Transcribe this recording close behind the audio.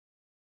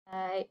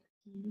Baik.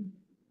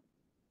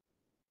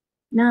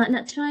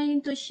 Nak try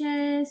untuk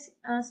share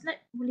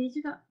slide boleh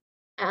juga.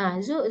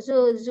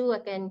 Zu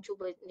akan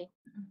cuba ni.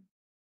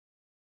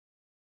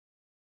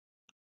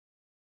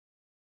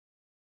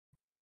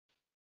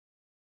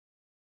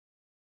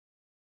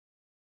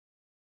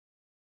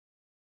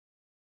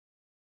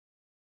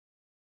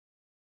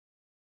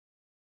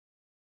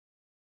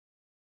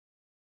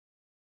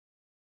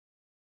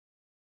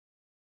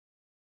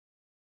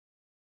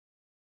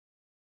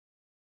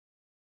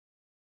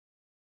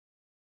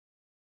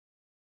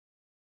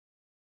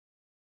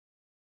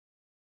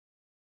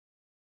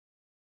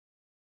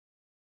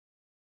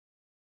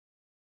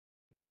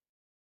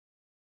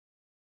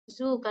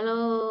 Zu,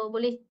 kalau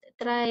boleh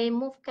try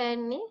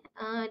movekan ni,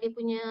 dia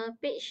punya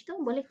page tu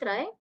boleh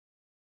try.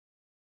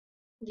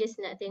 Just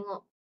nak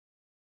tengok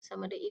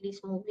sama ada it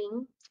is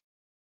moving.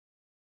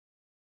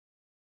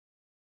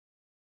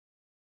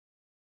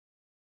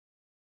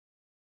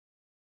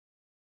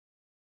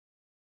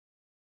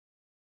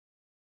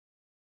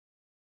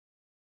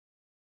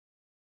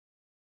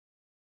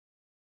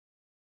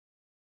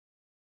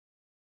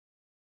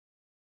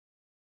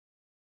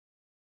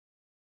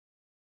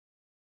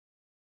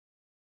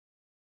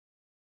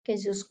 Okay,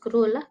 Zu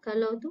scroll lah.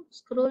 Kalau tu,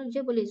 scroll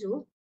je boleh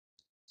Zu.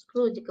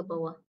 Scroll je ke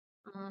bawah.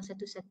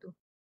 Satu-satu.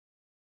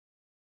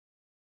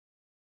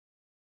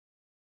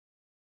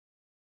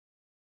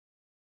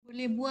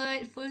 Boleh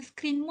buat full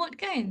screen mode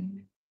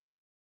kan?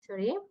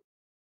 Sorry.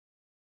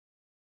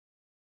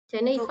 Macam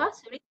mana Ifa?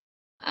 Sorry.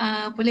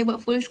 Boleh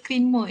buat full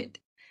screen mode.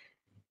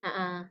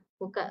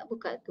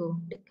 Buka tu.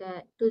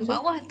 Dekat tu Zu.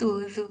 Bawah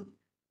tu Zu.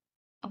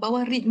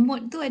 Bawah read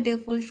mode tu ada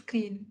full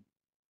screen.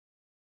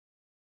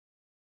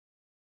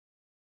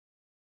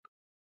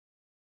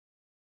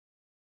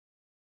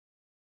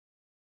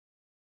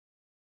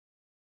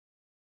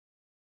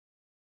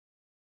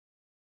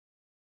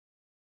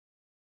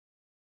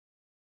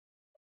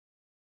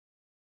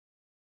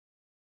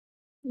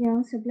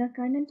 Yang sebelah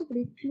kanan tu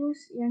boleh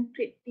close yang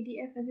create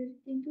PDF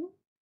everything tu.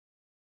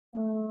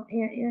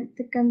 Ya,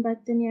 tekan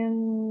button yang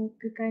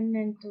ke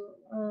kanan tu.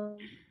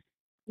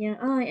 Yang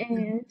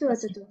tu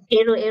atau tu.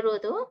 Arrow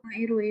tu.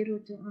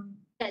 Arrow tu.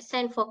 Kat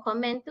send for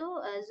comment tu,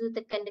 Zu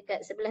tekan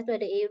dekat sebelah tu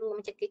ada arrow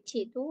macam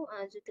kecil tu.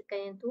 Zu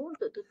tekan yang tu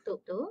untuk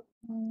tutup tu.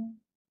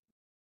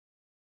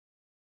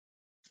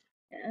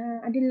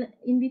 Ada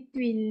in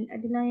between,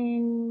 ada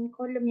line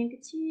kolom yang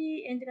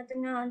kecil yang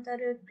tengah-tengah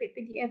antara create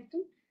PDF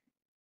tu.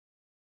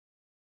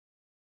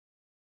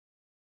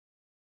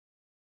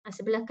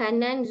 Sebelah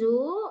kanan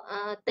Zu,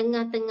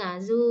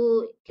 tengah-tengah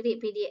Zu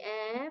create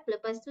PDF,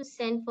 lepas tu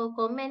send for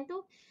comment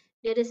tu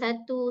dia ada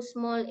satu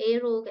small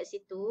arrow kat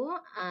situ.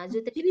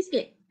 Zu tekan Kiri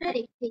sikit.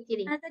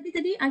 kiri. Tadi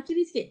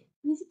kiri sikit.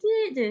 Ni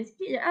sikit je.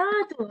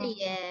 Tu.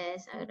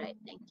 Yes, alright,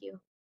 thank you.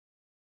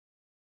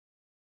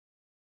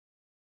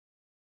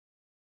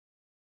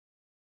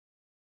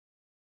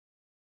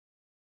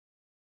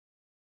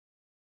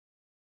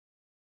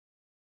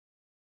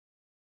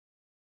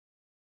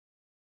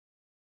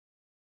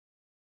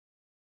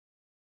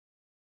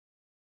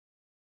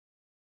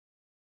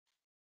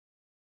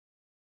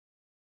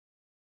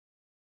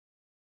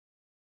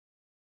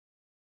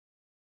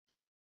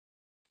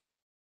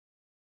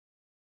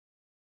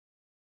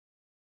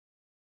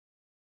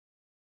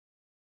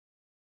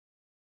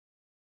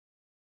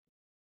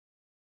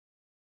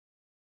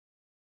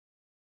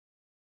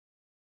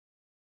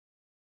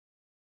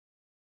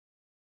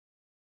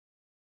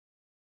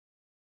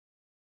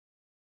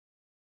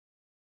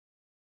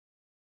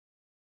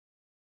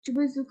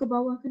 Cuba zoom ke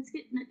bawah kan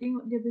sikit nak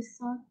tengok dia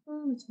besar ke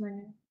macam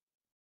mana.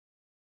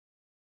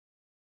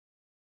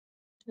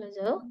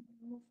 Zu.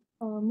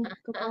 Move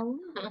ke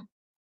bawah.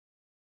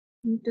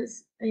 Untuk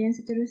yang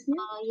seterusnya.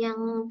 Yang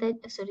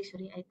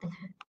sorry, I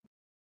tengah.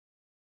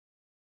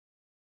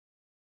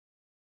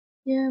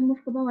 Dia move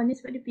ke bawah ni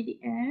sebab dia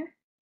PDF.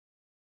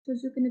 So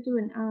Zu kena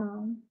turun.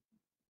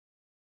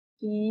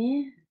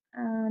 Okay.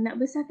 Nak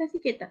besarkan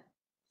sikit tak?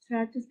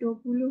 120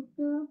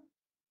 ke?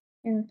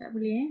 Tak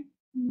boleh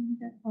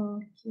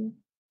okay.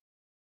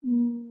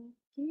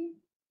 Okay.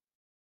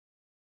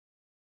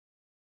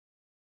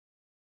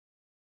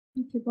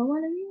 Okay, bawah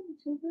lagi.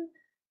 Cuba.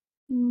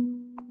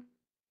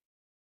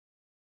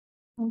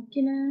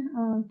 Okay lah.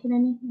 Okay lah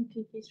ni.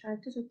 Okay,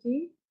 100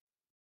 okay.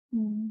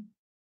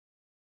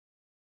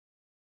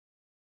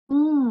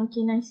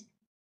 Okay, nice.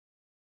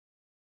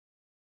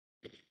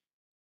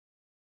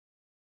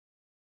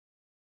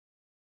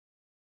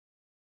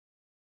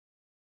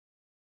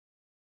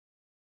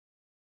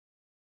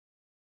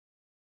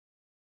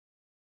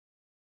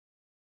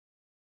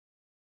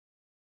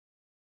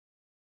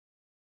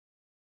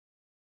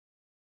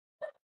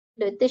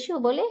 Dr. Shu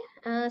boleh?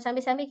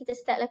 Sambil-sambil kita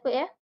start lah kot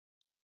ya.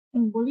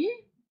 Boleh.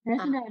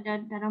 Saya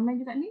dah ramai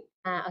juga ni.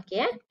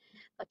 Okay ya.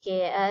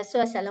 Okay,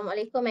 so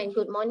Assalamualaikum and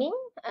good morning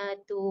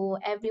to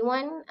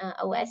everyone,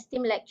 our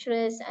esteemed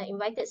lecturers,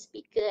 invited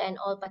speaker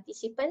and all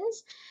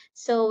participants.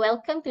 So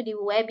welcome to the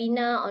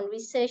webinar on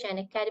research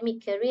and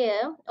academic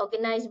career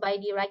organized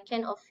by the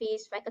Raikan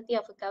Office, Faculty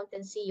of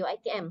Accountancy,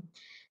 UiTM.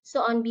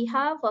 So on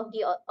behalf of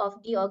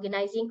the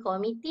organizing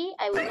committee,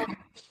 I would like to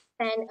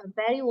extend a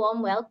very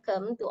warm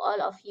welcome to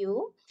all of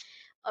you.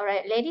 All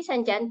right, ladies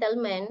and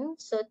gentlemen,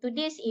 so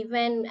today's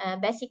event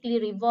basically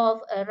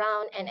revolve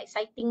around an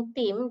exciting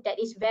theme that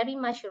is very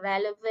much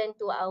relevant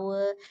to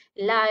our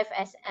life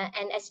as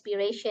an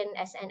aspiration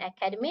as an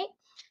academic.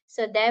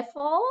 So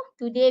therefore,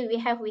 today we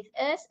have with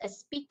us a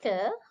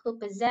speaker who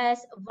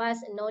possesses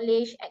vast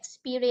knowledge,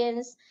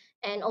 experience,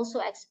 and also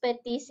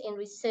expertise in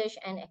research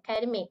and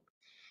academic.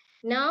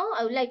 Now,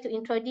 I would like to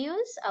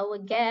introduce our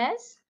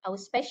guest, our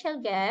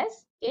special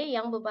guest, okay,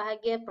 yang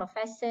berbahagia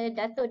Profesor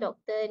Dato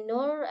Dr.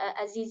 Noor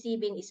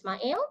Azizi bin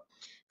Ismail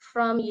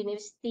from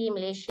University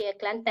Malaysia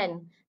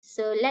Kelantan.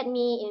 So let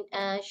me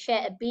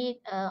share a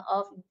bit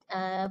of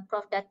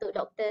Prof Dato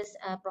Doctor's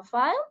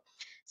profile.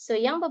 So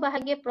yang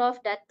berbahagia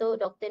Prof Dato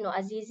Dr. Noor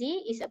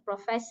Azizi is a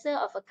professor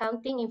of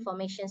accounting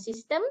information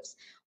systems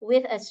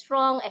with a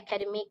strong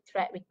academic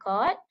track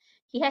record.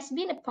 He has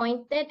been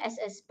appointed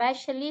as a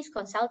specialist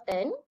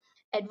consultant,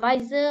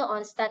 advisor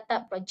on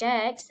startup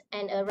projects,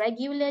 and a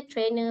regular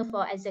trainer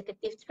for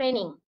executive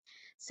training.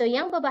 So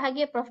Yang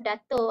Berbahagia Prof.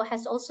 Dato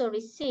has also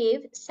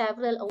received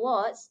several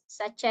awards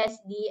such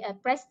as the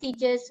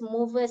prestigious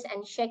Movers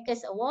and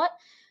Shakers Award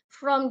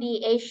from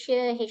the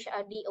Asia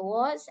HRD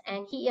Awards,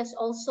 and he is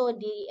also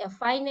the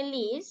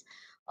finalist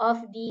of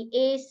the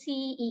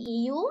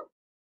ACEEU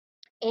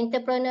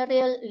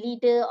Entrepreneurial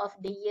Leader of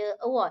the Year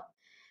Award.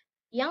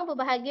 Yang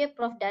Berbahagia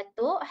Prof.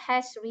 Dato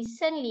has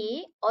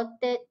recently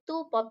authored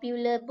two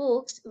popular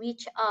books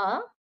which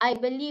are I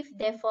Believe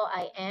Therefore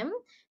I Am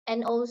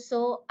and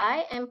also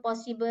I Am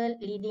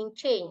Possible Leading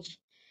Change.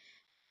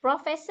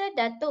 Professor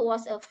Dato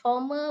was a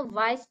former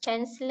Vice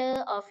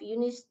Chancellor of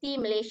University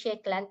Malaysia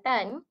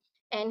Kelantan,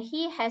 and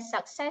he has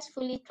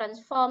successfully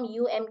transformed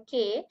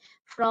UMK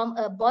from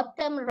a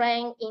bottom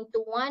rank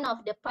into one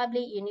of the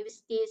public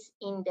universities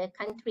in the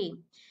country.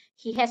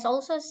 He has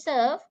also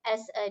served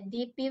as a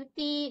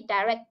Deputy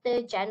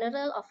Director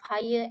General of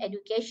Higher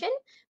Education,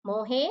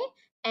 MOHE,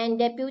 and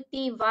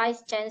Deputy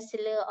Vice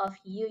Chancellor of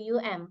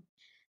UUM.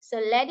 So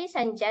ladies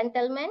and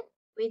gentlemen,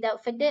 without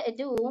further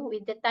ado,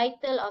 with the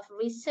title of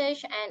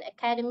Research and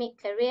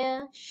Academic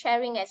Career,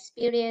 Sharing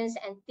Experience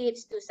and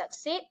Tips to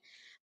Succeed,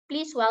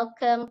 please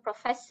welcome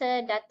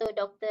Professor Dato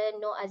Dr.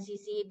 Noor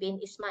Azizi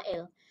bin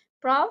Ismail.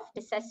 Prof,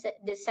 the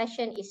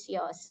session is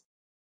yours.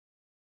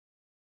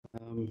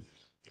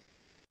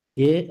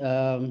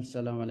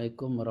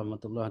 Assalamualaikum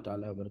warahmatullahi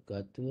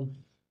wabarakatuh.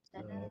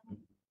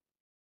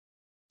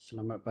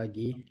 Selamat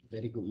pagi.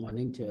 Very good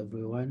morning to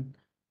everyone.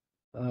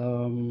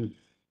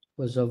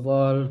 First of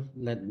all,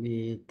 let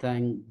me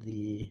thank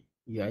the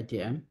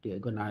UiTM, the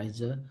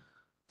organizer,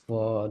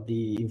 for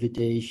the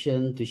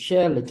invitation to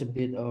share a little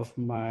bit of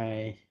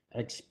my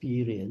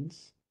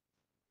experience.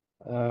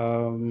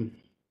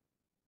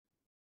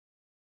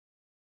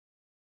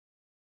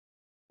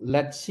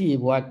 Let's see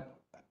what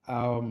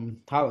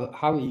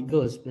how it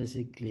goes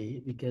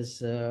basically,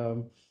 because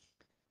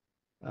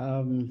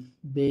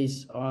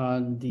based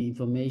on the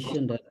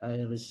information that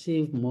I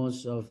received,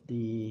 most of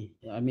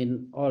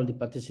all the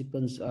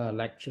participants are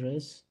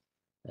lecturers,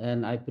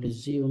 and I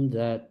presume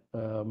that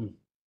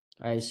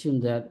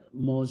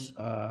most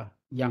are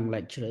young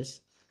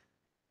lecturers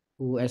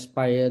who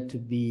aspire to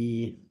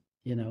be,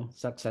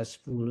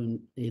 successful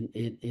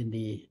in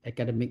the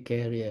academic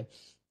career.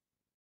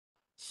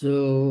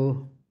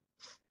 So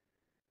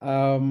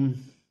I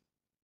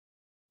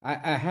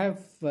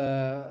have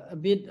a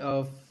bit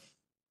of,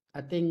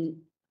 I think,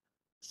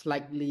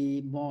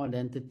 slightly more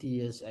than 30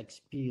 years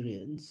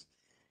experience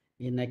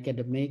in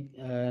academic,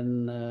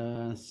 and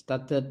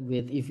started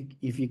with,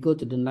 if you go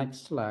to the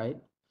next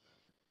slide,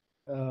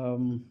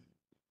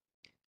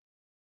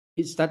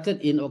 it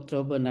started in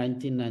October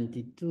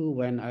 1992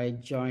 when I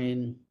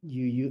joined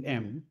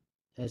UUM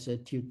as a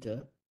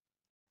tutor.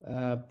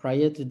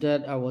 Prior to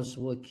that, I was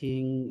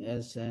working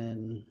as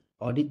an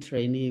audit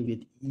trainee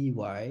with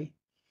EY,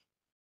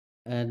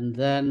 and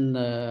then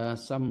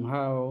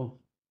somehow,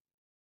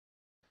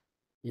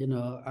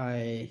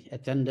 I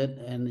attended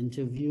an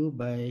interview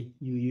by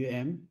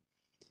UUM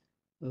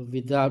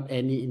without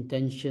any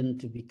intention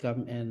to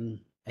become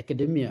an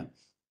academia.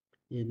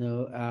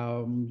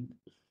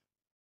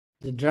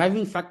 The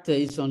driving factor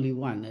is only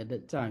one at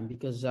that time,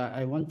 because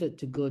I wanted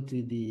to go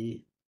to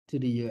the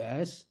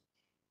US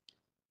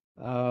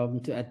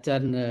to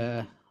attend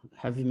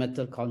heavy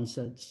metal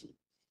concerts,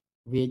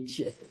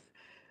 which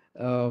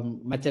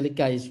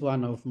Metallica is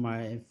one of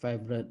my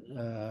favorite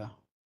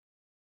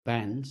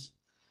bands.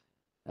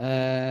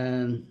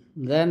 And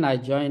then I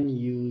joined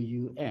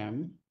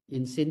UUM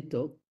in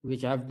Sintok,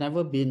 which I've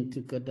never been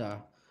to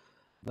Kedah.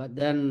 But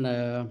then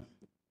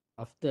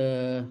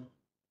after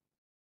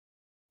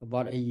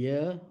about a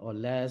year or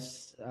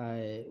less,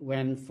 I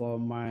went for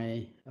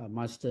my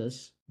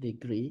master's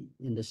degree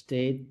in the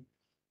State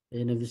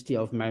University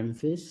of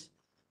Memphis.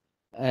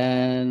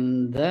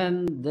 And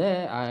then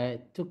there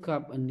I took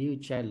up a new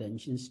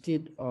challenge.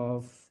 Instead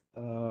of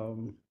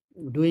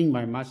doing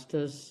my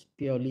master's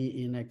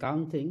purely in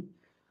accounting,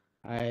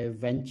 I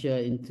venture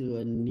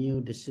into a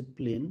new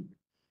discipline,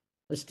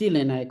 still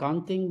in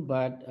accounting,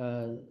 but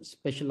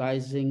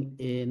specializing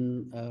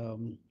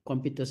in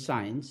computer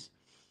science,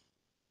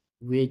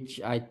 which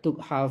I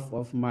took half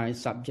of my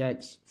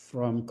subjects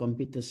from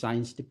computer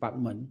science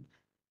department.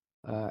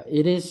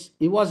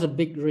 It was a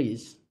big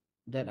risk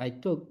that I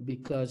took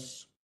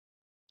because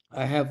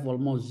I have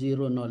almost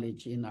zero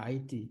knowledge in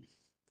IT,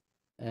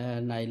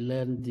 and I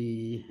learned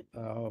the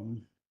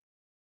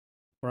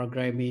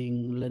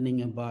programming,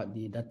 learning about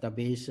the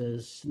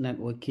databases,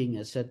 networking,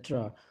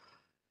 etc.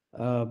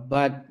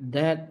 But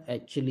that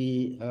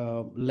actually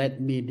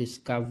let me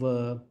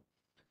discover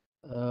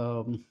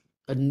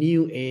a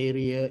new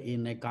area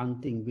in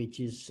accounting, which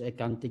is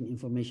accounting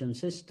information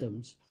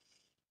systems.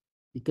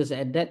 Because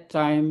at that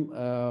time,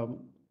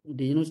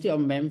 the University of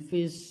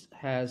Memphis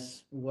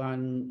has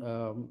one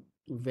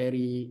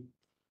very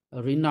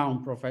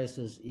renowned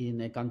professors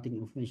in accounting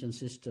information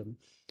system.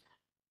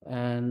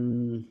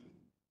 And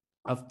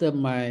after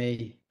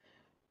I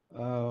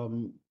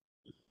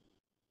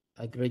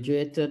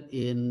graduated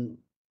in,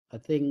 I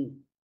think,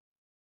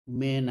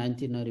 May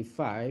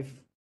 1995,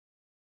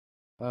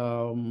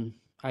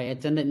 I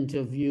attended an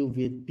interview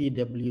with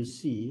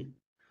PwC,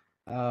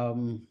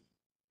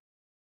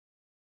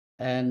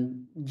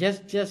 and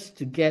just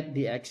to get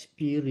the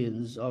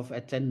experience of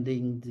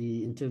attending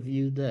the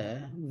interview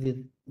there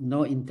with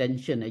no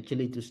intention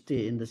actually to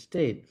stay in the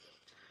state.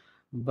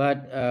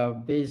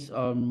 But based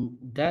on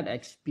that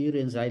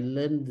experience, I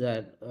learned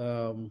that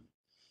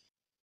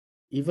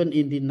even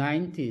in the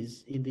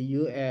 90s in the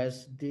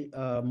US,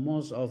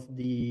 most of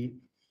the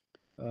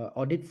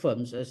audit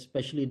firms,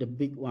 especially the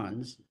big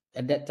ones,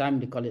 at that time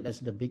they call it as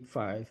the Big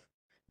Five,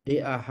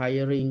 they are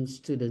hiring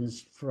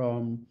students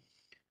from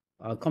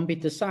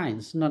computer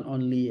science, not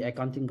only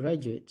accounting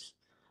graduates.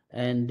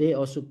 And they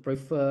also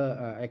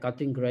prefer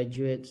accounting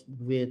graduates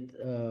with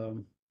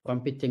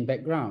computing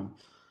background.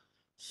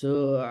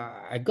 So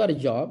I got a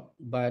job,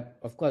 but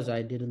of course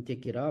I didn't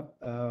take it up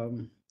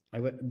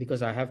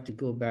because I have to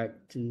go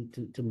back to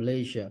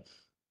Malaysia.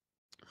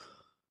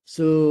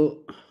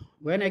 So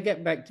when I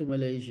get back to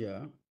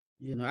Malaysia,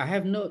 I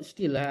have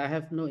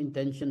no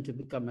intention to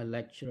become a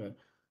lecturer.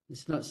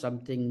 It's not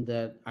something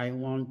that I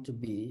want to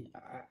be.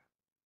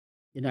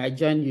 I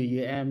joined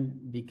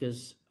UUM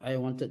because I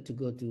wanted to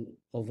go to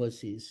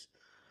overseas.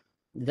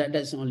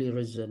 That's the only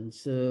reason.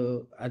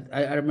 So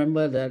I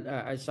remember that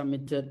I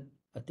submitted,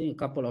 I think, a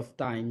couple of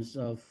times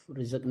of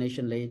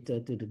resignation letter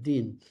to the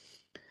dean,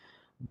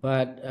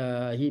 but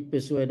he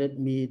persuaded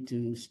me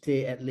to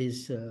stay at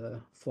least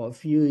for a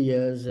few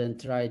years and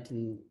try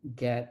to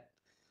get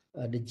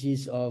the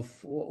gist of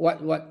what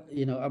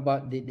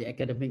about the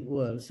academic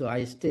world. So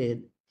I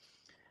stayed.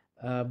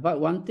 But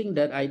one thing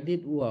that I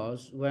did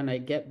was when I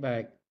get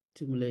back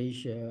to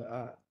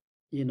Malaysia,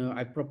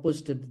 I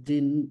proposed to the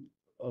dean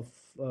of,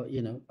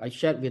 I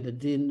shared with the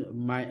dean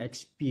my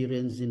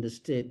experience in the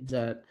state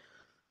that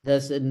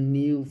there's a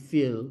new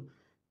field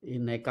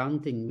in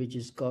accounting, which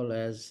is called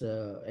as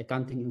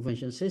accounting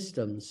information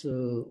system.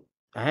 So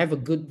I have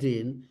a good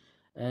dean,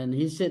 and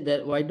he said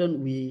that why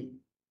don't we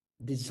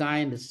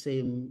design the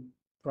same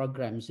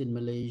programs in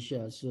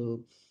Malaysia?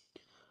 So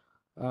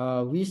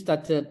we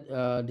started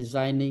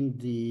designing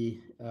the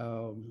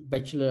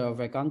Bachelor of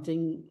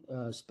Accounting,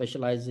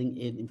 specializing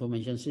in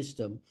information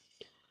system.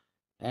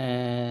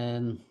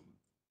 And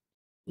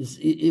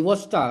it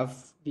was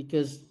tough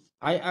because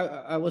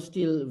I was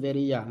still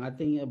very young, I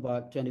think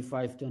about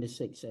 25,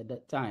 26 at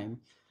that time.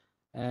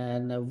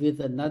 And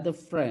with another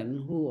friend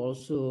who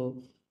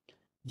also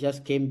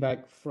just came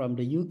back from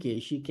the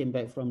UK, she came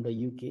back from the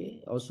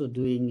UK, also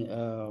doing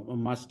a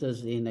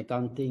master's in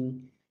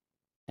accounting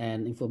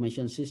and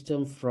information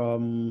system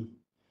from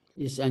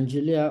East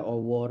Anglia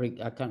or Warwick,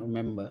 I can't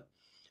remember.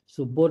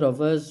 So both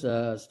of us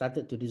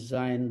started to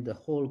design the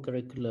whole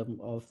curriculum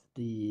of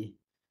the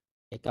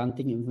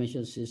accounting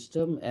information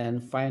system,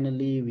 and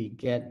finally we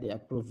get the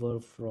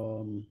approval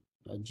from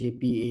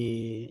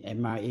JPA,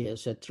 MIA,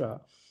 etc.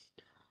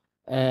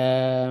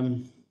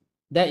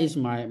 That is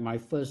my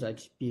first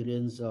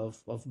experience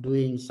of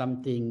doing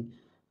something.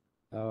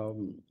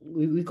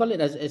 We call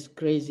it as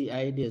crazy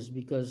ideas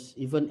because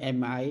even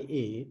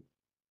MIA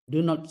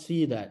cannot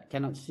see that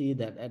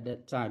at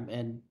that time,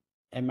 and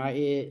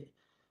MIA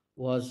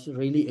was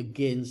really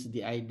against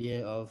the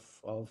idea of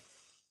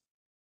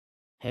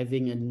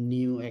having a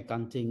new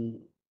accounting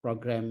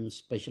program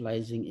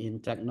specializing in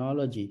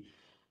technology.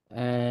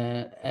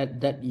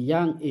 At that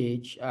young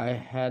age, I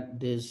had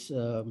this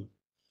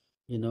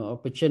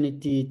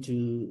opportunity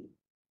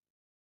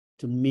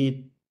to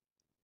meet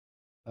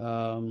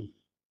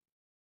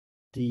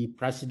the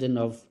president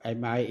of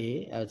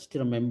MIA. I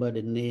still remember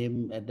the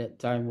name at that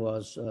time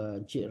was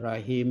Cik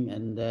Rahim,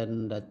 and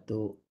then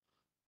Dato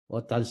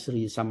Tan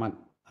Sri Samad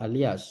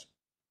Alias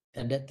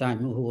at that time,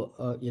 who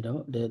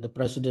the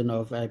president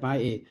of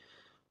MIA.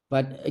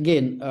 But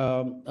again,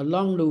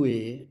 along the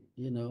way,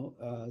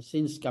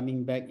 since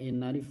coming back in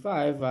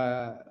 95,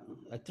 I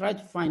tried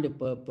to find a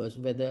purpose,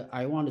 whether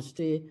I want to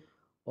stay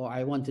or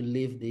I want to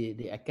leave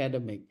the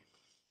academic.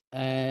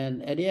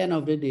 And at the end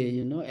of the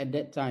day, at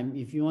that time,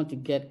 if you want to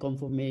get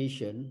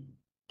confirmation,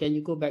 can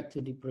you go back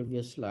to the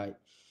previous slide?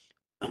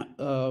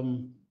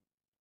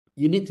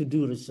 You need to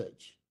do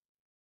research.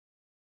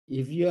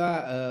 If you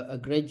are a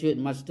graduate,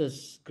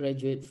 master's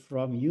graduate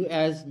from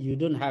US, you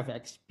don't have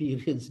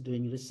experience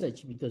doing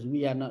research because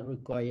we are not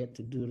required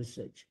to do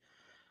research.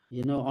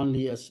 You know,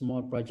 only a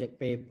small project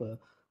paper.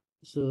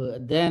 So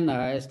then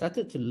I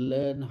started to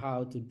learn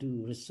how to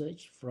do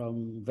research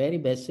from very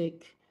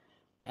basic.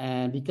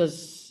 And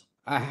because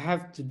I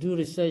have to do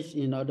research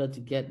in order to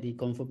get the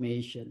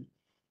confirmation.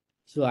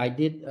 So I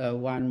did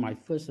my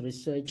first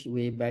research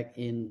way back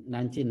in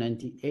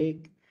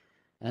 1998.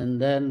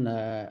 And then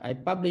I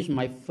published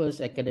my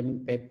first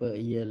academic paper a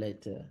year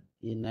later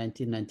in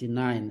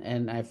 1999.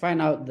 And I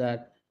find out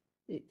that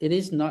it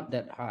is not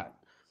that hard,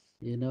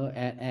 you know,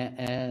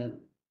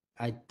 and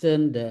I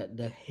turned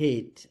the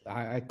hate,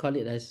 I call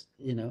it as,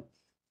 you know,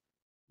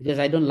 because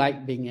I don't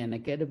like being an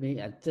academic,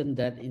 I turned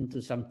that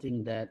into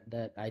something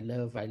that I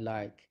love, I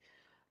like.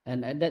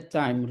 And at that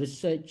time,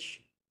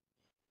 research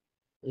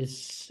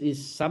is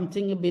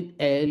something a bit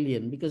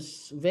alien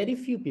because very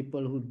few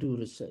people who do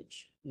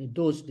research in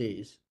those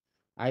days.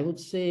 I would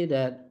say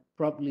that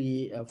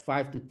probably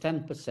 5 to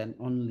 10%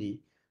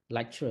 only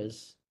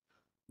lecturers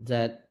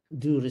that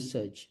do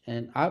research,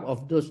 and out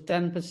of those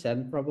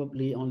 10%,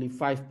 probably only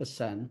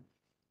 5%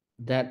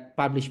 that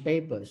publish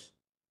papers.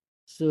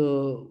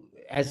 So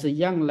as a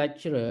young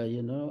lecturer,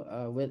 you know,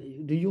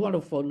 do you want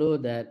to follow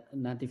that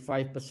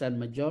 95%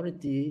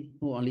 majority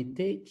who only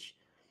teach,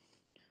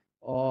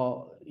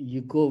 or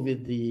you go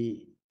with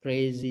the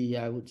crazy,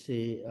 I would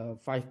say,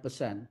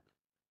 5%,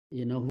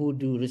 you know, who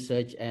do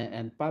research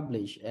and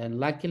publish? And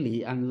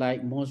luckily,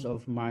 unlike most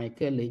of my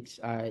colleagues,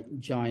 I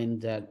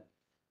joined that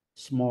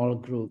small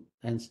group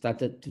and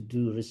started to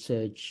do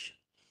research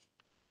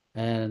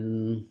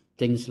and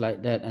things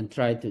like that and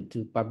try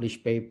to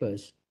publish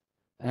papers.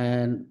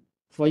 And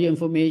for your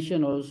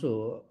information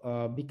also,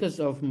 because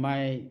of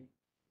my,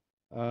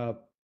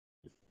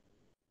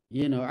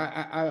 you know,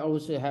 I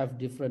also have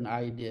different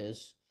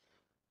ideas.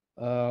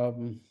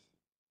 And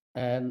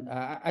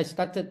I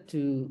started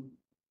to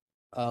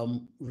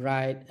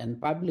write and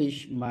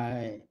publish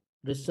my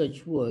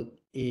research work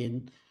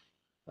in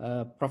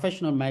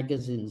professional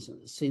magazines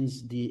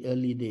since the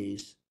early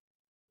days.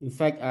 In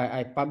fact,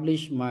 I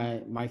published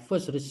my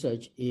first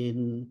research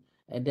in,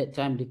 at that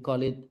time they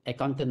call it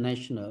Accountant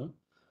National,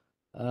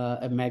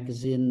 a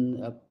magazine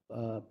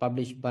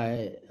published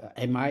by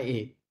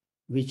MIA,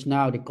 which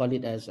now they call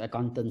it as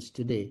Accountants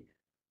Today.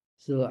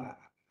 So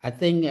I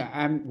think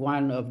I'm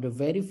one of the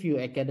very few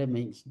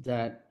academics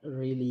that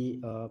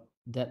really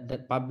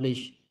that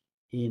published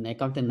in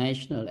Accountant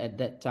National at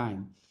that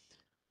time.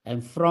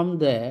 And from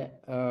there,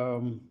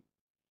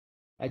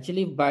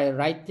 actually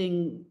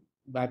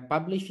by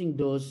publishing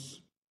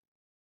those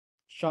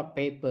short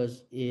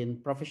papers in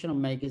professional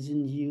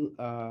magazine, you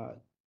are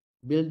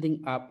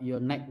building up your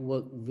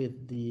network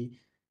with the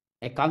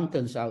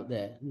accountants out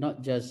there,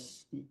 not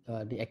just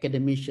the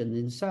academicians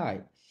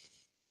inside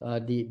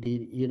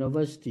the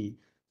university.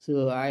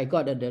 So I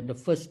got the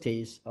first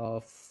taste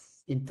of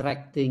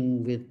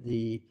interacting with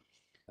the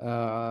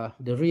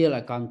real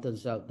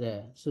accountants out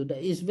there. So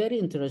that is very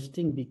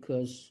interesting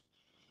because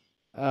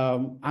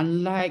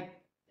unlike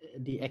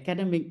the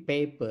academic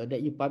paper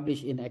that you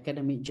publish in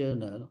academic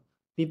journal,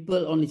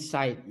 people only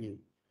cite you.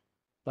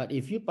 But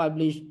if you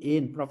publish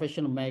in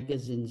professional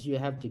magazines, you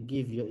have to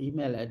give your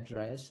email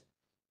address.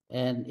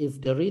 And if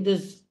the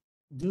readers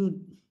do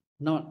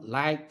not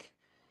like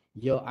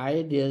your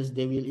ideas,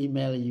 they will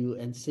email you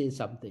and say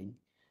something.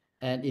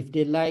 And if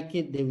they like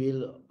it, they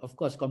will, of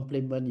course,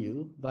 compliment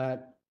you.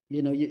 But,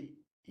 you know,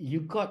 you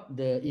got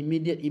the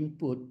immediate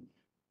input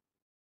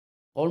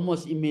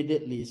almost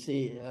immediately.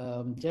 Say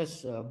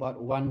just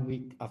about 1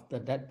 week after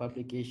that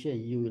publication,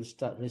 you will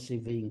start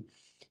receiving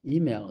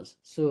emails.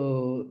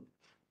 So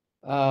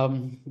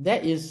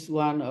that is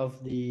one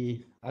of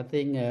the, I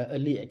think,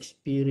 early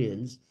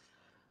experience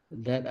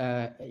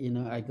that you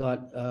know, I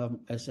got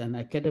as an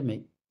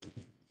academic.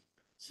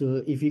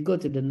 So if you go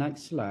to the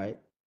next slide,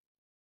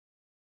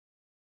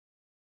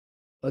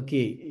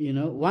 okay, you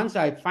know, once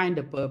I find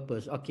the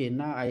purpose, okay,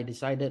 now I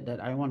decided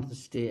that I want to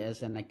stay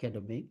as an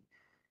academic.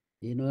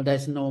 You know,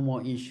 there's no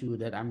more issue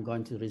that I'm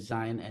going to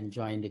resign and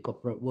join the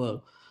corporate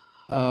world.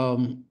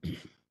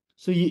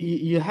 So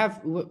you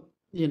have,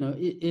 you know,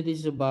 it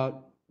is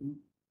about,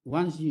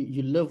 once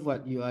you love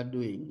what you are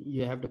doing,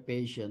 you have the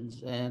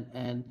patience,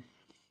 and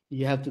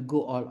you have to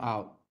go all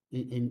out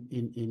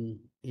in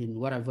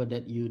whatever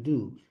that you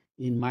do.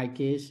 In my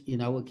case,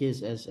 in our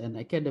case, as an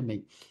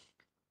academic.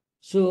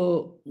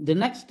 So the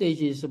next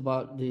stage is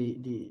about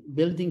the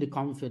building the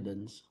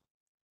confidence.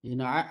 You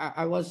know,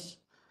 I was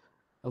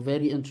a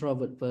very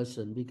introvert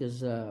person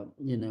because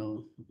you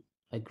know,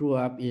 I grew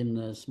up in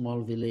a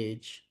small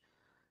village.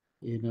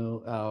 You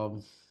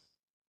know,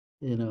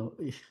 you know,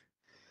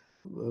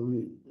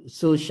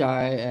 so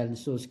shy and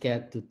so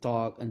scared to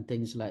talk and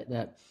things like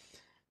that.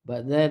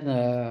 But then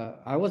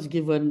I was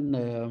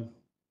given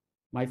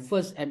my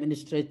first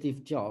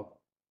administrative job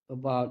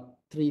about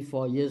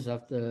 3-4 years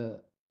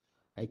after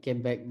I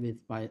came back with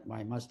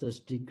my master's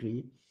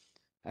degree.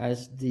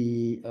 as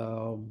the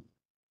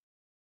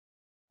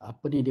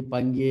apa ni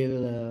dipanggil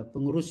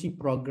pengurusi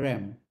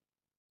program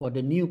for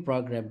the new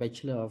program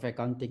Bachelor of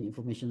Accounting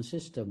Information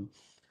System.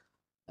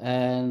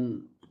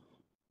 And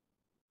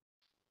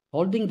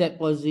holding that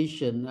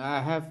position,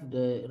 I have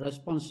the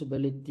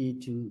responsibility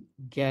to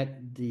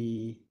get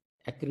the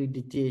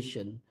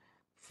accreditation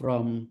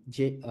from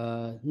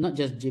not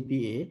just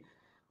JPA,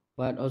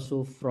 but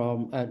also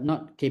from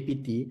not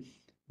KPT,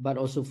 but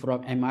also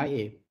from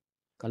MIA.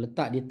 Kalau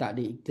tak, dia tak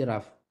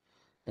diiktiraf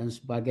dan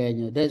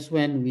sebagainya. That's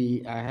when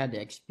I had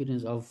the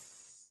experience of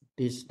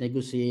this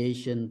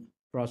negotiation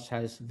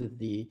process with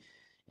the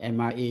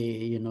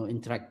MIA,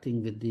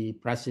 interacting with the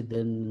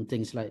president and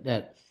things like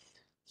that.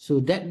 So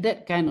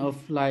that kind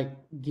of like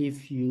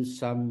give you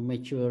some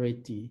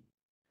maturity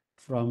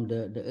from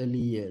the early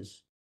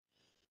years.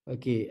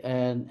 Okay,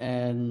 and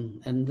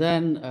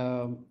then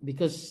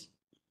because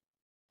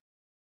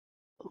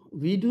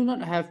we do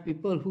not have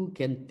people who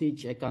can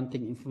teach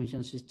accounting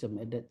information system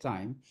at that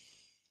time,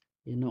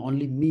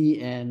 only me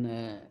and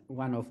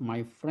one of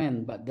my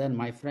friend, but then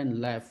my friend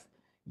left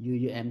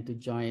UUM to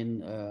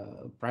join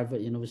a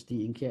private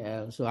university in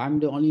KL. So I'm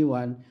the only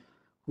one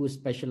who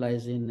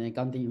specialized in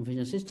accounting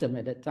information system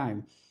at that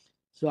time.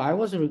 So I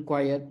was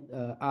required,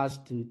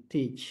 asked to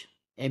teach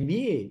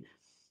MBA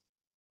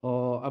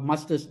or a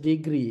master's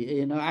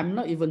degree. I'm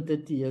not even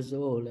 30 years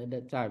old at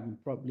that time,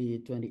 probably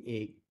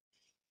 28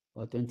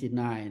 or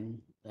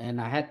 29.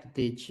 And I had to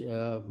teach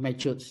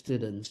matured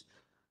students.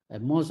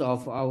 And most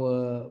of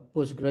our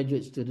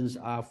postgraduate students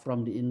are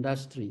from the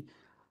industry.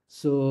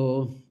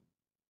 So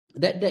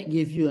that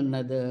gives you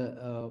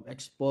another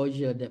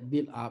exposure that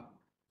build up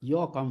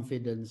your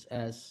confidence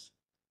as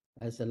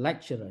a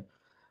lecturer,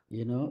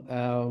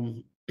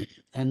 and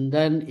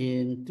then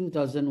in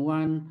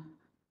 2001,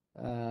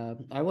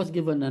 I was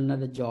given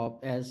another job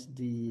as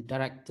the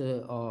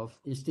director of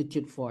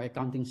Institute for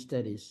Accounting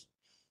Studies.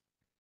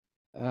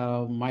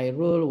 My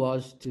role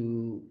was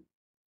to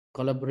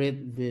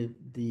collaborate with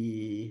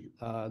the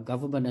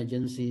government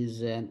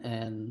agencies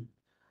and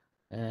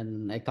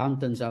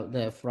accountants out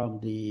there from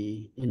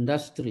the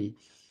industry.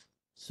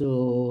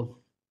 So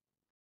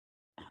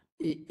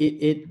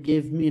it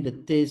gave me the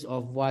taste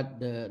of what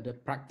the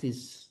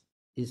practice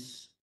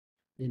is,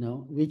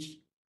 which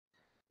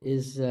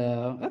is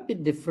a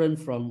bit different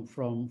from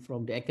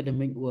the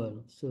academic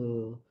world.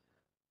 So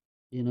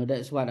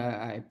that's what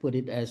I put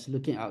it as,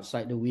 looking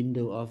outside the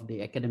window of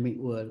the academic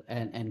world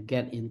and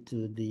get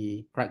into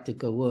the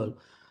practical world.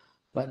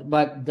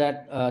 But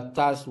that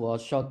task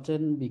was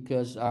shortened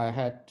because I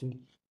had to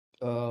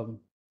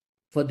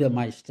further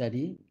my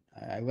study.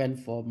 I went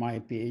for my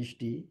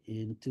PhD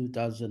in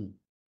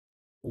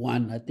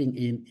 2001, I think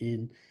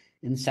in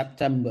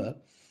September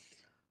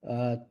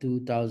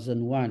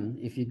 2001.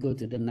 If you go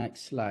to the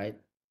next slide,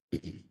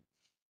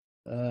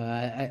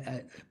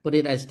 I put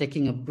it as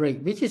taking a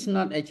break, which is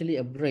not actually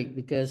a break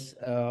because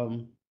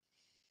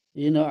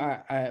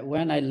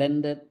when I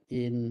landed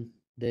in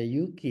the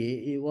UK,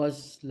 it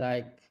was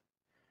like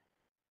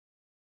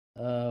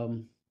a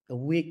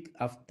week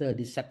after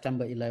the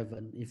September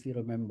 11, if you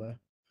remember.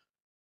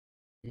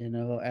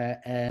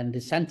 And the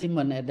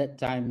sentiment at that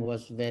time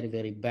was very,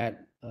 very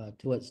bad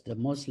towards the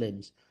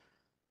Muslims.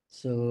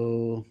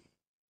 So,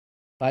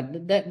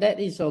 but that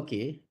is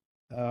okay.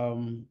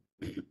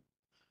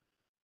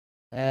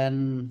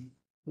 And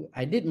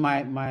I did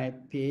my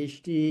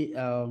PhD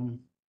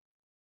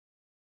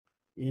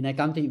in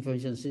accounting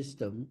information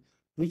system,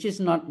 which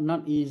is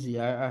not easy,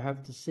 I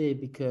have to say,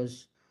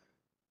 because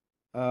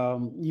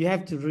you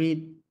have to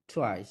read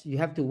twice. You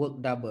have to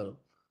work double.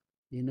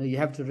 You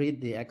have to read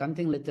the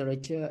accounting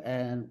literature,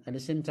 and at the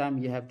same time,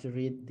 you have to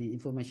read the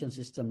information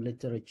system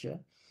literature.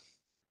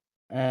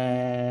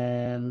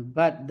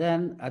 But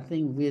then I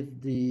think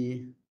with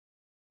the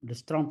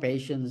strong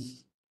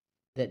patience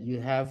that you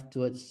have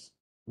towards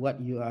what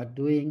you are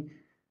doing,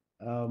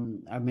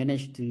 I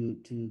managed to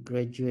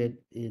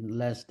graduate in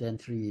less than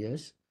 3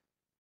 years,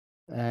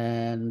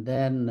 and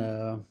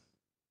then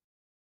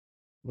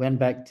went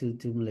back to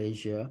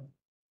Malaysia.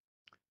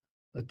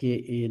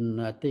 Okay, in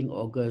I think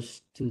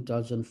August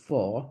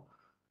 2004.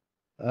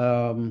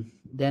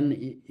 Then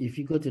if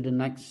you go to the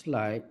next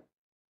slide,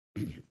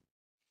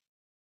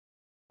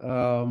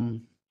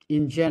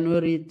 in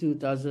January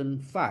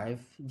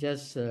 2005,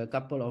 just a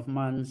couple of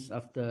months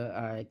after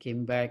I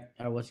came back,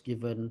 I was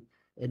given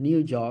a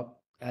new job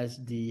as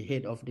the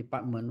head of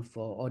department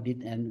for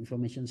audit and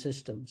information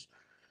systems.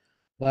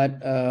 But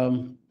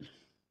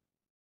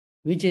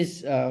which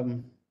is,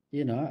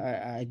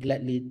 I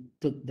gladly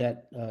took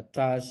that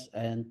task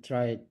and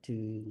tried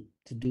to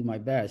do my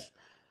best.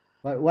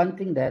 But one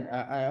thing that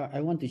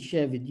I want to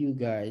share with you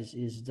guys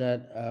is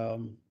that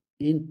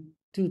in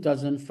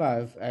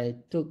 2005, I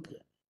took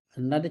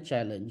another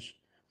challenge.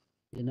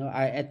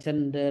 I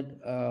attended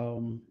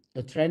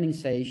a training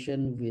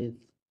session with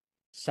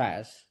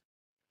SAS.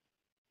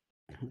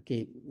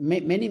 Okay,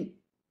 many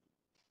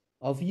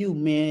of you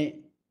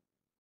may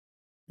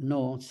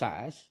know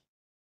SAS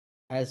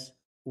as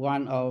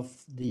one of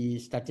the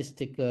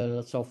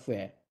statistical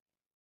software.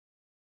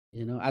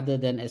 other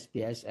than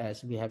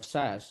SPSS, we have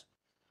SAS.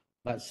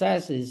 But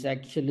SAS is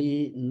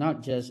actually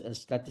not just a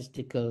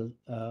statistical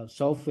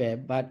software,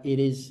 but it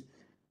is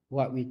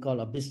what we call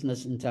a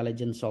business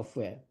intelligence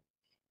software.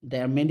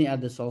 There are many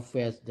other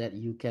softwares that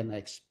you can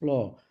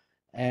explore.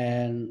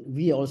 And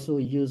we also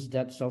use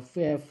that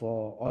software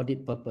for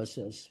audit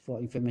purposes, for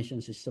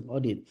information system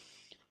audit.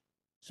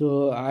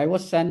 So I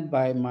was sent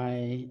by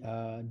my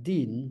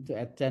dean to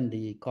attend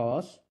the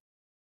course,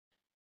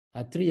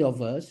 3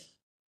 of us.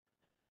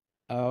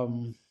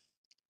 And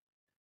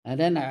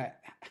then I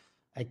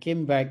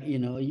came back,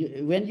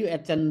 when you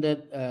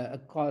attended a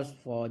course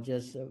for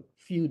just a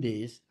few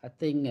days, I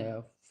think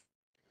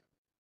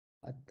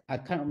I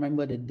can't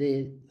remember the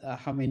day,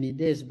 how many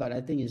days, but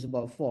I think it's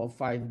about 4 or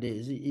 5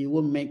 days. It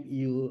will make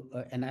you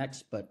an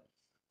expert,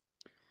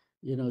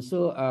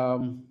 So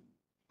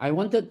I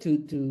wanted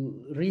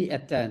to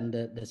re-attend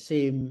the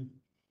same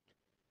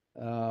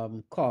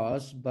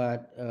course,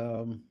 but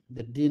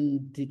the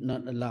dean did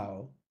not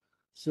allow.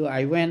 So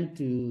I went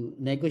to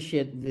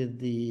negotiate with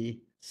the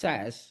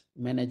SAS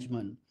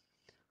management.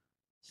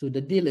 So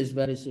the deal is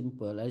very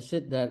simple. I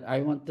said that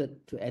I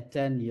wanted to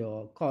attend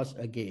your course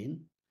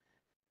again,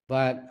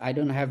 but I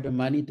don't have the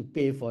money to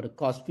pay for the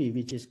course fee,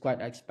 which is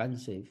quite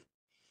expensive.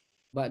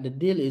 But the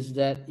deal is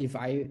that if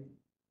I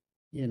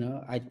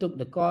took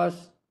the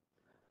course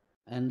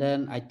and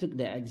then I took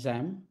the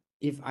exam,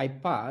 if I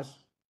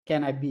pass,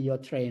 can I be your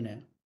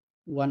trainer,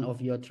 one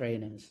of your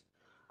trainers?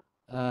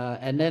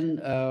 And then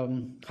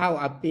how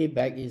I pay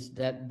back is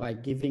that by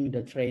giving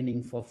the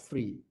training for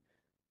free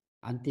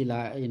until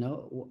I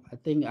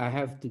think I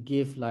have to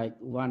give like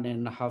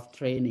 1.5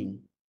 training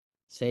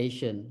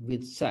session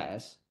with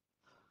SAS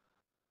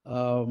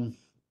to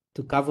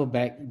cover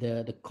back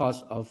the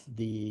cost of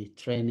the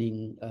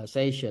training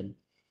session.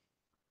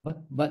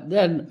 But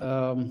then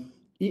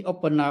it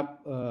opened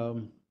up,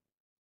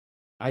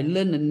 I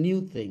learned a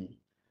new thing,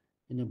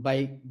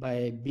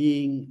 by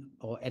being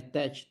or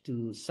attached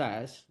to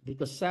SAS,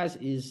 because SAS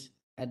is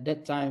at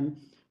that time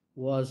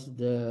was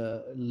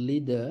the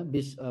leader,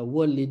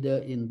 world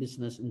leader in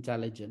business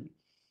intelligence.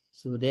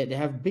 So they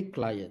have big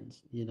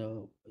clients,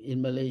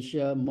 in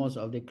Malaysia, most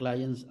of the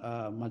clients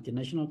are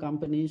multinational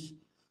companies,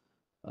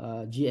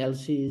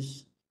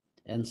 GLCs,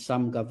 and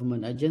some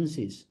government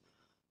agencies.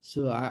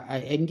 So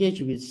I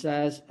engaged with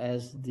SAS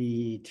as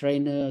the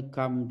trainer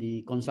come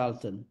the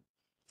consultant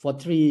for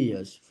 3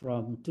 years,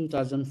 from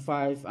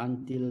 2005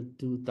 until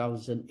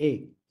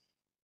 2008.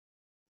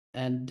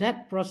 And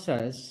that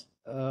process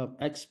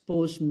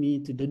exposed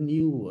me to the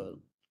new world,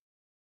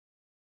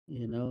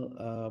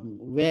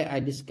 where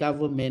I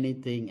discover many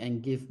things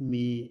and give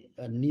me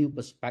a new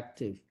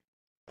perspective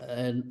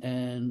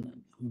and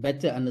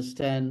better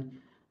understand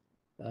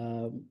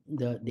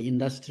the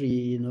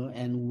industry,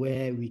 and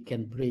where we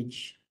can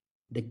bridge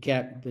the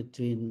gap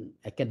between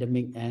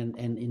academic and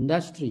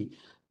industry.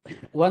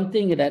 One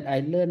thing that I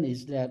learned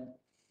is that,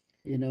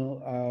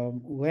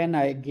 when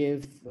I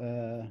gave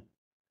a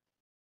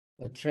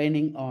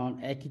training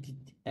on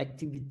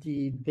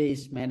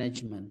activity-based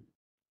management,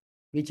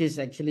 which is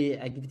actually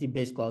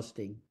activity-based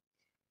costing.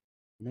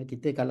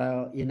 Kita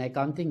kalau in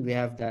accounting, we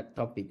have that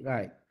topic,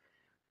 right?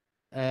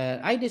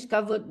 I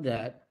discovered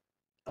that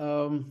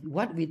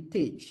what we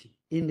teach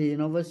in the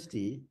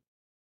university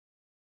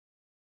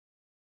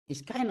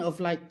is kind of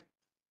like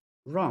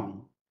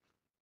wrong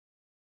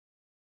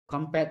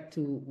compared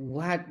to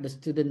what the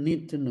student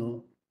need to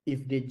know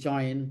if they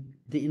join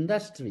the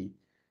industry.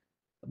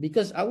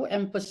 Because our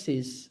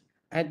emphasis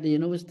at the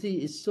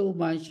university is so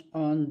much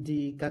on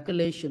the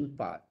calculation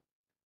part.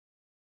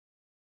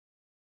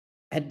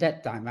 At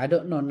that time, I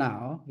don't know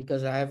now,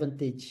 because I've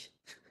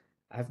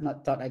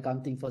not taught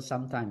accounting for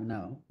some time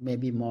now,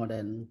 maybe more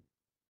than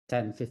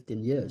 10,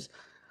 15 years.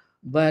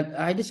 But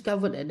I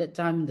discovered at that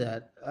time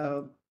that,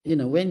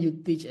 when you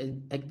teach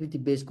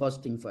activity-based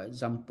costing, for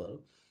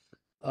example,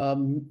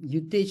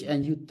 you teach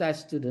and you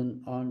test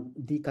students on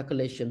the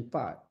calculation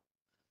part.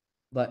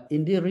 But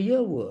in the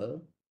real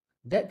world,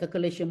 that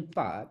calculation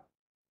part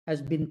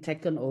has been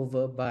taken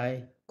over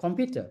by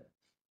computer.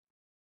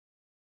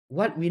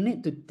 What we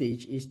need to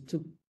teach is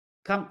to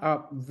come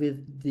up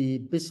with the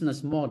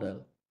business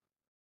model,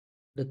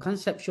 the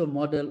conceptual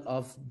model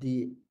of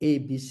the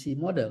ABC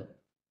model,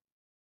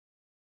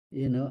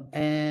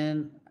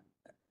 and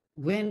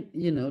when,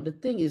 the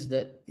thing is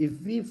that if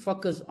we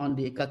focus on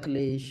the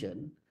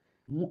calculation,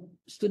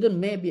 student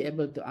may be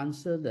able to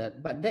answer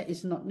that, but that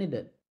is not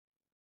needed.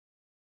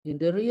 In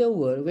the real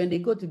world, when they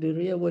go to the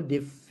real world, they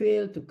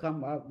fail to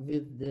come up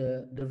with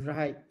the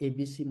right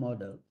ABC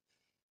model.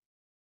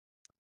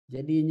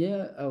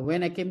 Jadinya,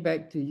 when I came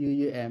back to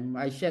UUM,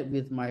 I shared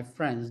with my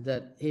friends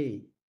that,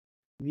 hey,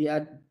 we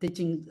are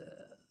teaching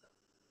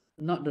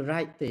not the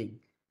right thing.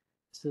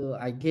 So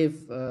I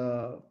gave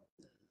a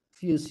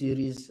few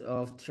series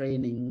of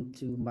training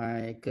to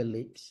my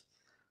colleagues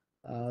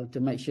to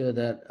make sure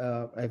that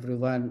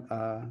everyone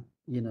are,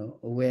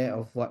 aware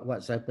of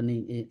what's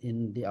happening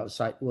in the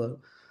outside world.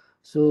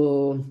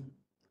 So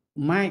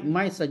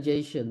my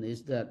suggestion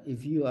is that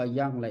if you are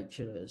young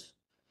lecturers,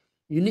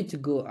 you need to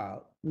go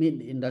out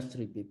meet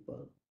industry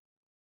people,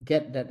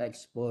 get that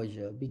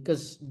exposure,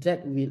 because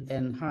that will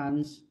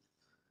enhance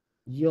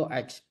your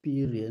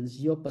experience,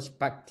 your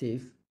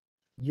perspective,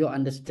 your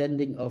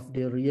understanding of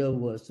the real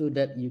world, so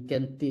that you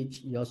can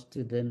teach your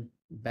student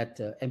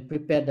better and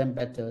prepare them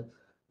better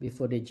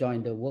before they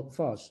join the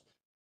workforce.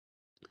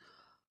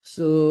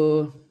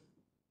 So,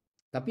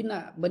 tapi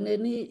nak benda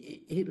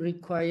ni, it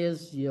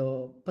requires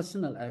your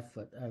personal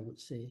effort, I would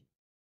say.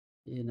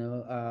 You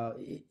know,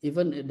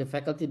 even the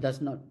faculty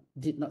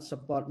did not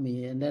support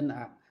me, and then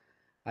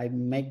I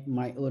make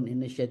my own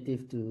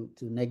initiative to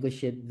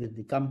negotiate with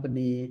the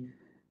company,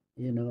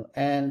 you know.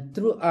 And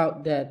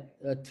throughout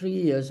that 3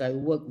 years I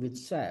worked with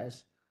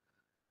SAS,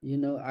 you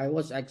know, I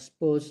was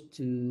exposed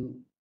to,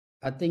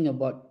 I think,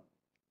 about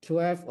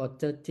 12 or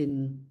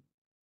 13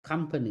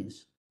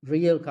 companies,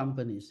 real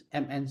companies,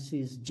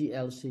 MNCs,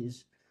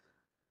 GLCs,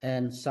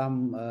 and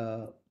some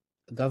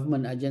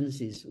government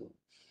agencies.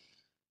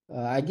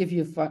 I give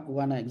you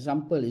one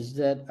example is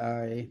that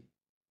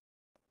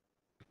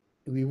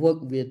we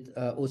work with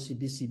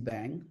OCBC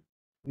Bank.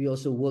 We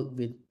also work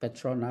with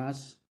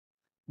Petronas.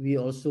 We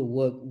also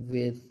work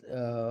with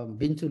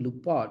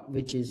Bintulu Port,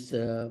 which is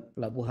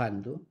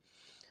Pelabuhan tu.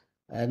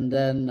 And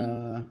then,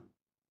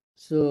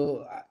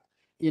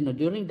 you know,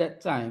 during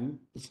that time,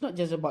 it's not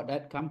just about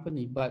that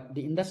company, but the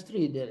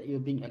industry that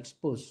you're being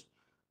exposed.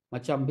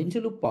 Macam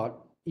Bintulu Port,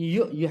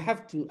 you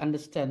have to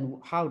understand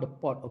how the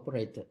port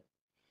operated,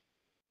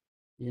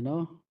 you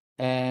know.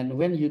 And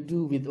when you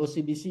do with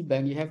OCBC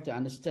Bank, you have to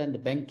understand the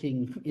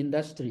banking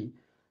industry.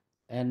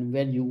 And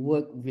when you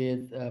work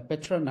with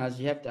Petronas,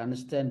 you have to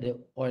understand the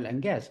oil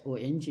and gas,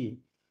 ONG.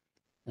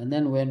 And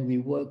then when we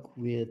work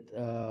with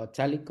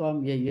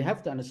telecom, yeah, you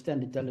have to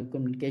understand the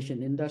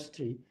telecommunication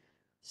industry.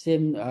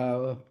 Same,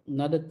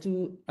 another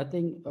two, I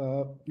think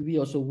we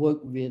also work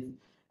with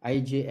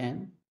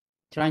IJN,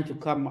 trying to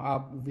come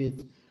up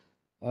with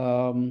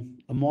a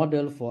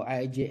model for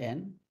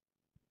IJN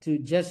to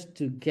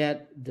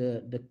get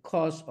the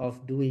cost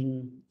of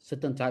doing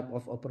certain type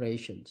of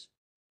operations.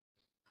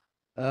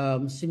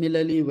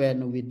 Similarly,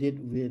 when we did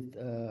with,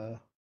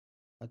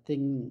 I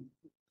think,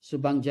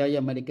 Subang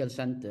Jaya Medical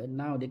Center,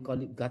 now they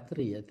call it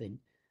Guthrie, I think.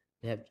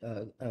 They have,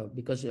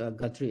 because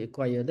Guthrie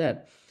acquired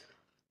that.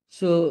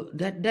 So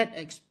that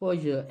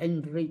exposure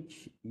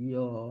enrich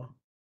your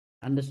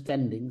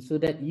understanding so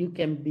that you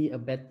can be a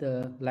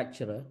better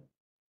lecturer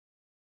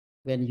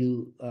when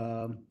you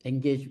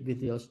engage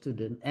with your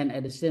student, and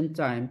at the same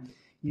time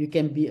you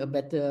can be a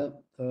better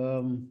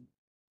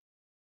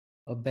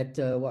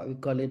what we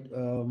call it,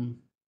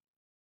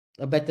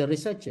 a better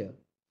researcher,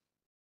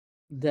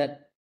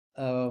 that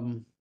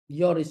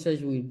your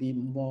research will be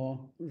more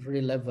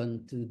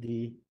relevant to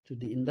the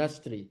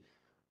industry.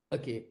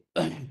 Okay.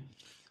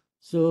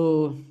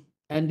 So,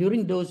 and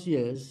during those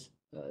years,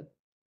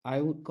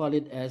 I would call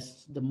it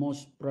as the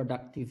most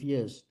productive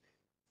years,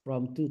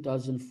 from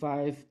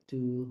 2005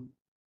 to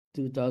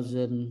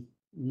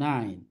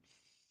 2009.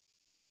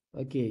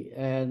 Okay,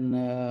 and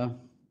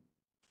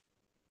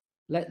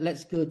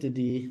let's go to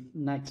the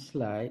next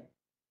slide.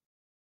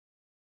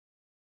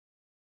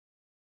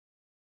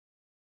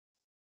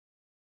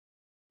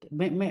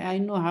 May I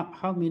know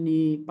how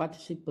many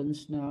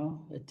participants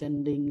now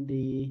attending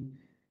the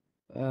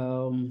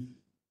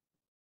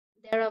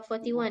There are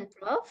 41,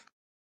 Prof.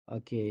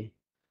 okay.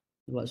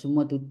 Sebab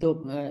semua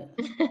tutup,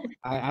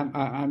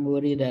 I'm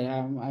worried that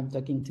I'm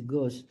talking to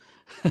ghosts.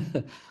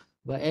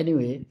 But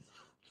anyway,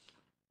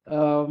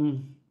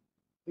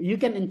 you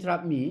can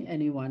interrupt me.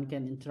 Anyone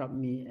can interrupt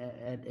me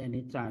at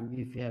any time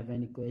if you have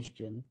any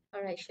question.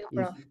 All right, sure, If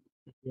Prof.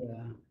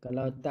 yeah,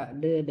 kalau tak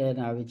ada,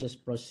 then I will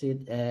just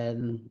proceed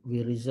and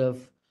we reserve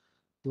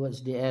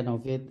towards the end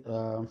of it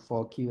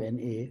for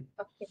Q&A.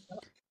 Okay,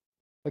 Prof.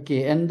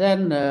 Okay, and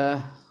then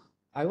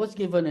I was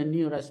given a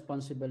new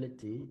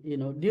responsibility. You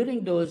know,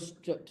 during those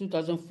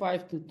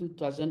 2005 to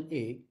 2008,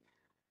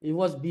 it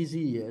was busy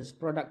years,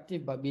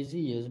 productive but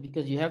busy years,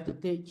 because you have to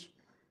teach,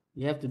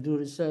 you have to do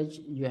research,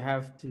 you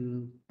have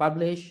to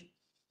publish,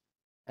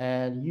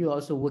 and you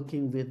also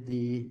working with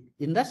the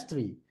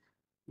industry,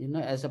 you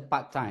know, as a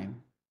part-time.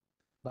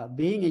 But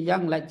being a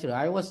young lecturer,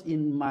 I was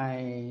in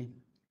my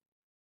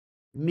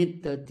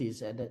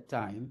mid-30s at that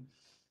time,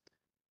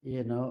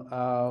 you know,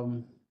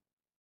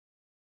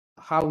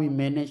 how we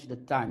manage the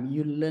time.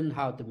 You learn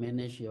how to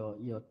manage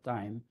your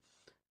time.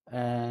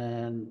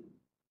 And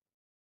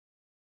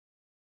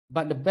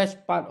but the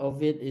best part of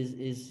it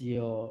is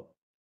your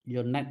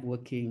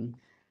networking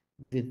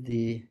with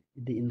the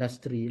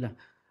industry lah.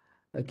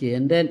 Okay,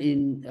 and then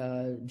in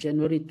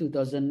January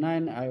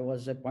 2009, I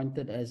was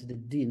appointed as the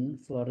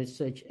Dean for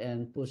Research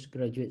and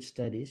Postgraduate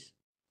Studies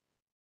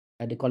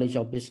at the College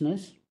of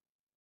Business.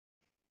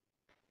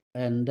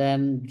 And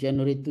then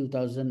January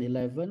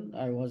 2011,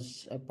 I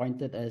was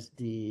appointed as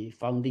the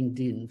founding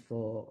dean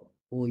for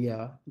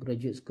OYA,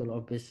 Graduate School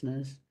of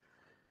Business.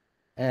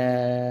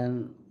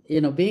 And, you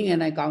know, being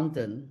an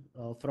accountant,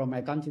 from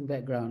accounting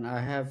background,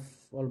 I have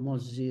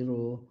almost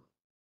zero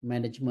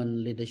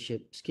management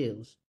leadership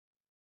skills.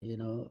 you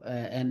know,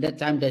 and that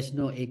time there's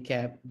no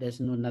ACAP, there's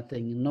no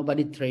nothing,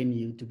 nobody train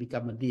you to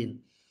become a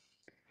dean.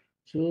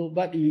 So,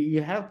 but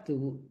you have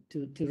to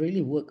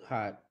really work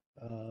hard,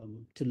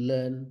 to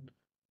learn,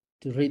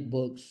 to read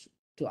books,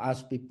 to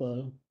ask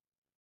people.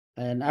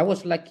 And I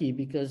was lucky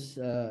because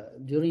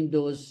during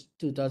those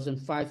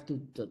 2005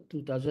 to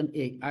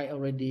 2008, I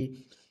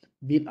already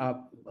built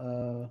up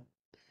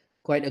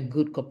quite a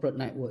good corporate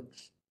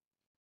networks.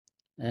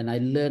 And I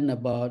learned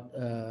about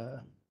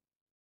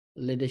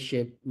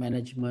leadership,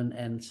 management,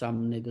 and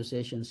some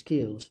negotiation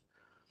skills.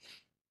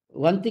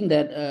 One thing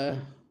that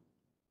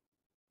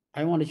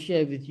I want to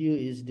share with you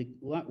is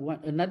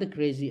another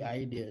crazy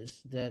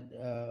ideas that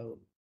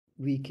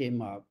we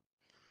came up.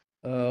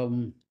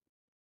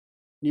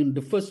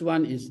 The first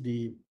one is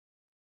to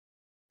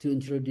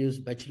introduce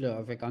Bachelor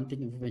of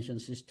Accounting Information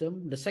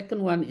System. The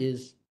second one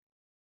is,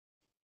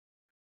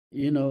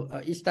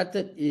 it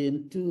started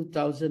in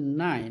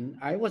 2009.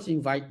 I was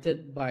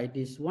invited by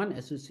this one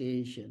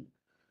association.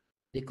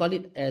 They call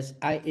it as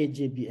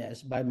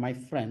IAJBS by my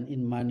friend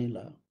in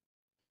Manila,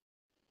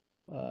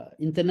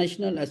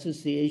 International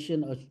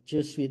Association of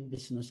Jesuit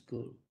Business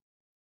School.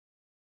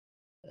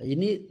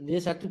 Ini dia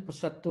satu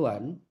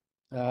persatuan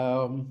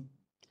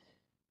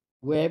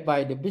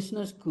whereby the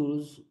business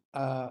schools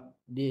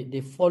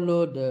they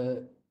follow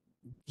the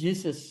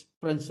Jesus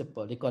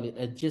principle. They call it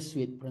a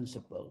Jesuit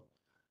principle.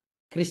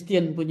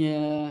 Christian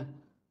punya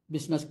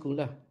business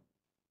school lah.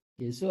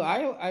 Okay, so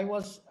I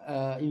was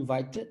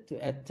invited to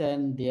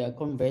attend their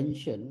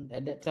convention.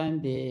 At that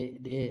time, they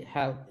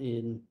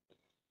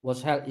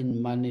was held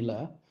in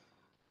Manila,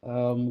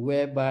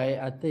 whereby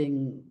I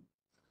think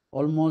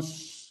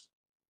almost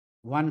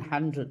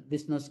 100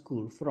 business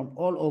schools from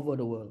all over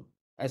the world,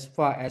 as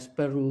far as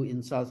Peru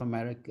in South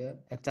America,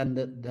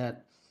 attended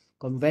that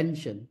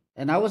convention.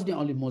 And I was the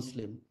only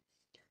Muslim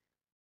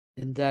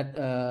in that.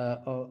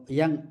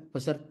 Yang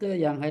peserta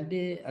yang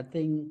hadir, I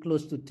think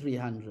close to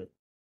 300.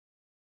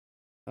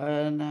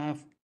 And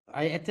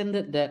I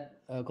attended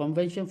that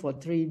convention for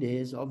 3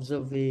 days,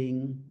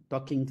 observing,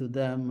 talking to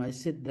them. I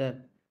said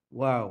that,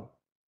 wow,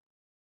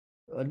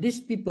 these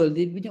people,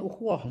 they punya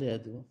ukhuwah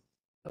dia tu,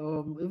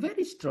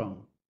 very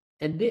strong.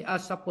 And they are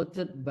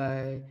supported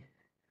by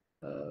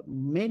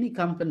many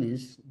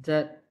companies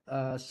that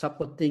are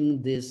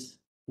supporting this,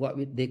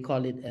 they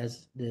call it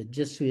as the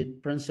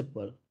Jesuit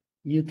principle.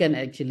 You can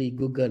actually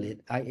Google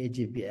it,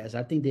 IAGBS.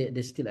 I think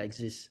they still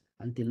exist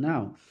until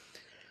now.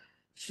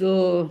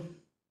 So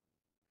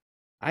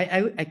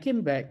I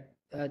came back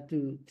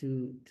to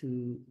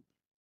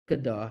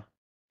Kedah,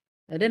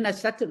 and then I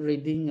started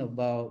reading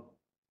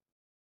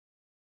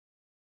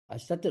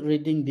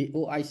the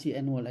OIC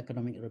annual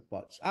economic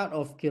reports out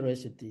of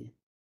curiosity.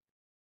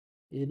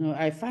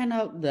 I find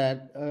out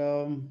that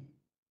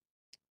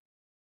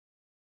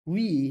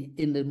we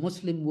in the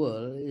Muslim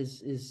world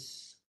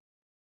is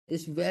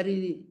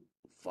very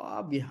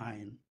far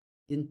behind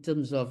in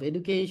terms of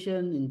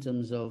education, in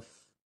terms of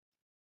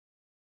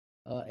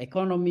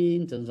economy,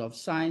 in terms of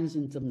science,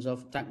 in terms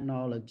of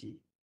technology.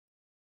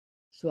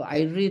 So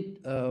I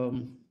read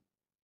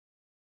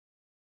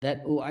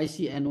that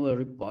OIC annual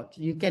report.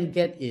 You can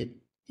get it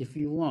if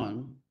you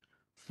want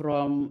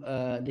from,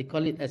 they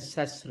call it as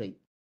SESRIC,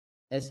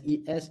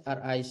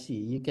 SESRIC.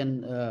 You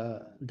can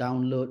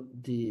download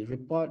the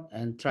report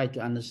and try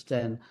to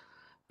understand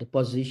the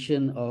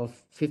position of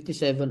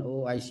 57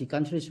 OIC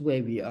countries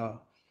where we are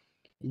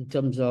in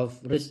terms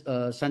of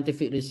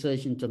scientific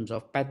research, in terms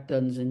of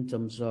patents, in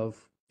terms of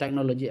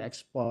technology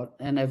export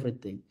and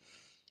everything.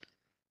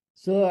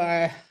 So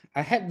I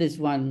had this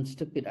one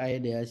stupid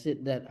idea. I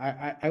said that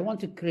I want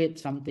to create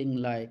something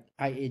like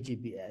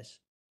IAGBS.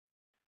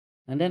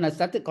 And then I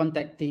started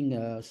contacting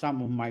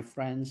some of my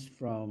friends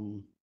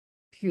from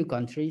few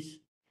countries.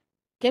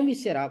 Can we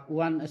set up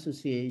one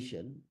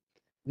association,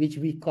 which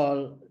we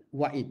call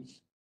WAIBS,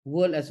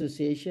 World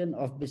Association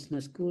of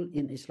Business School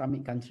in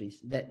Islamic Countries?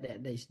 That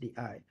is the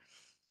I.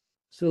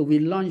 So we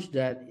launched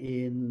that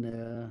in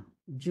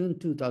June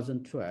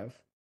 2012,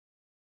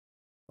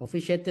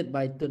 officiated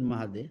by Tun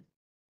Mahathir.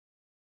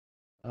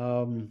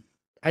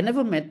 I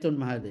never met Tun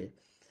Mahathir,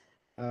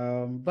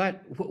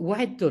 but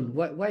why Tun?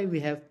 Why we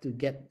have to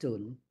get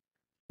Tun,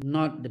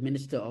 not the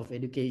Minister of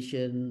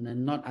Education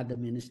and not other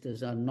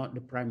ministers, or not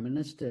the Prime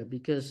Minister?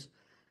 Because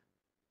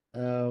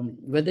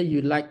whether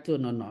you like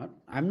Tun or not,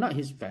 I'm not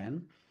his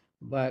fan,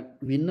 but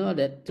we know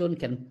that Tun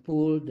can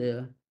pull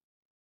the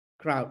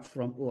crowd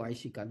from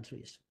OIC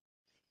countries.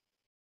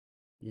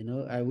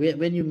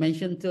 When you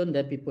mention Tun,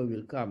 that people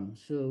will come.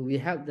 So we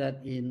have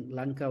that in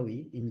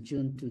Langkawi in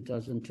June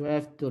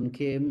 2012. Tun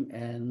came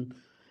and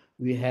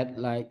we had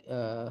like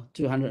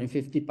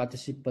 250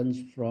 participants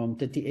from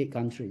 38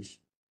 countries.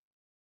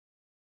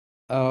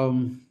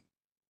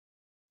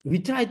 We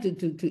tried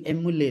to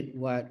emulate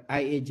what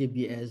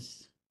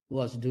IAJBS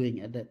was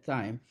doing at that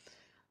time.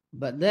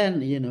 But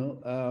then,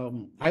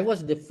 I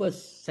was the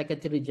first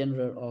Secretary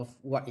General of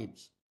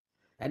WAIBS.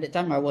 At that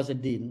time, I was a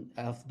dean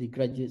of the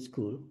graduate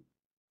school.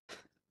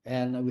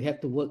 And we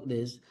have to work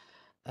this.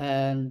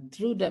 And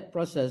through that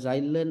process, I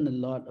learned a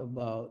lot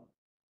about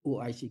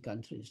OIC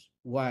countries.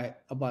 Why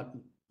about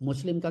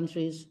Muslim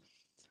countries?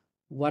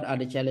 What are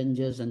the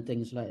challenges and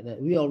things like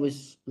that? We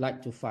always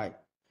like to fight.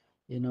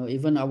 You know,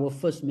 even our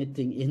first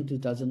meeting in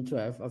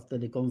 2012 after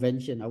the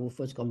convention, our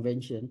first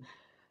convention,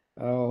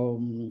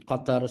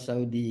 Qatar,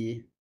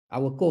 Saudi,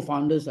 our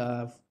co-founders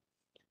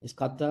is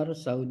Qatar,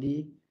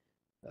 Saudi,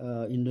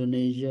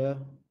 Indonesia,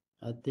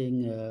 I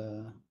think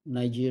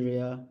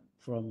Nigeria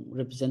from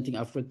representing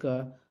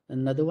Africa,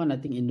 another one I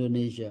think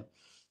Indonesia.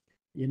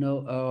 You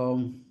know,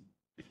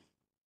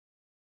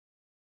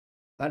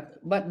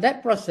 but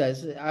that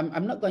process,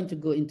 I'm not going to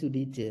go into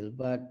detail,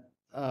 but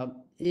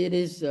it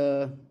is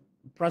a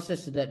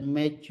process that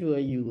mature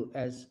you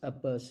as a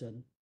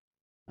person,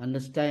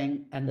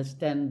 understand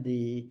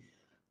the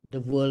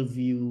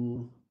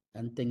worldview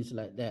and things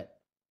like that,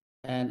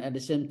 and at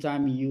the same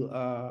time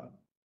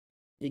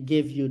it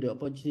gives you the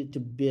opportunity to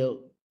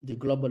build the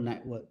global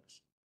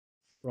networks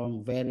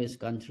from various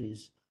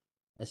countries,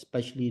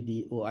 especially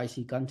the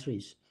OIC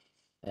countries.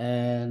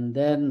 And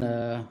then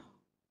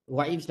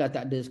Waib dah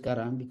tak ada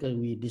sekarang because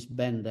we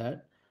disband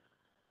that.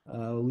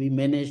 We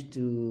managed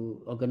to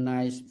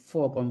organize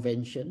 4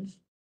 conventions.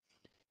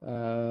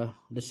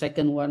 The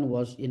second one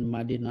was in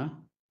Madinah.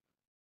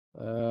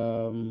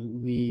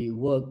 We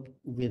worked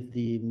with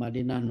the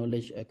Madinah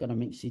Knowledge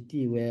Economic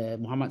City where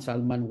Muhammad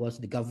Salman was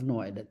the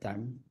governor at that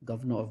time,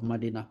 governor of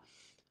Madinah.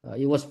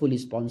 It was fully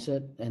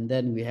sponsored. And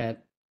then we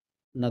had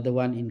another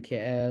one in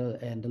KL,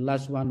 and the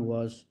last one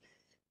was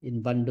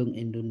in Bandung,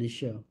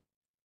 Indonesia.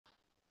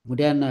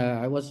 Kemudian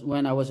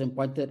when I was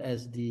appointed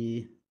as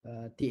the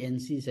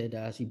TNC, saya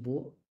dah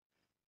sibuk,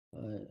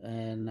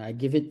 and I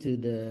give it to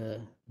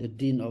the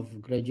Dean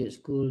of Graduate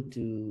School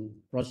to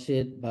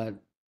proceed, but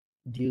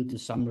due to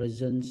some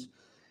reasons,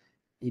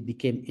 it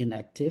became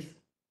inactive.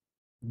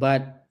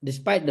 But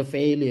despite the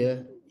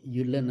failure,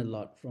 you learn a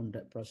lot from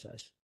that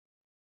process.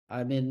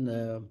 I mean,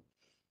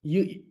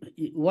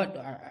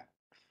 what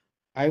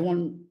I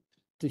want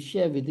to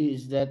share with you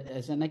is that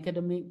as an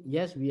academic,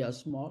 yes, we are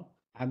small.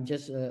 I'm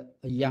just a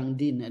young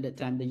dean at that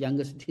time, the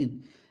youngest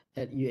dean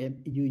at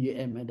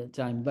UUM at that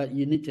time. But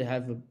you need to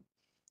have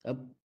a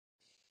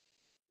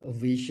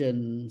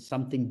vision,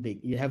 something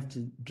big. You have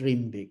to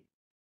dream big.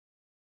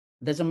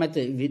 Doesn't matter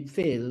if it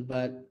fails,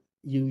 but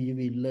you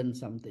will learn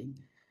something.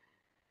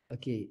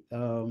 Okay.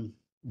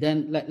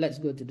 Then let's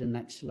go to the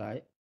next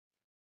slide.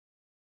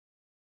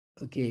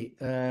 Okay.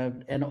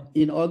 And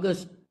in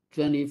August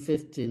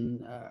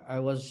 2015, I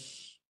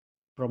was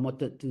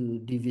promoted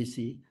to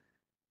DVC,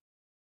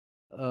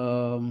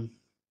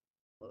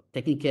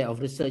 taking care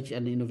of research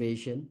and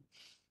innovation.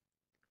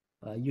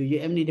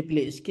 UUM ni dia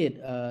pelik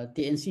sikit.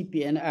 TNC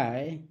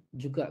PNI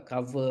juga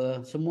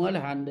cover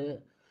semualah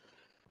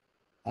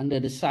under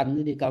the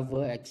sun dia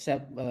cover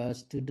except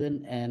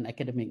student and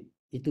academic.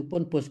 Itu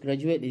pun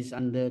postgraduate is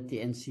under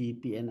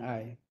TNC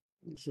PNI.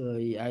 So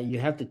you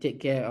have to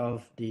take care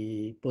of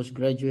the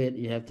postgraduate,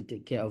 you have to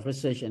take care of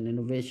research and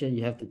innovation,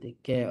 you have to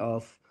take care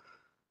of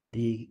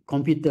the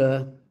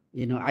computer,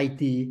 you know,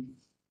 IT,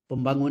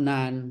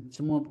 pembangunan,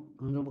 semua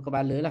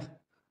kepala lah.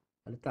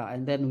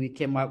 And then we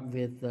came up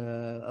with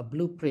a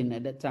blueprint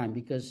at that time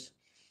because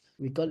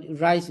we call it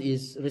RISE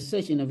is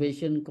Research,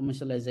 Innovation,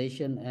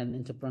 Commercialization and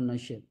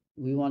Entrepreneurship.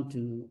 We want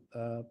to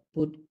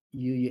put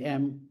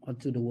UUM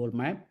onto the world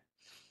map.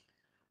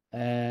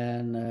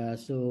 And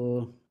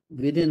so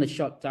within a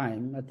short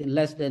time, I think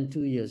less than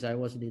 2 years, I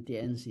was the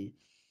TNC.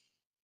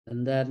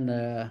 And then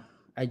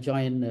I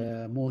joined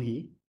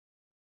MOHI,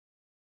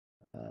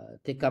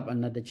 take up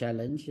another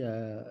challenge.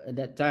 At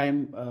that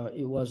time,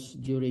 it was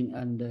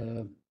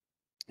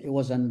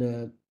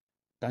under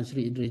Tan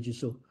Sri Idris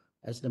Yusof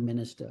as the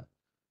minister.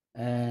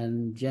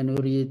 And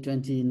January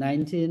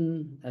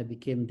 2019, I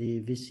became the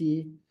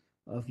VC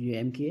of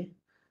UMK,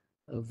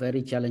 a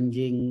very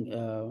challenging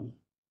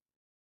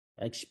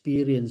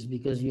experience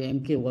because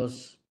UMK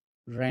was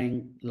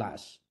ranked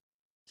last.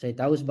 Saya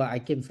tahu sebab I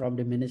came from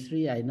the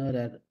ministry, I know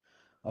that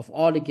of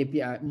all the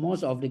KPI,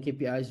 most of the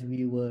KPIs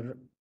we were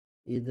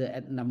either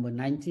at number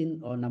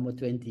 19 or number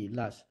 20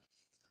 last.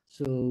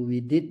 So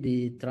we did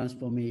the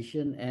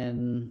transformation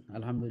and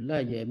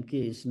Alhamdulillah UMK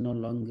is no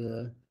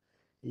longer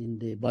in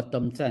the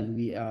bottom 10.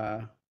 We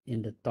are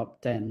in the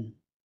top 10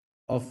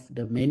 of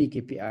the many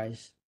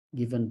KPIs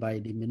given by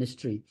the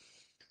ministry.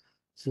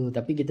 So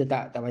tapi kita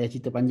tak payah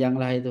cerita panjang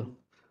lah itu.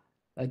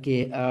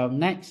 Okay,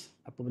 next.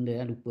 Apa benda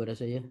yang lupa dah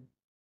saya.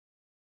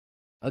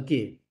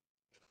 Okay,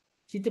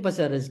 cerita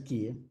pasal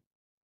rezeki.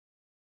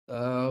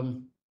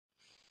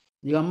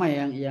 Ramai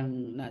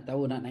yang nak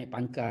tahu nak naik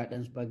pangkat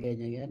dan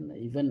sebagainya kan.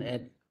 Even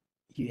at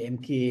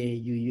UMK,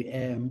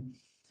 UUM,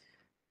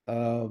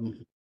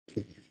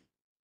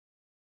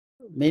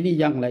 many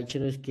young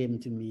lecturers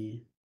came to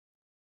me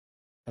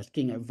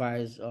asking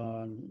advice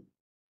on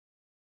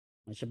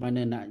macam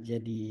mana nak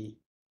jadi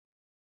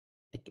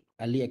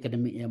ahli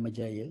akademik yang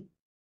berjaya.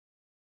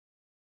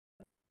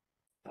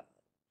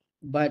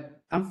 But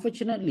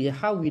unfortunately,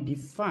 how we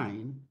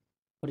define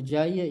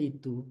berjaya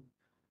itu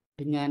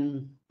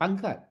dengan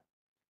pangkat.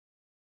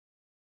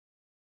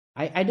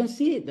 I don't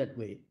see it that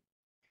way.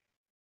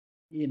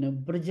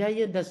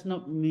 berjaya does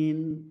not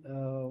mean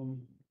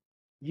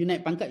you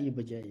naik pangkat you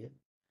berjaya,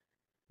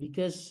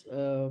 because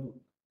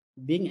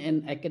being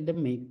an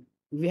academic,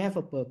 we have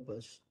a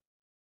purpose.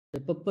 The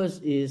purpose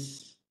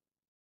is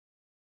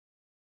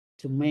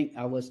to make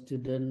our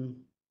student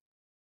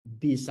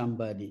be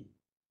somebody.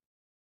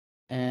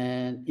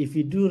 And if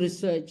you do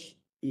research,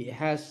 it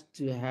has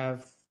to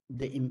have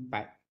the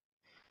impact.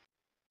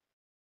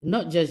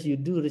 Not just you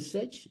do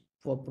research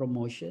for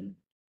promotion,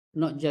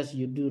 not just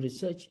you do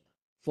research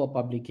for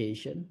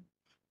publication,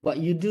 but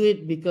you do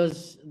it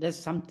because there's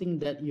something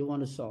that you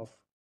want to solve.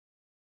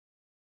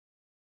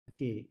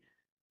 Okay.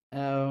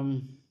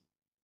 And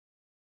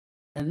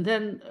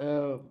then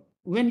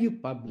when you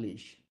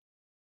publish,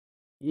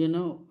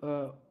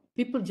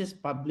 people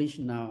just publish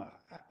now.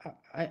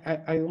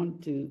 I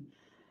want to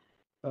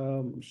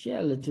share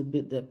a little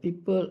bit that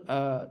people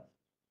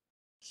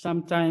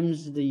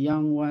sometimes the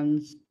young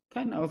ones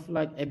kind of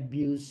like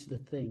abuse the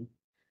thing.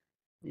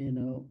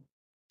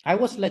 I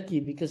was lucky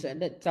because at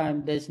that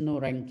time there's no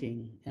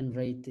ranking and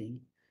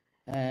rating,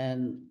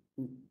 and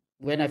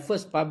when I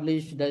first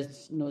published,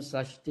 there's no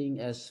such thing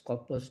as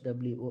Scopus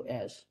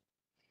WOS.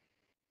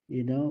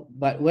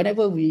 But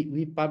whenever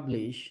we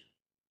publish,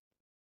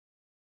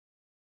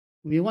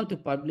 we want to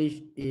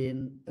publish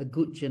in a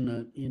good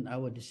journal in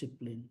our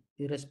discipline,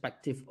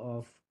 irrespective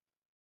of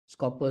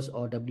Scopus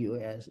or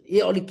WOS.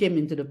 It only came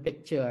into the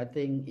picture, I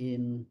think,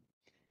 in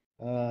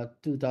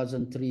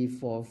 2003,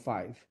 4,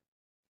 5.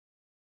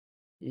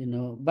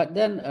 But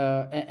then,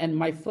 and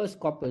my first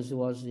Scopus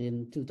was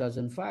in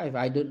 2005.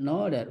 I don't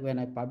know that when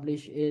I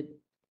published it,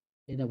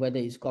 whether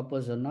it's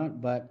Scopus or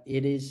not, but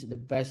it is the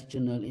best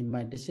journal in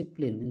my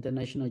discipline,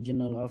 International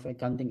Journal of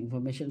Accounting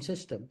Information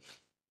System.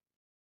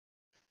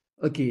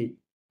 Okay,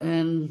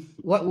 and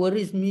what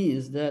worries me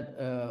is that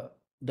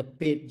the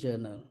paid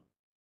journal.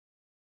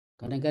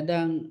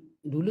 Kadang-kadang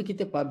dulu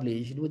kita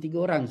publish 2-3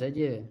 orang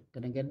saja.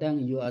 Kadang-kadang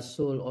you are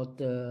sole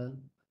author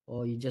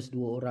or you just 2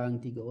 orang,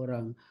 3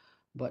 orang.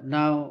 But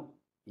now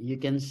you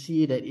can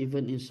see that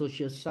even in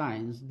social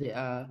science there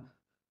are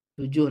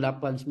 7,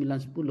 8, 9,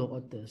 10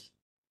 authors.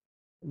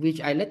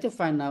 Which I later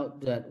find out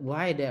that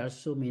why there are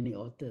so many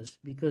authors,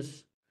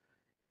 because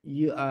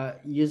you are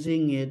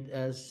using it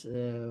as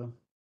a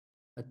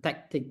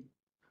tactic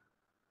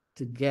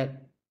to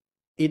get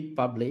it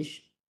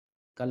published.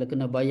 Kalau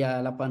kena bayar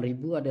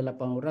 8,000, ada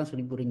 8 orang,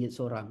 RM1,000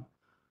 seorang.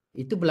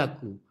 Itu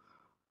berlaku.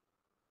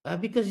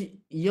 Because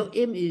your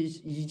aim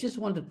is you just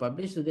want to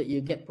publish so that you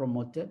get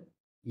promoted.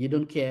 You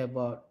don't care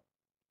about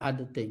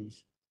other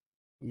things,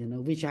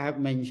 which I have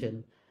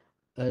mentioned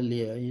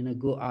earlier.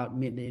 Go out,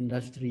 meet the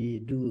industry,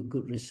 do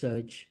good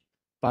research,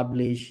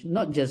 publish,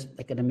 not just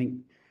academic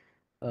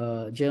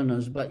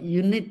journals, but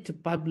you need to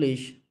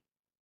publish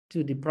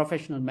to the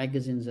professional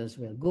magazines as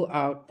well. Go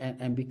out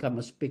and become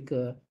a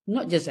speaker,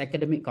 not just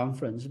academic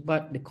conference,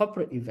 but the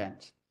corporate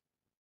events.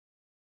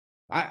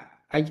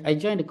 I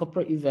joined the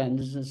corporate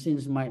events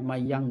since my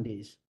young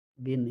days,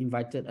 been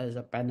invited as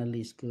a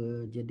panelist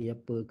ke, jadi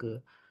apa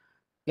ke,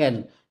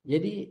 kan.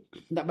 Jadi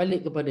nak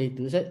balik kepada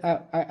itu,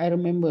 I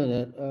remember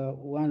that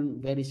one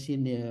very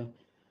senior,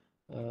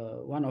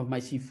 one of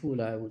my sifu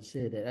lah, I would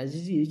say that,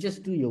 Azizi, you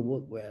just do your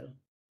work well.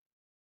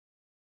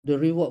 The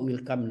reward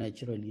will come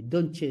naturally.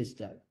 Don't chase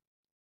that.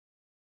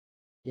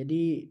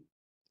 Jadi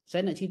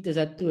saya nak cerita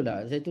satu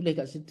lah. Saya tulis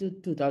kat situ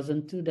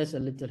 2002, there's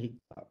a little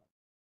hiccup.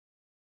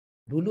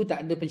 Dulu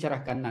tak ada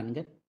pensyarah kanan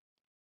kan.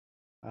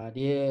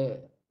 Dia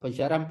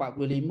pensyarah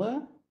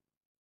 45,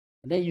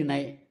 then you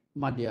naik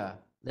madya.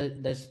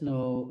 There's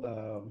no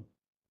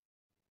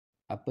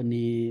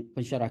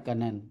pensyarah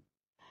kanan.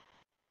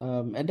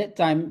 At that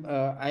time,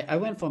 I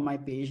went for my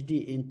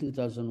PhD in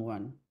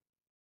 2001.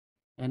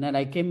 And then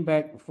I came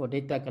back for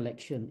data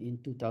collection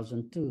in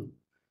 2002.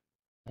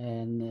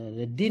 And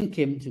the dean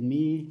came to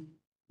me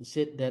and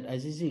said that,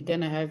 Azizi,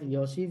 can I have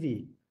your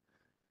CV?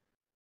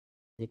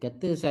 Dia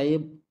kata saya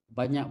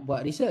banyak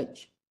buat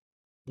research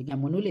dengan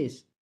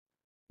menulis.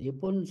 Saya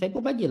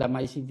pun bagilah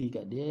my CV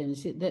kat dia and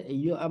said that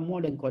you are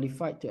more than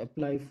qualified to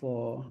apply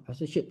for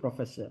associate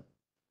professor.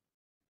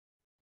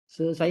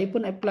 So saya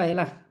pun apply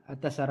lah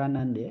atas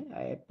saranan dia.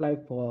 I apply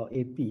for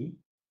AP.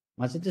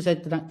 Masa tu saya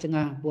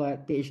tengah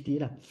buat PhD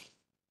lah.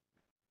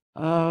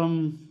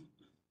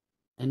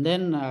 And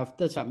then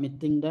after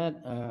submitting that,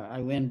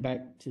 I went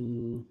back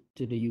to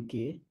the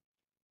UK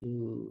to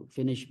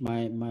finish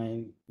my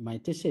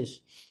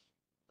thesis.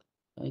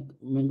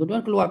 Minggu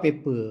depan keluar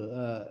paper.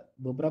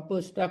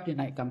 Beberapa staff dia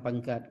naikkan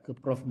pangkat ke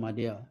Prof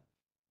Madya,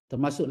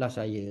 termasuklah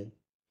saya.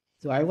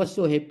 So I was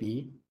so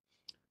happy.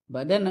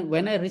 But then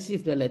when I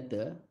received the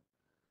letter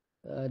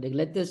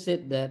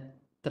said that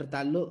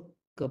tertakluk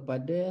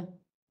kepada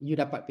you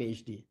dapat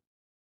PhD.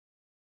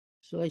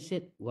 So I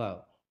said,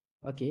 wow.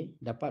 Okay,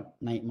 dapat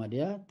naik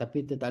madya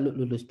tapi tertakluk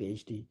lulus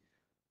PhD.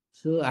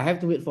 So I have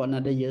to wait for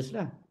another years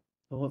lah,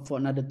 for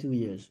another 2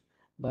 years.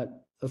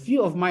 But a few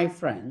of my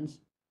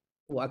friends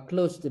who are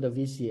close to the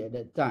VC at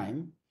that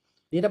time,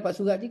 dia dapat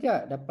surat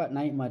juga, dapat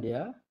naik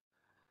madya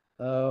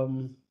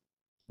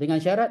dengan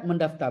syarat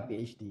mendaftar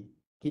PhD.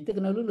 Kita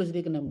kena lulus,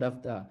 dia kena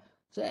mendaftar.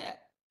 So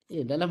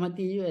dalam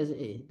hati you as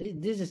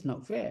this is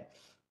not fair.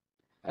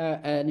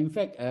 And in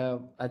fact,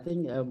 I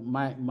think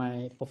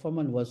my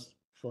performance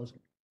was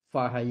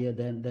far higher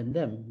than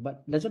them.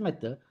 But doesn't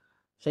matter.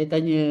 Saya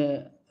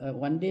tanya,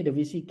 one day the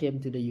VC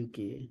came to the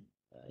UK.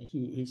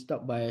 He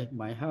stopped by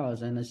my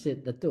house and I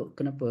said, Dato,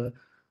 kenapa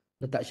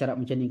letak syarat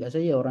macam ni kat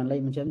saya, orang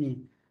lain macam ni?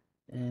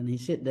 And he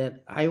said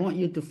that, I want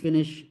you to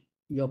finish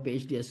your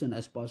PhD as soon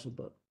as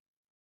possible.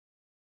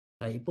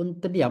 Saya pun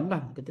terdiam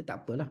lah, kata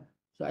tak apalah.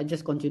 So I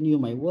just continue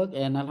my work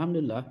and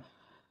Alhamdulillah,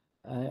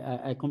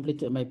 I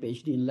completed my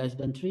PhD in less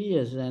than 3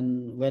 years.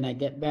 And when I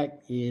get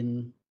back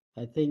in,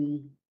 I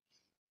think,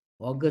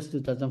 August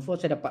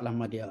 2004, saya dapat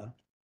lama dia.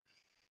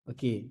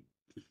 Okay.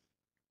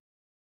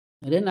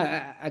 And then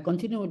I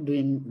continue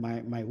doing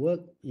my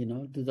work,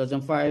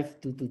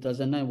 2005 to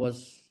 2009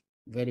 was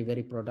very,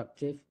 very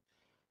productive.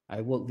 I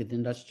work with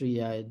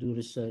industry, I do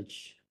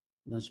research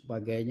dan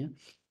sebagainya.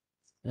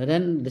 And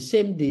then the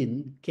same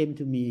dean came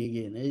to me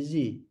again.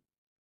 Azizi,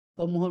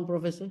 kau mohon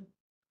professor?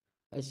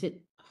 I said,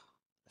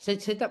 saya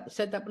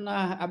tak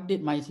pernah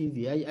update my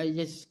CV. I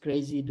just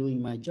crazy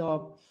doing my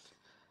job.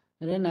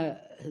 And then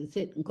I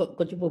said, kau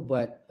cuba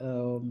buat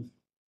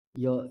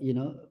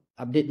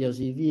update your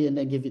CV and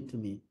then give it to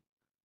me.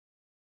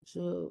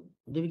 So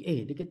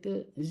dia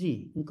kata,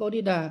 Z, engkau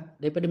ni dah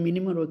daripada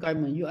minimum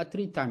requirement, you are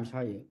 3 times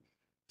higher.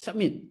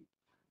 Submit.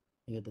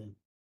 Dia kata.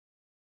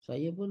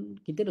 Saya pun,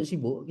 kita duk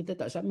sibuk, kita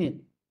tak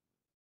submit.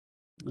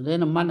 And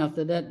then a month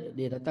after that,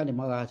 dia datang, dia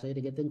marah saya,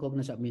 dia kata engkau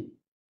kena submit.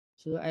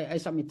 So I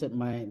submitted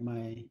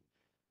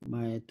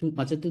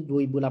masa tu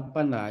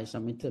 2008 lah, I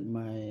submitted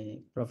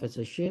my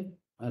professorship.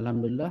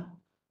 Alhamdulillah.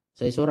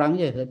 Saya seorang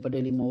je daripada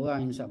 5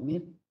 orang yang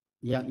submit,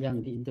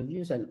 yang di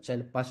interview, saya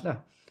lepas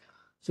lah.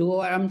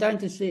 So what I'm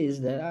trying to say is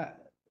that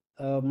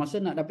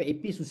masa nak dapat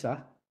AP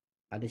susah,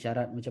 ada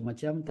syarat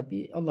macam-macam,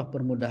 tapi Allah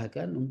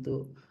permudahkan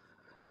untuk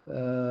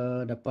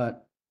dapat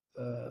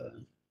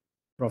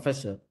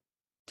professor.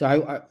 So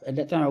at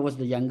that time I was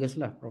the youngest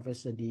lah,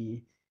 professor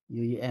di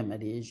UUM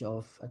at the age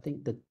of I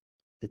think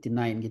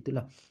 39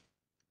 gitulah.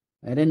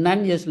 And then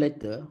 9 years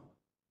later,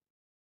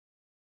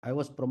 I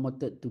was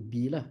promoted to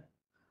B lah.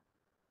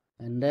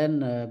 And then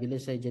bila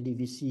saya jadi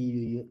VC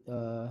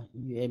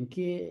UMK,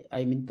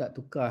 I minta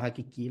tukar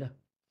hakiki lah.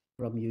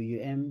 From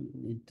UUM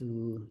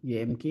into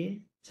UMK.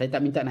 Saya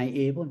tak minta naik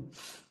A pun.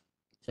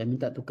 Saya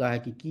minta tukar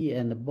hakiki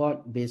and the board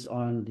based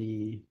on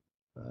the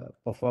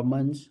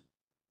performance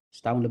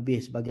setahun lebih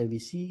sebagai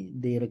VC,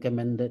 they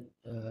recommended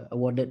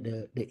awarded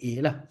the A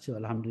lah. So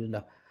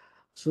Alhamdulillah.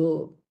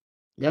 So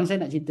yang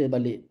saya nak cerita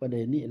balik pada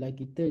ni ialah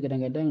kita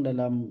kadang-kadang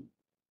dalam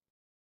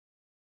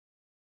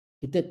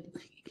kita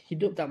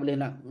hidup tak boleh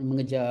nak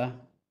mengejar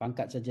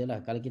pangkat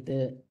sajalah. Kalau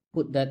kita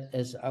put that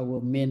as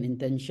our main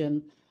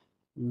intention,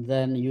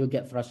 then you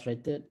get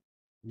frustrated,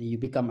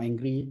 you become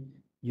angry,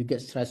 you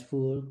get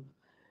stressful,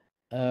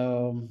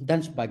 dan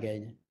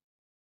sebagainya.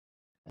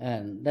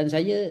 Dan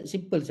saya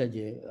simple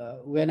saja.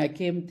 When I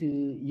came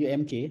to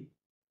UMK,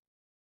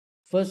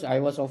 first I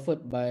was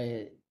offered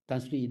by Tan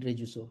Sri Idris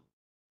Yusof,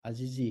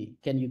 Azizi,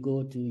 can you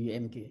go to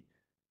UMK,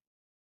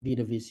 be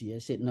the VC?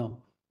 I said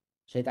no.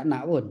 Saya tak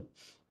nak pun.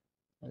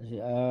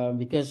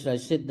 Because I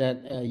said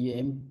that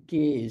UMK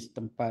is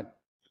tempat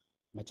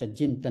macam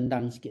jin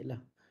tendang sikit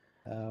lah.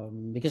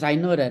 Because I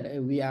know that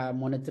we are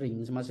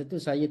monitoring. Semasa tu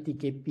saya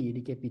TKP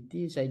di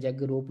KPT, saya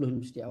jaga 20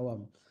 universiti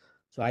awam.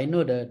 So I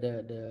know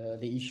the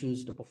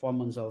issues, the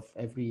performance of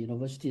every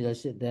university. I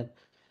said that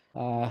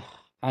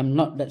I'm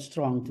not that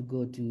strong to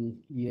go to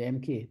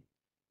UMK.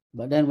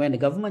 But then when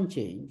the government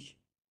changed,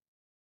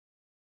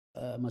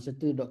 masa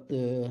tu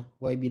Dr.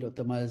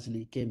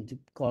 Mazli came to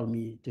call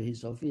me to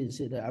his office and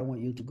said that I want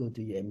you to go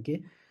to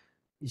UMK.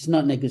 It's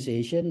not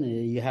negotiation,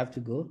 you have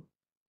to go.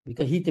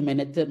 Because he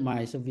terminated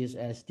my service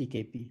as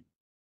TKP.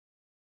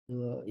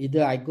 So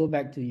either I go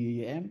back to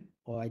UUM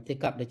or I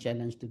take up the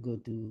challenge to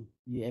go to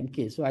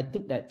UMK. So I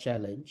took that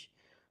challenge.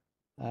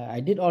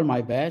 I did all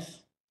my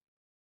best.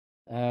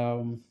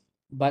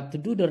 But to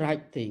do the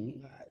right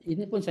thing,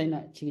 ini pun saya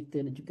nak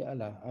cerita juga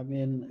lah. I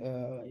mean,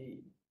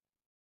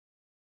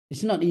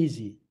 it's not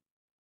easy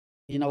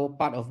in our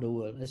part of the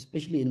world,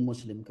 especially in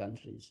Muslim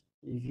countries.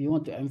 If you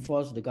want to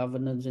enforce the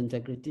governance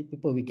integrity,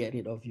 people will get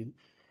rid of you.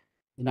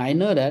 And I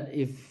know that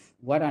if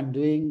what I'm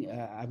doing,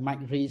 I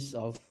might risk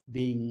of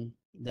being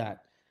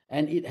that.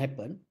 And it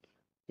happened.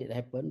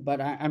 But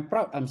I'm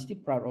proud. I'm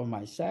still proud of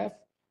myself.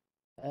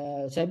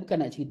 Saya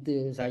bukan nak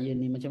cerita saya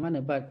ni macam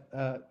mana, but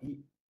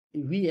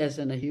we as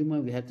a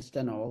human, we have to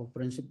stand on our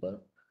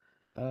principle.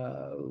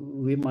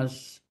 We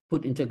must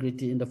put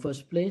integrity in the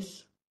first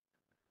place.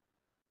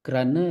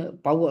 Kerana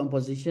power and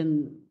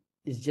position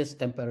is just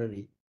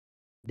temporary.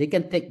 They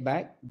can take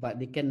back,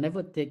 but they can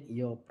never take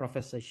your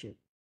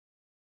professorship.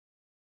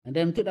 And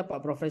then untuk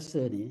dapat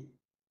profesor ni,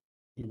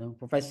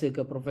 profesor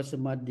ke Profesor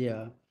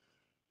Madya,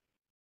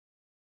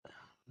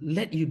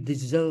 let you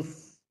deserve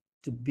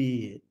to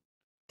be it,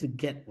 to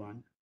get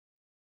one.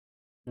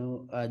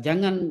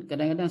 Jangan,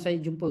 kadang-kadang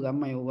saya jumpa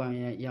ramai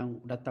orang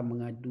yang datang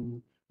mengadu,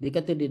 dia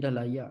kata dia dah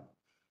layak.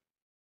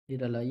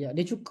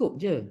 Dia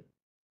cukup je.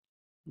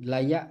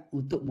 layak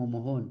untuk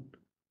memohon.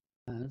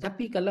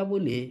 Tapi kalau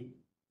boleh,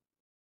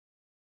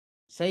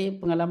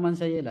 pengalaman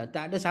saya lah,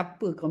 tak ada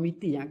siapa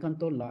komiti yang akan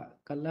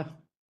tolak kalau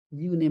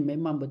you ni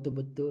memang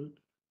betul-betul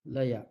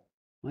layak.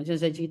 Macam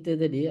saya cerita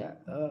tadi,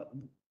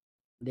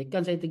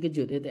 dekan saya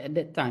terkejut at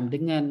that time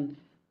dengan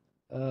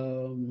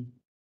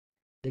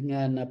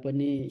apa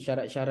ni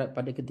syarat-syarat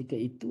pada ketika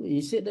itu.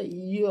 He said that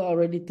you are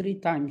already 3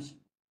 times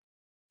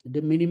the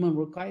minimum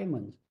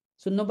requirements.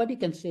 So nobody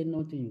can say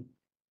no to you.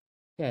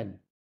 Kan?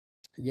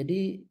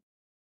 Jadi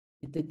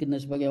kita kena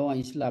sebagai orang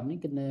Islam ni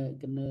kena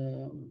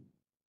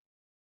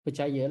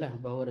percayalah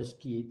bahawa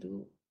rezeki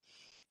itu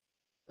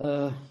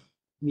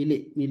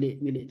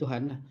milik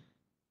Tuhan lah.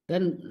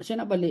 Dan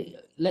saya nak balik,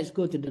 let's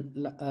go to the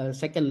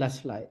second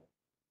last slide.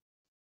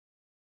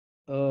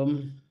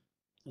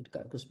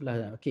 Dekat ke sebelah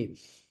dah. Okay.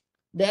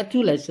 There are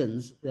 2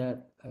 lessons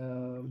that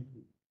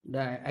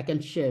I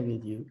can share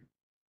with you.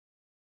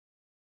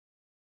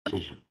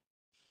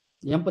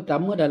 Yang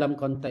pertama dalam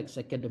konteks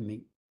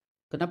akademik,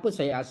 kenapa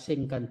saya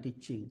asingkan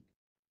teaching?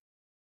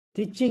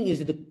 Teaching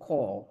is the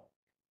core,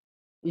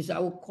 is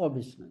our core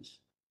business.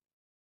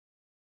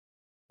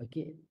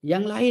 Okay.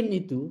 Yang lain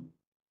itu,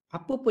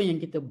 apa pun yang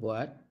kita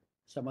buat,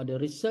 sama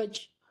ada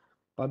research,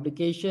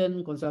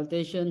 publication,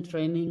 consultation,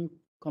 training,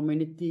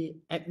 community,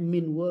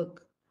 admin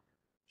work,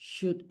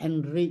 should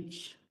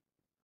enrich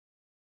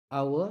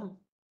our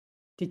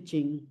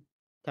teaching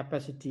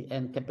capacity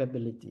and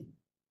capability.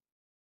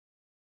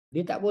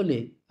 Dia tak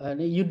boleh.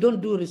 You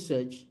don't do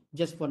research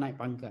just for naik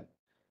pangkat.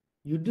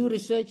 You do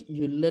research,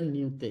 you learn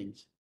new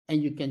things, and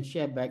you can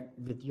share back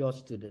with your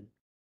student.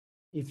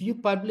 If you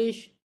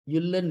publish, you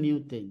learn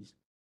new things.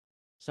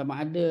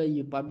 Sama ada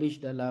you publish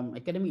dalam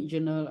academic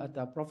journal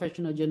atau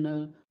professional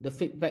journal, the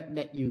feedback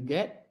that you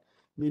get,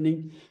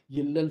 meaning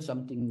you learn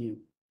something new.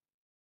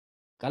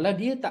 Kalau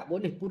dia tak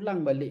boleh pulang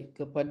balik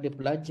kepada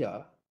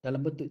pelajar dalam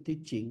bentuk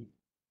teaching,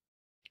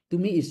 to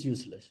me is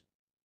useless.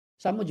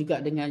 Sama juga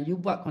dengan you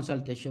buat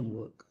consultation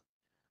work.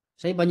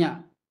 Saya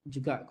banyak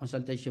juga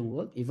consultation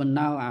work. Even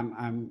now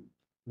I'm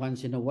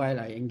once in a while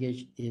I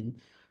engage in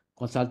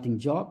consulting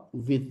job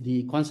with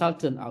the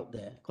consultant out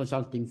there,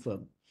 consulting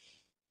firm.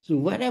 So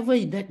whatever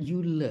that you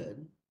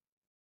learn,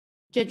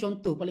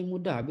 contoh paling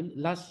mudah,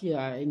 last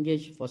year I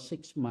engaged for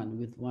 6 months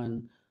with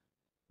one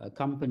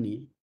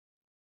company.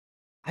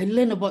 I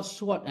learn about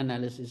SWOT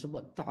analysis,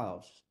 about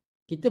TAOS.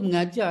 Kita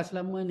mengajar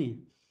selama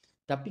ni,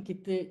 tapi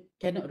kita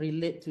cannot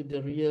relate to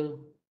the real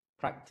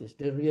practice,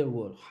 the real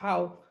world.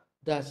 How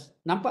does,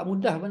 nampak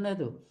mudah benda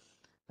tu,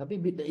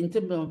 tapi in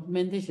terms of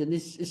implementation,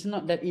 it's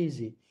not that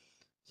easy.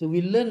 So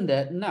we learn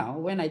that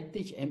now when I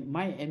teach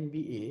my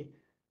MBA,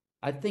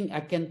 I think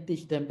I can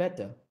teach them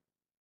better.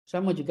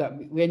 Sama juga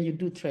when you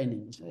do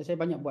training. Saya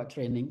banyak buat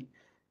training,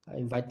 I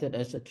invited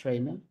as a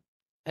trainer,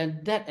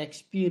 and that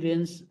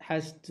experience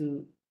has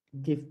to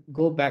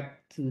go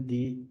back to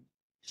the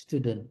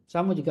student.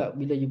 Sama juga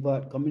bila you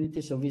buat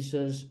community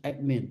services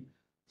admin.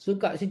 So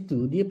kat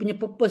situ dia punya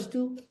purpose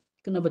tu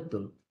kena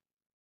betul.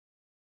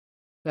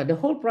 The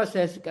whole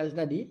process kat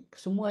tadi,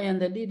 semua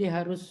yang tadi dia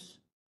harus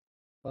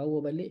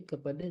bawa balik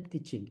kepada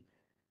teaching.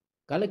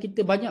 Kalau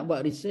kita banyak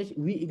buat research,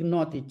 we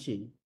ignore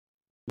teaching,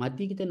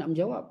 mati kita nak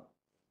menjawab.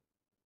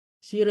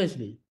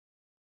 Seriously.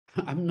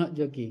 I'm not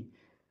joking.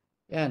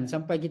 Kan,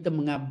 sampai kita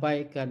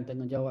mengabaikan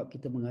tanggungjawab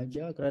kita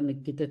mengajar kerana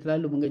kita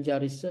terlalu mengejar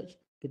research,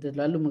 kita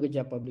terlalu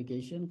mengejar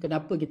publication.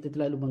 Kenapa kita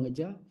terlalu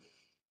mengejar?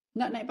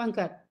 Nak naik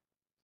pangkat.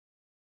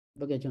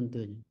 Sebagai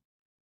contohnya.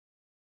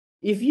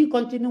 If you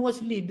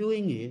continuously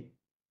doing it,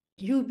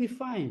 you'll be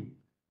fine.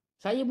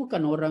 Saya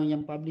bukan orang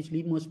yang publish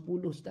 5-10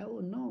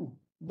 setahun, no.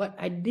 But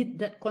I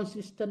did that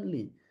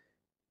consistently.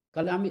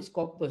 Kalau ambil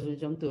Scopus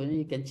contohnya,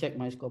 you can check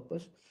my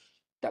Scopus.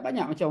 Tak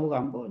banyak macam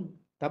orang pun.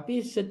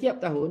 Tapi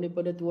setiap tahun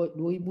daripada 2005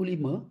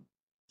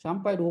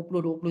 sampai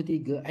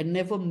 2023, I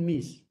never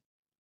miss.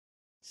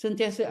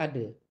 Sentiasa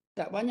ada.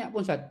 Tak banyak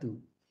pun 1,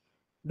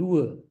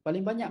 2,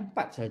 paling banyak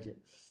 4 saja.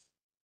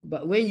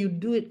 But when you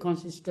do it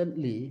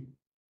consistently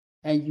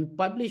and you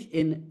publish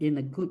in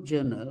a good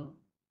journal,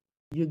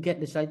 you get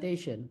the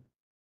citation.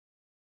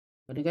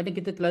 Kadang-kadang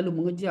kita terlalu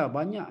mengejar.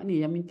 Banyak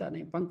ni yang minta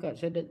naik pangkat.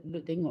 Saya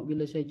dah tengok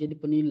bila saya jadi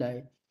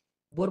penilai.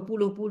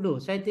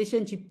 Berpuluh-puluh.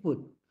 Citation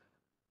ciput.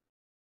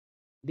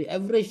 The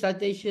average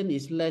citation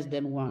is less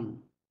than 1.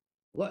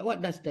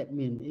 What does that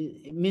mean?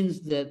 It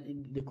means that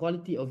the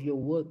quality of your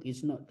work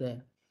is not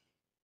there.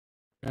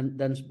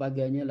 Dan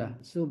sebagainya lah.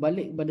 So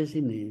balik pada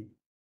sini.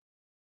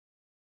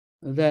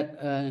 That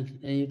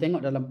you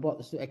tengok dalam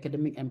box tu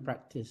academic and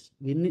practice.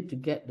 We need to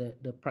get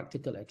the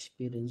practical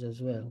experience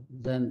as well.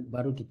 Dan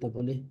baru kita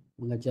boleh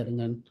mengajar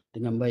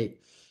dengan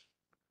baik.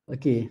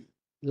 Okay,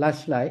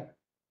 last slide.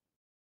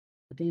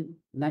 I think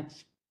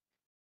next.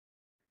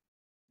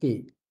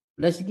 Okay,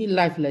 dari segi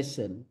life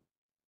lesson.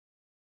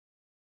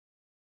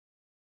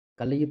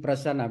 Kalau you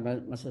perasan lah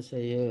masa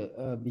saya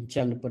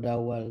bincang daripada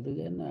awal tu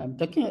kan, I'm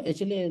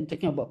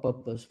talking about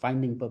purpose,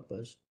 finding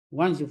purpose.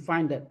 Once you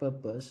find that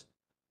purpose,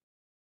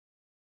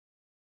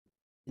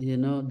 you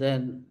know,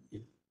 then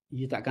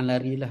you takkan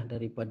lari lah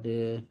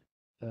daripada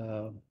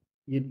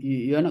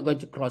You're not going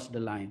to cross the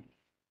line.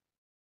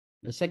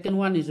 The second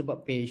one is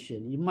about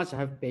patience. You must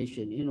have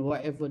patience in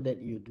whatever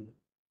that you do.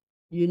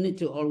 You need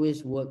to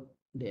always work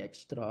the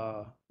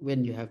extra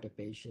when you have the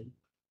patience.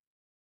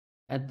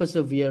 And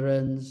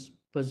perseverance,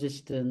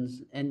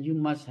 persistence, and you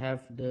must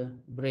have the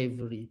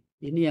bravery.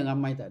 Ini yang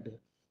ramai tak ada.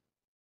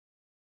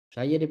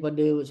 Saya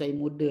daripada saya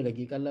muda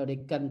lagi, kalau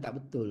rekan tak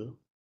betul,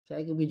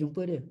 saya akan pergi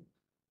jumpa dia.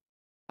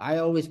 I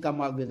always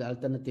come up with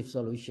alternative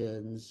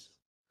solutions,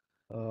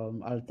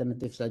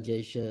 alternative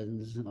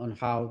suggestions on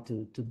how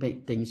to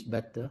make things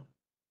better.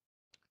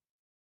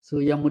 So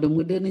yang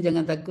muda-muda ni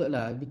jangan takut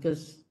lah,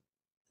 because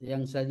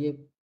yang saya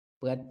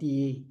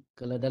perhati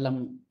kalau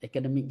dalam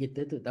akademik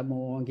kita, terutama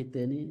orang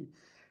kita ni,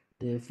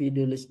 the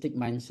feudalistic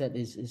mindset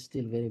is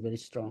still very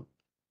very strong.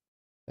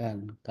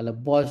 Kan, kalau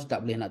bos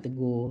tak boleh nak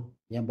tegur,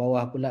 yang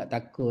bawah pula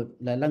takut,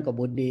 lalang kau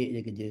bodek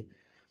je kerja.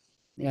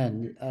 Kan,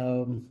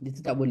 itu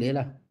tak boleh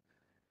lah.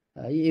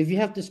 If you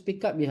have to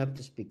speak up, you have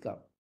to speak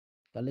up.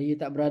 Kalau you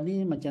tak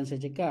berani, macam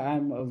saya cakap,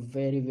 I'm a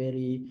very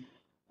very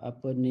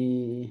apa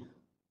ni,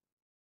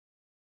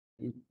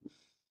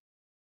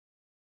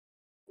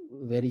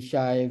 very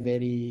shy,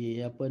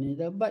 very apa ni,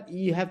 but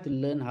you have to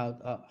learn how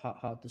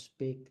to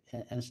speak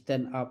and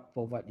stand up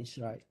for what is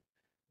right.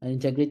 And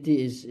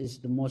integrity is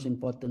the most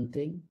important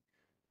thing,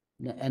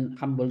 and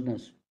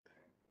humbleness.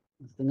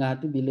 Setengah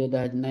tu bila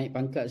dah naik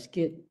pangkat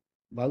sikit,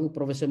 baru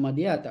Profesor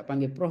Madia tak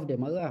panggil Prof, dia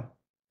marah.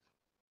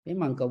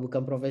 Memang kau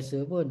bukan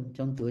profesor pun.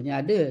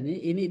 Contohnya ada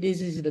ni,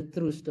 this is the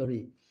true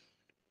story.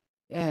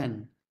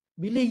 Kan?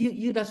 Bila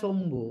you dah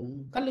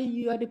sombong, kalau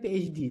you ada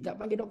PhD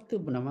tak panggil doktor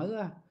pun dah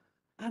marah.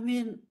 I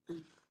mean,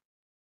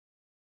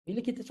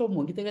 bila kita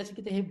sombong, kita rasa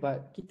kita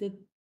hebat,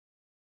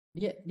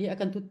 dia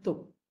akan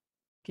tutup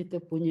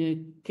kita punya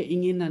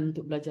keinginan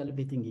untuk belajar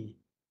lebih tinggi,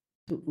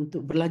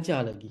 untuk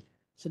belajar lagi.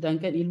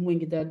 Sedangkan ilmu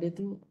yang kita ada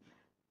tu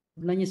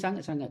sebenarnya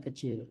sangat-sangat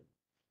kecil.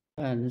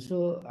 And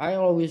so I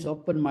always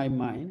open my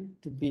mind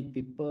to meet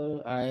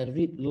people. I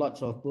read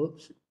lots of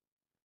books.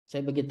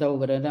 Saya bagi tahu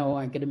kadang-kadang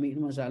orang akademik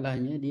itu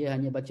masalahnya dia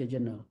hanya baca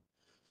jurnal.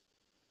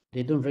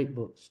 They don't read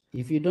books.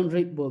 If you don't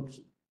read books,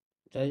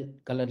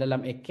 kalau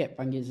dalam ACAP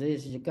panggil saya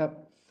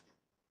cakap,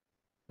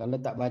 kalau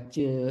tak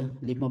baca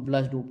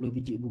 15-20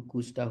 biji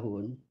buku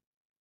setahun,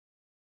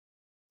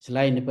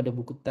 selain daripada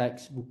buku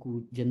teks,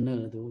 buku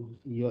jurnal tu,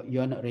 you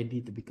are not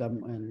ready to become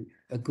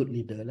a good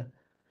leader lah.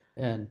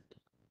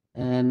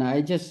 And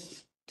I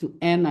just, to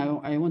end,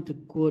 I want to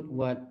quote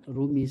what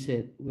Rumi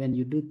said, when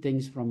you do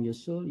things from your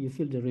soul, you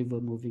feel the river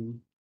moving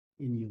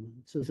in you.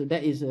 So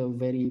that is a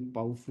very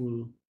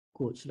powerful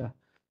quote lah.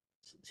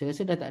 Saya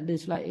rasa dah tak ada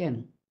slide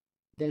kan?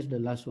 That's the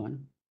last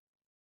one.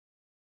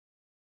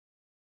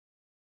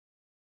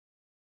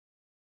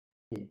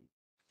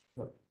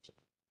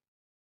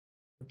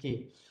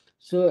 Okay.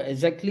 So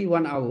exactly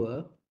 1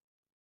 hour.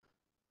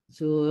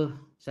 So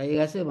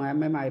saya rasa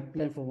memang I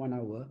plan for 1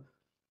 hour.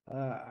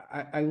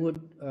 I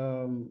would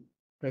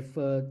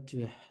prefer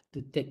to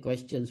take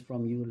questions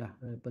from you lah,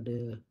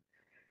 daripada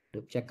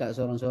duk cakap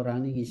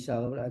seorang-seorang ni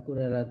risau pula aku,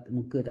 dah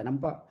muka tak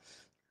nampak.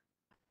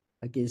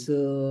 Okay, so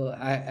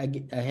I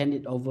hand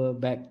it over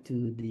back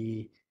to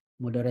the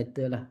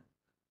moderator lah.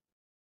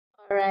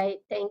 All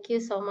right, thank you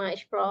so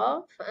much,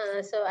 Prof.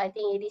 So I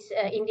think it is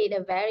indeed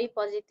a very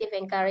positive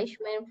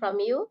encouragement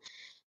from you.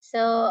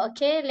 So,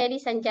 okay,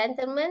 ladies and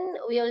gentlemen,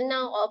 we will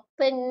now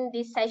open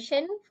this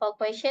session for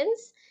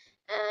questions.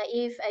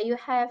 If you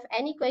have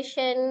any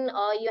question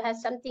or you have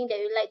something that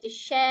you'd like to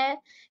share,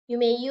 you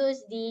may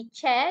use the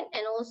chat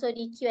and also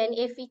the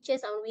Q&A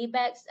features on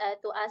Webex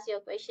to ask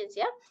your questions,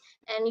 yeah?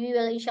 And we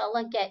will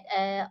inshallah get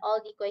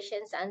all the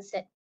questions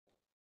answered.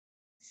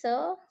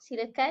 So,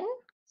 silakan,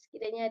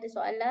 sekiranya ada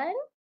soalan.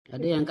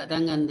 Ada yang kat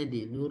tangan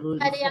tadi, Nurul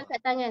Ada yang Ifah.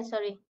 kat tangan,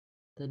 sorry.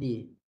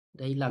 Tadi,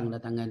 dah hilang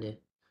dah tangan dia.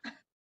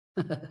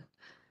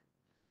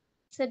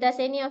 So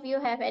does any of you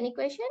have any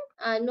question?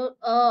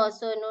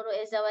 So Nurul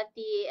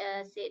Ezawati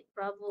said,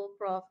 bravo,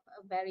 Prof,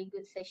 a very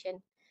good session.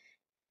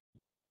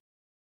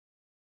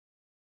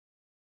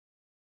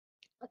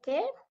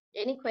 Okay,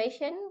 any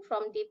question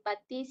from the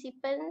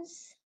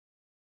participants?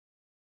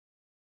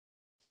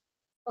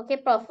 Okay,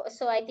 Prof,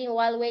 so I think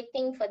while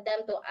waiting for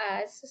them to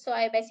ask, so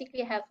I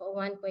basically have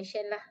one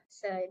question lah,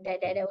 so that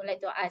I would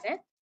like to ask.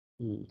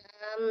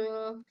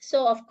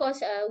 So of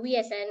course, we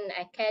as an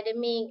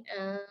academic,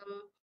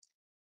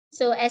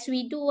 so as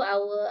we do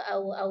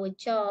our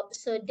job,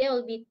 so there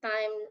will be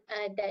time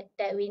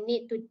that we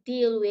need to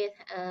deal with,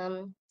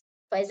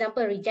 for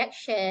example,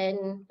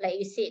 rejection, like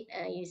you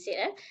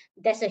said,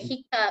 there's a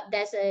hiccup,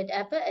 there's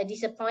a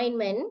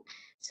disappointment.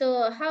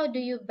 So how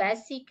do you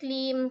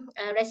basically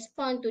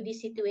respond to this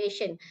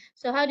situation?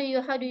 So how do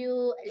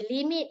you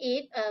limit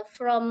it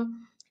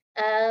from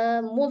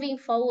moving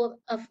forward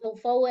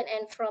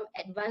and from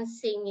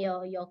advancing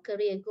your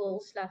career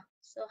goals lah?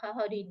 So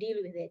how do you deal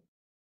with it?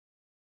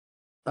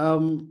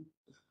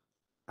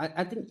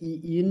 I think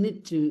you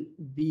need to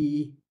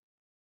be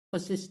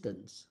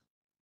persistent.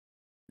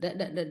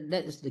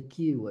 That is the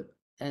key word.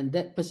 And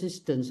that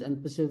persistence and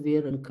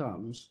perseverance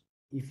comes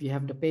if you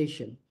have the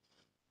patience.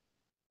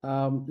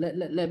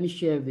 let me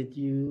share with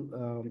you.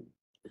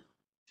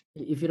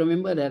 If you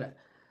remember that,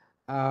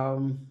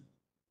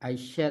 I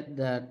shared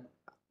that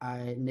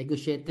I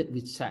negotiated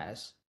with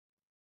SAS,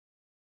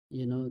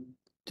 you know,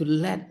 to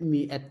let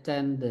me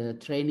attend the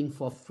training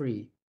for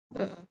free.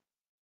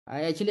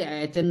 I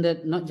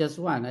attended not just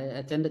one, I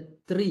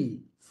attended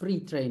 3 free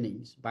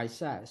trainings by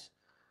SAS.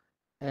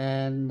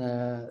 And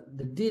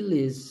the deal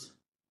is,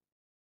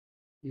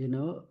 you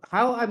know,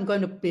 how I'm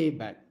going to pay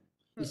back.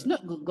 It's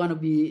not going to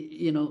be,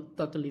 you know,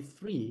 totally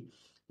free.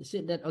 He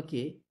said that,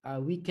 okay,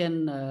 we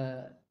can,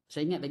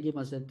 saya ingat lagi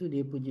masa tu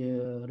dia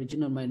punya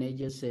regional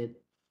manager said,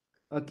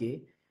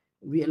 okay,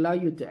 we allow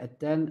you to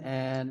attend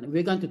and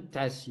we're going to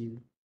test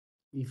you.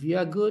 If you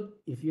are good,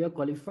 if you are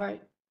qualified,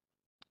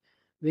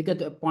 we're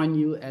going to appoint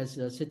you as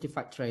a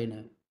certified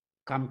trainer,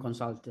 come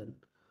consultant.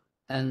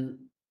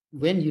 And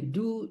when you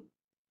do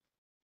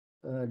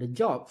the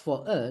job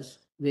for us,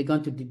 we're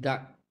going to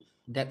deduct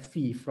that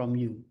fee from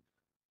you.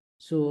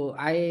 So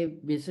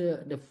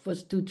biasa the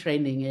first 2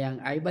 training yang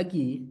I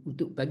bagi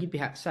untuk bagi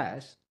pihak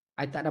SAS,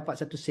 I tak dapat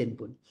 1 sen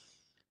pun.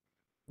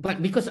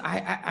 But because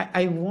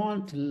I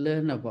want to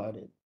learn about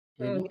it,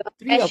 you know,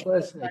 3 of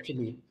us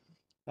actually,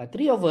 3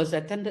 of us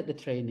attended the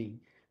training.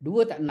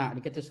 2 tak nak,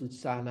 dia kata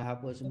susah lah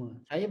apa semua.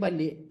 Saya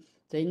balik,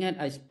 saya ingat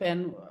I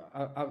spent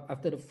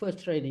after the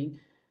first training,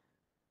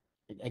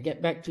 I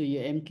get back to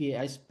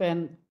UMK, I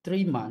spent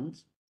 3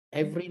 months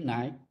every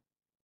night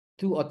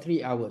 2 or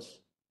 3 hours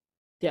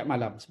tiap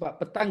malam,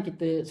 sebab petang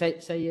kita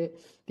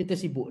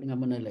sibuk dengan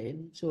benda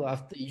lain. So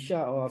after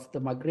Isha or after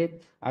Maghrib,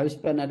 I will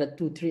spend another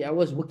 2-3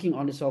 hours working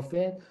on the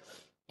software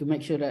to make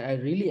sure that I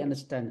really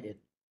understand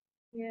it.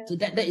 Yeah. So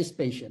that is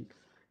patient.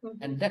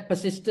 And that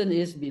persistent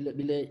is bila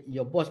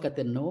your boss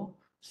kata no,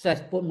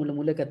 SAS pun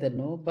mula-mula kata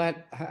no,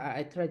 but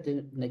I try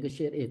to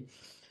negotiate it.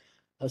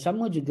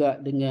 Sama juga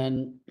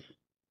dengan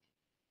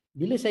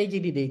bila saya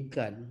jadi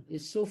dekan,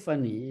 it's so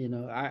funny, you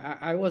know,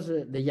 I was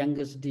the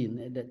youngest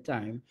dean at that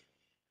time,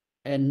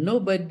 and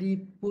nobody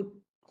put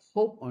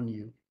hope on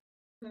you.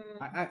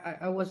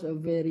 I was a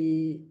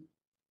very,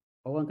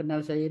 orang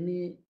kenal saya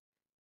ni,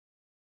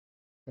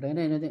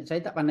 kadang-kadang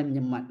saya tak pandai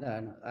menyemat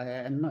lah.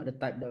 I'm not the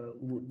type that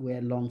would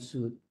wear long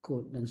suit,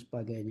 coat dan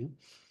sebagainya.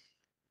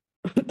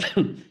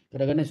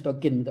 Kadang-kadang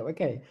stokin tak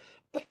pakai.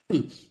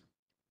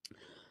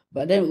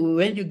 But then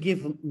when you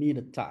give me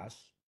the task,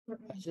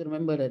 I still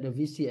remember that the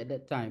VC at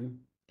that time,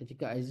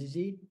 ketika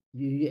Azizi,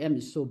 UUM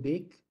is so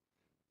big,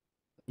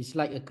 it's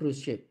like a cruise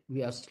ship.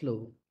 We are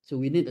slow, so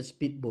we need a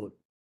speedboat.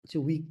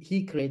 So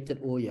he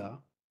created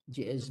Oya,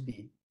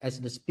 GSB, as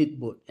the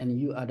speedboat,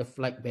 and you are the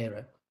flag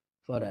bearer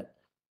for that.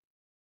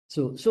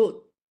 So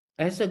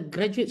as a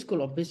graduate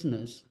school of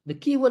business, the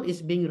keyword is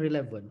being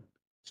relevant.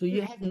 So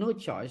you have no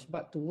choice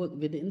but to work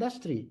with the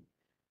industry.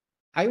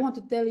 I want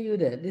to tell you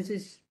that this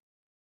is,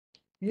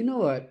 you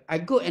know what, I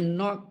go and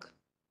knock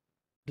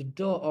the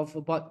door of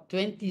about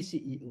 20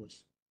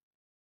 CEOs.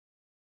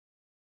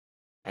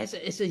 As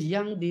a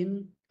young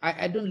dean,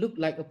 I don't look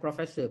like a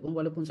professor pun,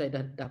 walaupun saya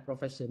dah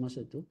professor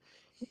masa tu.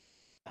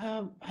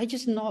 I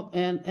just knock,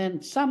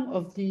 and some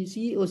of the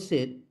CEOs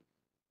said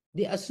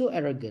they are so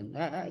arrogant.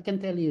 I can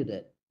tell you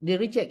that they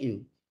reject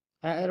you.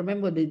 I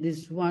remember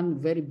this one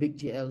very big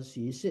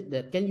GLC said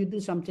that, can you do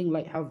something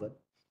like Harvard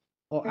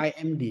or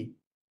IMD?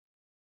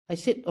 I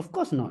said, of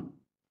course not.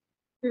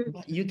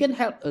 But you can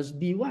help us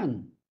be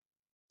one.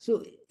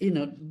 So, you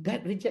know,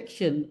 that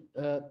rejection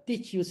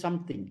teach you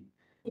something.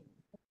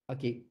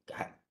 Okay,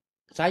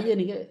 saya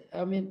ni,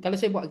 I mean, kalau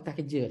saya buat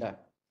kerja lah.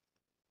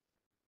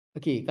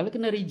 Okay, kalau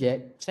kena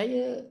reject,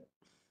 saya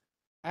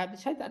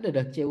tak ada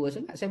dah kecewa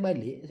sangat. Saya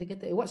balik, saya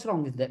kata, what's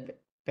wrong with that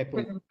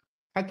paper?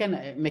 How can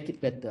I make it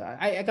better?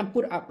 I akan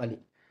put up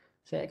balik.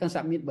 Saya akan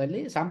submit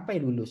balik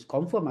sampai lulus.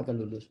 Confirm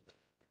akan lulus.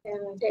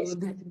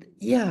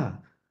 Yeah.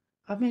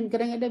 I mean,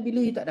 kadang-kadang bila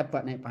you tak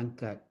dapat naik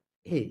pangkat,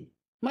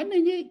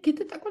 maknanya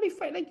kita tak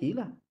qualified lagi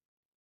lah.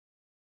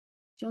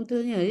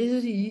 Contohnya,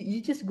 you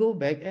just go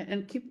back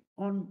and keep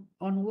on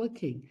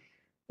working.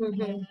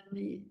 And,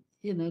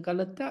 you know,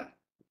 kalau tak,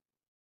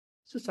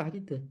 susah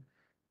kita.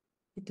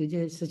 Itu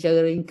je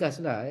secara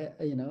ringkas lah,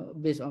 you know,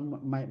 based on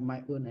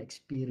my own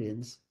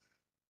experience.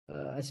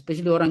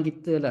 Especially orang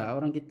kita lah.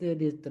 Orang kita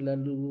dia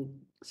terlalu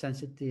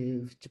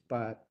sensitif,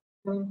 cepat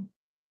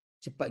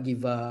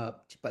give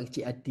up, cepat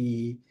kecil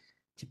hati,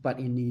 cepat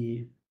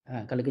ini.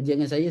 Kalau kerja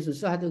dengan saya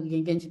susah tu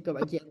geng-geng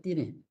cepat kecil hati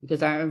ni.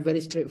 Because I'm a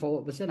very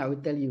straightforward person, I will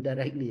tell you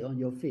directly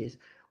on your face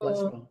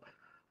what's wrong.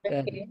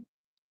 Okay.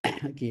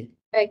 Okay.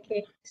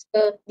 Okay,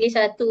 so these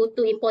are two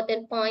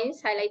important points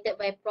highlighted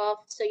by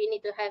Prof. So you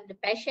need to have the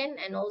passion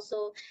and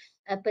also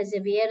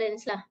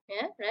perseverance lah,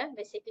 yeah, right,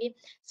 basically.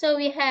 So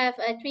we have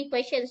 3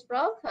 questions,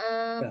 Prof.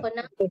 For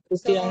now.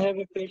 So I have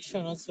a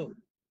question also.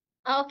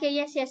 Okay,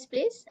 yes,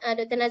 please,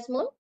 Dr.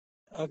 Nazmul.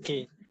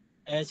 Okay,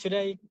 should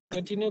I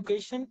continue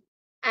question?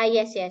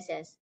 Yes.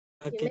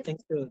 Okay,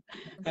 thank you.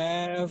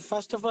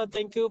 First of all,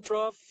 thank you,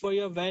 Prof, for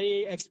your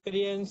very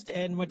experienced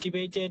and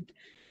motivated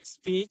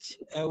speech.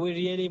 We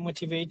really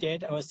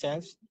motivated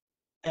ourselves.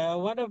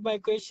 One of my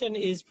question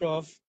is,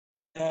 Prof,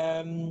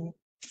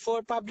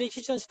 for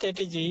publication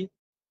strategy,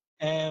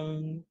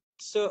 for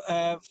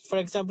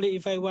example,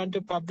 if I want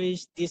to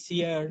publish this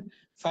year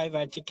 5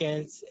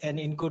 articles and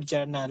in good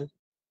journal,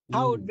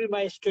 how would be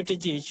my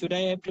strategy? Should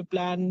I have to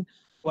plan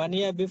 1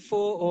 year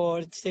before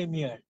or same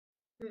year?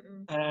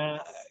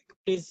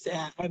 Please,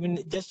 I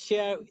mean, just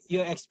share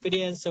your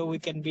experience so we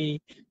can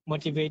be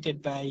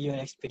motivated by your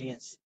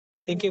experience.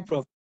 Thank you,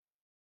 Prof.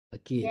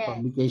 Okay, Yeah.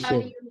 How do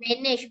publication. you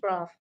manage,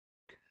 Prof?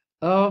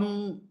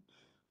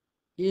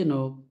 You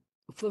know,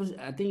 first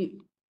I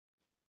think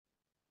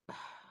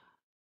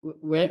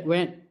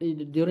when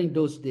during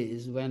those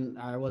days when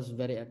I was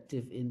very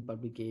active in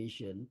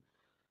publication,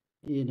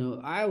 you know,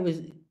 I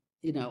always,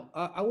 you know,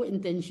 our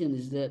intention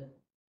is that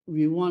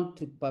we want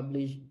to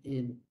publish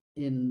in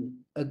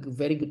a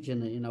very good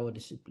journal in our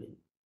discipline.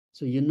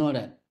 So you know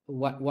that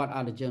what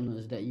are the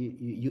journals that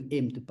you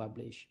aim to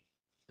publish.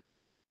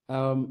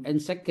 And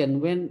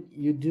second, when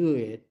you do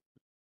it,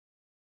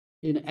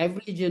 you know,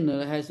 every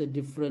journal has a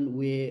different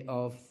way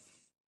of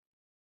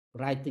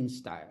writing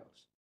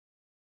styles.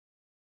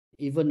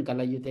 Even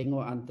kalau you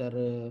tengok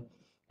antara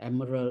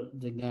Emerald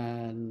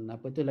dengan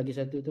apa tu lagi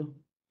satu tu,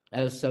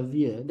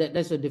 Elsevier,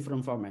 that's a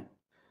different format,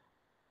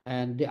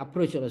 and the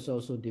approach is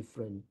also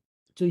different.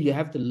 So you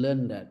have to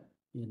learn that,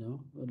 you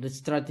know, the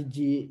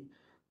strategy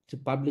to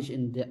publish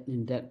in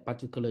that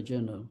particular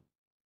journal.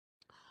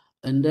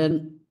 And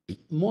then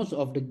most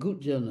of the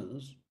good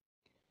journals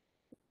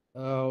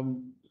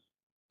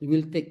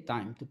will take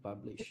time to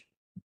publish.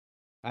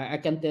 I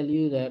can tell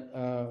you that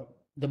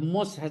the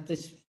most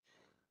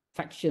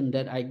satisfaction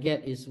that I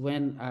get is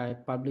when I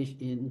publish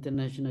in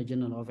International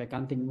Journal of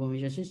Accounting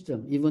Information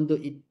System, even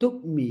though it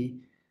took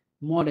me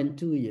more than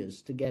 2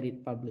 years to get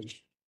it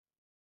published.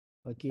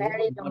 Okay,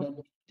 Very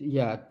long.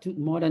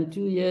 more than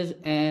 2 years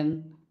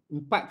and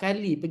 4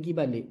 kali pergi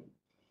balik,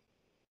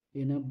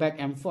 you know,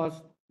 back and forth.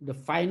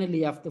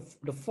 Finally, after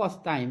the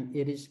fourth time,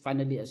 it is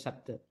finally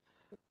accepted,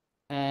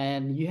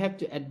 and you have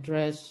to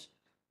address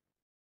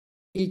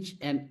each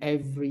and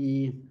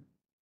every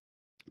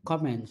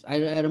comments.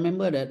 I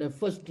remember that the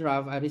first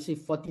draft I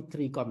received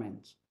 43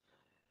 comments,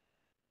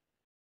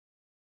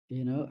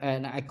 you know,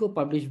 and I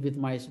co-published with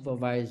my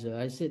supervisor.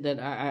 I said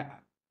that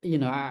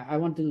I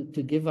want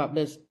to give up.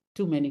 There's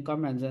too many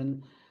comments,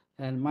 and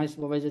my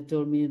supervisor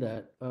told me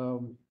that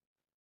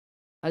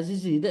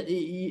Azizi, that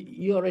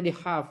you already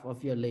half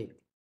of your leg.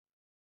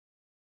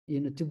 You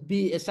know, to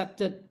be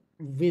accepted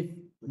with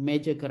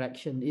major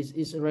correction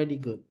is already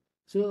good.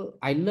 So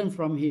I learned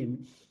from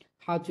him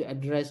how to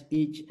address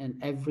each and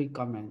every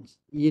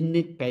comments. You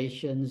need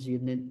patience, you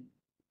need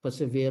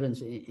perseverance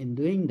in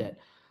doing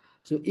that.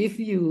 So if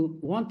you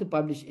want to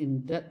publish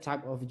in that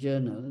type of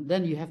journal,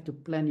 then you have to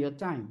plan your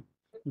time,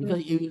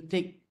 because it will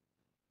take,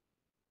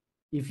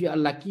 if you are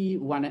lucky,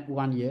 1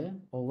 year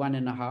or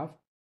 1.5.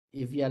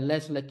 If you are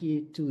less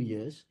lucky, 2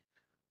 years.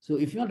 So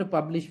if you want to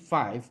publish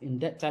 5 in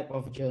that type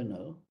of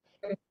journal,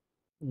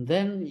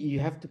 then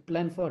you have to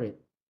plan for it,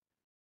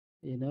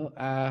 you know,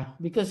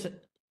 because,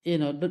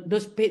 you know,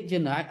 those paid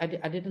journal, I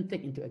didn't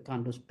take into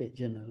account those paid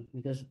journal,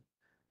 because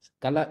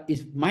kalau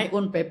it's my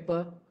own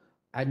paper,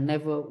 I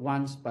never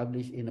once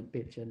published in a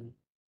paid journal.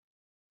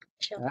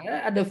 Sure.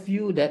 I had a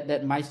few that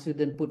my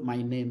student put my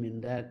name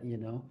in that, you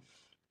know,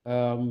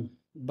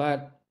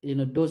 but you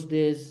know, those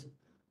days,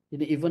 you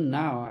know, even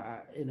now,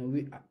 you know,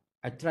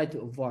 I try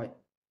to avoid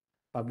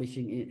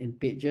publishing in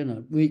paid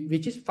journal,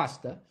 which is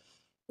faster.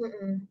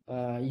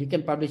 You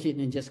can publish it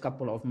in just a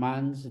couple of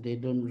months. They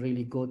don't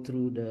really go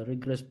through the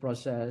rigorous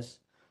process.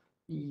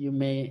 You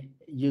may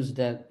use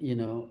that, you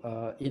know,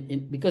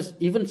 because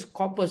even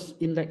corpus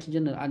index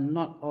journal are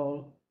not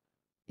all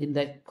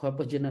index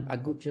corpus journal are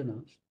good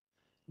journals.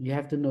 You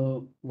have to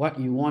know what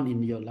you want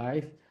in your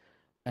life,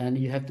 and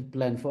you have to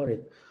plan for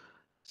it.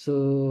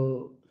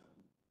 So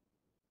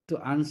to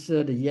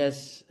answer the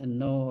yes and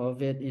no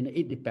of it, you know,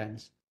 it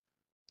depends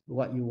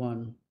what you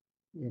want.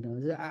 You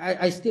know,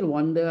 I still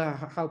wonder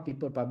how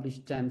people publish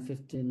 10,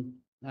 15.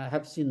 I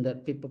have seen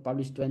that people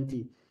publish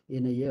 20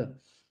 in a year.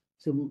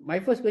 So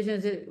my first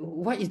question is,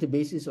 what is the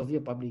basis of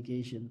your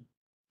publication?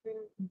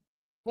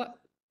 What,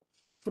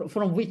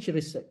 from which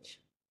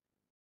research?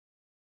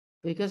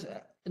 Because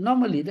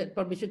normally that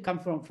publication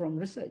comes from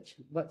research,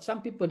 but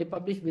some people, they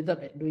publish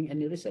without doing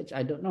any research.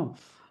 I don't know.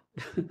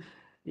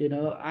 You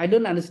know, I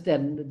don't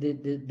understand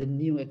the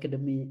new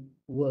academic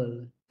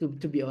world, to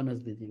be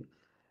honest with you.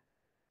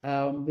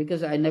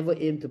 Because I never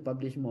aim to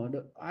publish more.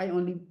 I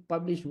only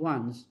publish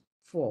once,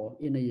 4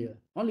 in a year,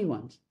 only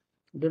once.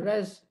 The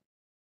rest,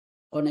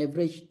 on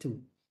average,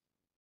 2.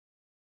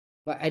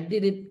 But I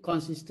did it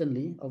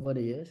consistently over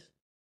the years,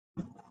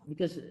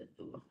 because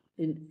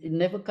it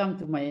never come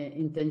to my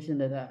intention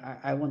that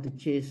I want to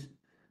chase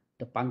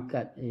the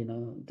pangkat, you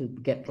know, to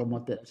get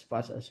promoted as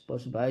fast as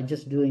possible. I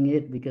just doing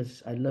it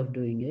because I love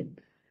doing it.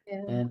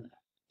 Yeah. And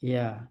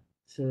yeah,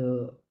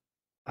 so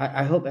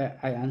I hope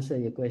I answer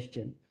your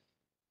question.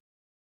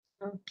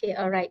 Okay,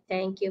 all right.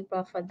 Thank you,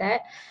 Prof, for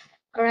that.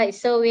 All right,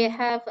 so we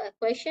have a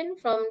question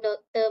from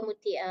Dr.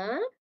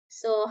 Mutia.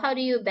 So how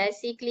do you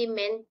basically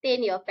maintain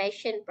your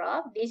passion,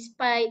 Prof,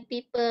 despite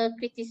people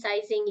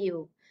criticizing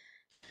you?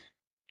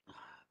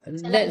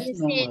 So like That's you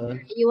said,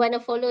 normal. you want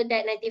to follow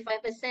that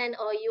 95%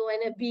 or you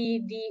want to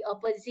be the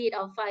opposite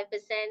of 5%.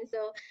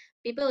 So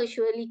people will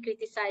surely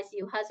criticize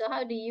you. So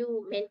how do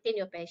you maintain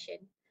your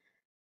passion?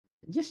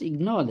 Just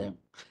ignore them.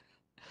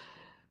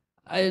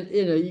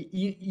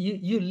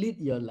 You lead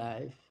your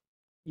life.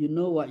 You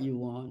know what you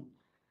want.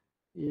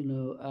 You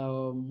know,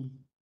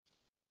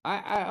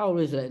 I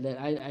always like that.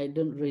 I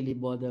don't really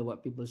bother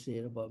what people say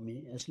about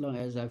me as long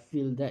as I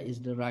feel that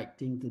is the right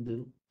thing to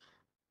do.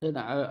 Then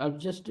I'll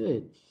just do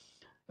it.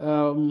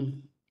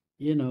 Um,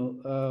 you know,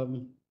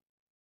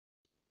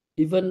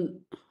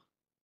 even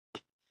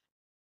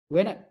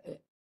when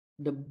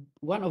the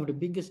one of the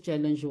biggest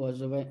challenge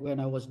was when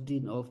I was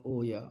dean of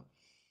Oya.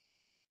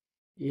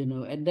 You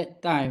know, at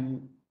that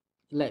time,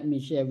 let me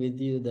share with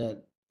you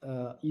that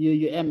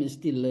UUM is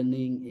still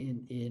learning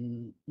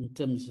in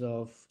terms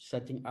of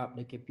setting up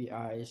the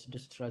KPIs, the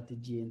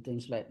strategy, and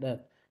things like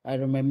that. I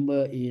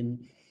remember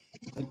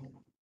uh,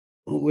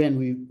 when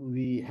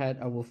we had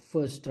our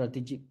first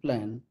strategic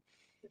plan,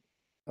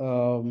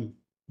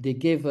 they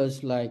gave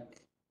us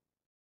like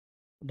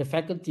the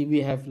faculty.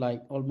 We have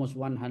like almost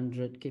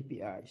 100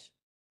 KPIs.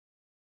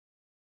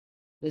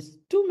 There's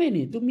too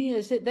many. To me,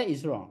 I said that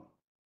is wrong,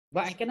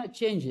 but I cannot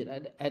change it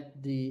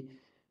at the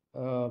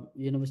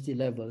university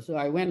level. So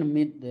I went and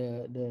meet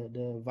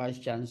the vice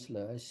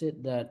chancellor. I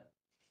said that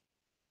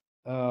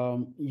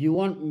you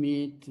want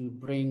me to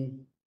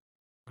bring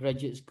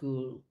graduate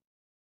school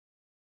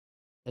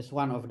as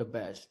one of the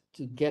best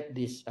to get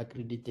this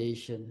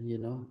accreditation, you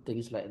know,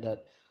 things like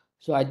that.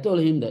 So I told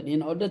him that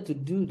in order to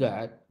do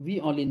that, we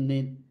only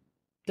need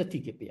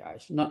 30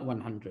 KPIs, not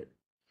 100.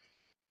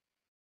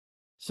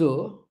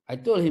 So I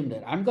told him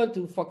that I'm going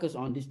to focus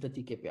on these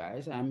 30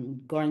 KPIs.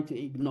 I'm going to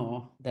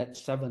ignore that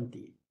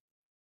 70.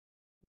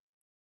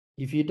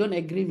 If you don't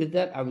agree with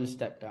that, I will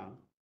step down.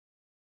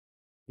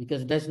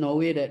 Because there's no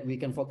way that we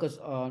can focus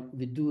on,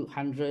 we do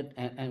 100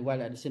 and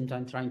while at the same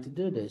time trying to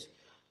do this.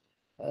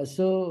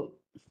 So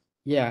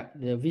yeah,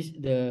 the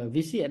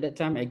VC at that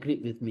time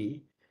agreed with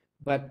me.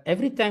 But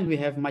every time we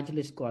have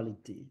majlis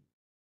quality,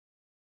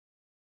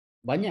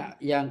 banyak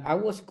yang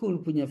our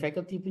school punya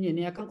faculty punya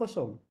ni akan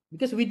kosong.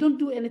 Because we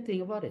don't do anything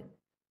about it.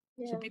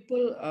 So Yeah.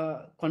 people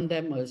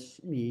condemn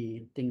us,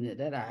 me, things like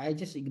that. I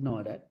just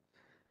ignore that.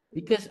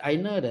 Because I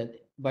know that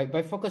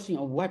by focusing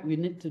on what we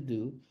need to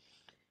do,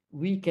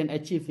 we can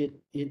achieve it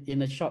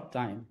in a short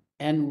time.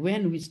 And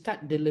when we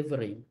start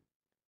delivering,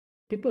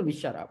 people will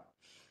shut up.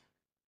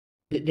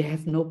 They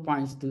have no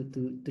points to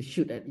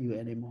shoot at you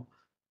anymore.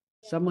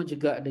 Sama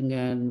juga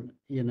dengan,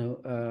 you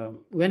know,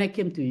 when I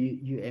came to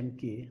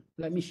UMK,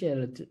 let me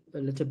share a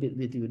little bit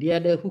with you. Dia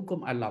ada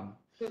hukum alam.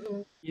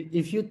 Mm-mm.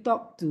 If you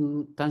talk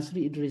to Tan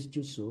Sri Idris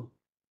Juso,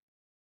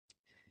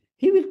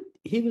 he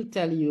will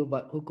tell you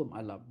about hukum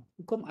alam.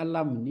 Hukum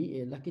alam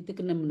ni ialah kita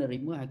kena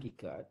menerima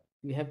hakikat.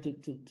 We have to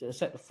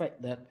accept the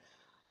fact that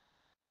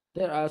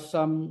there are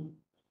some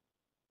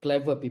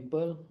clever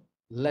people,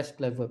 less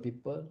clever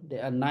people.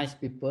 There are nice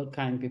people,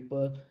 kind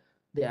people.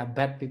 There are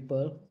bad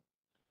people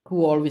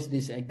who always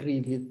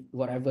disagree with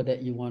whatever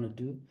that you want to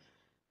do.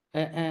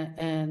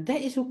 And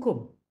that is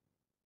hukum.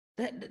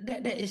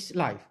 That is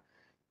life.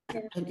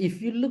 Yeah. And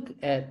if you look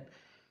at,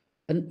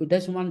 and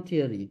there's one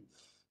theory,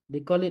 they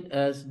call it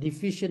as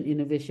diffusion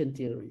innovation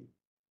theory.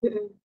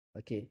 Mm-mm.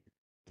 Okay.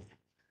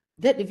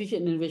 That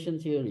diffusion innovation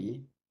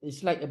theory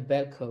is like a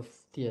bell curve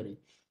theory.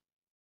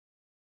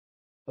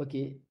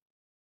 Okay.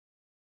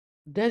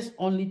 There's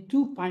only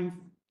 2.5%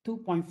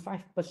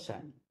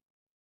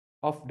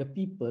 of the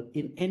people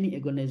in any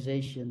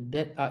organization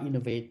that are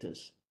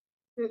innovators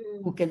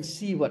Mm-mm. who can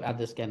see what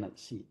others cannot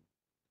see.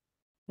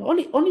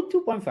 Only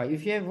 2.5.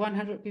 If you have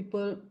 100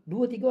 people,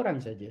 2-3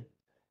 orang saja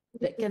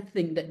that can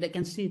think, that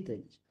can see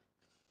things.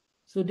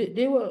 So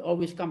they will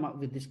always come up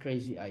with these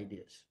crazy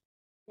ideas.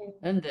 Yeah.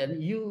 And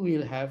then you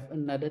will have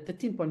another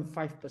 13.5%.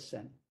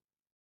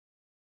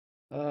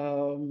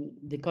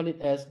 They call it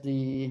as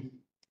the,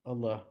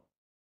 Allah,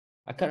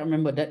 I can't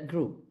remember that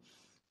group.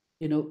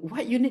 You know,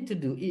 what you need to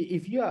do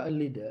if you are a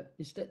leader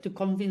is that to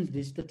convince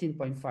this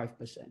 13.5%.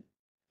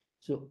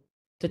 So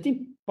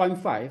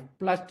 13.5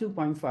 plus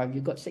 2.5,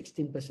 you got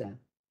 16%.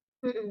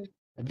 Mm-mm.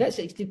 That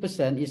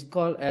 60% is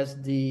called as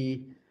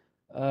the,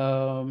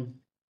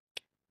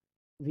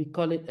 we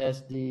call it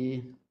as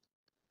the,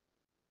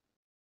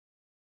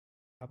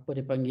 apa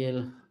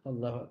dipanggil,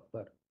 Allah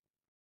Akbar.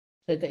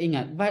 Saya tak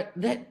ingat. But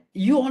that,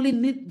 you only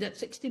need that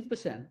 16%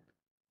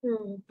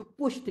 to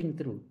push things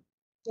through.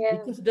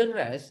 Yeah. Because the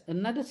rest,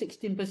 another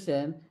 16%,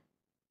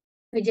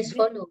 We just they,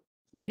 follow.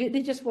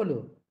 they just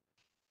follow.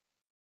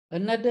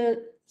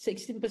 Another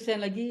 16%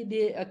 lagi,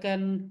 dia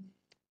akan,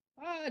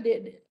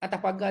 dia atas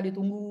pagar dia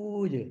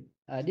tunggu je.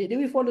 They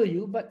will follow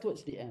you, but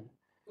towards the end.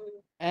 Mm.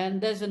 And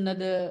there's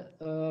another,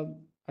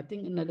 I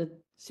think another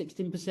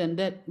 16%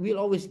 that will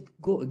always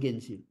go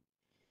against you.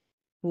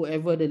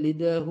 Whoever the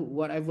leader,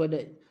 whatever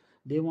that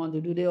they want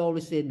to do, they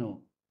always say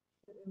no.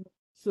 Mm-mm.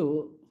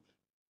 So,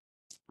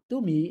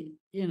 to me,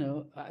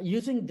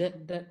 using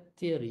that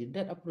theory,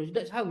 that approach,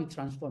 that's how we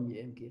transform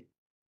UMK.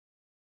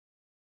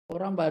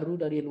 Orang baru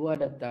dari luar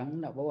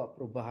datang nak bawa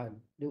perubahan,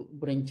 they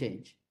bring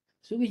change.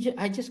 So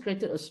I just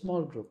created a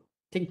small group,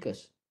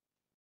 thinkers.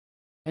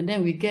 And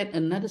then we get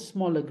another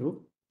smaller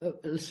group,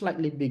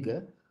 slightly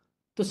bigger,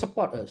 to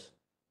support us.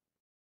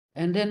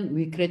 And then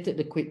we created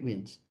the quick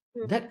wins.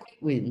 That quick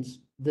wins,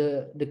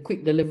 the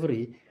quick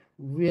delivery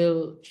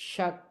will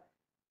shut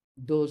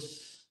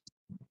those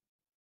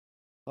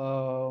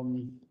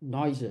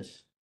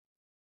noises,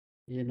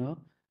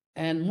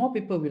 and more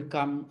people will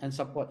come and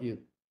support you.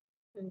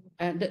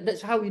 And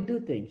that's how we do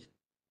things.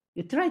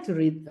 You try to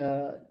read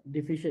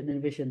deficient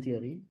innovation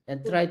theory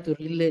and try to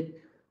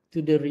relate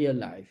to the real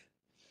life.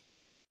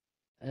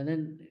 And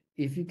then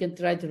if you can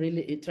try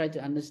to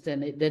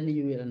understand it, then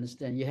you will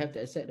understand. You have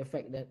to accept the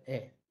fact that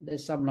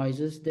there's some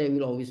noises, they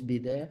will always be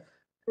there.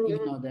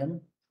 Ignore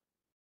them.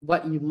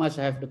 But you must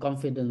have the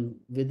confidence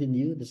within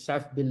you, the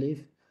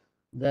self-belief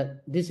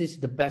that this is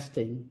the best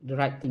thing, the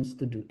right things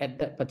to do at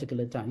that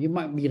particular time. You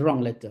might be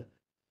wrong later,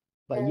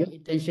 but your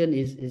intention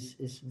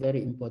is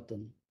very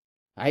important.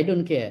 I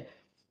don't care,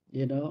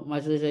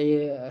 masa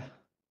saya,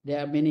 there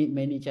are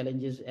many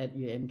challenges at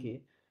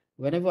UMK.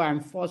 Whenever I'm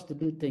forced to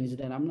do things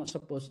that I'm not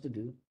supposed to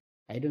do,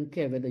 I don't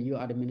care whether you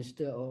are the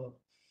minister or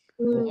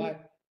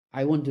what,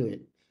 I won't do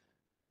it.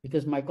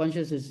 Because my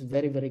conscience is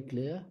very, very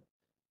clear.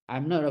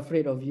 I'm not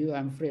afraid of you,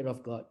 I'm afraid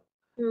of God.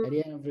 At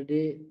the end of the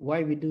day,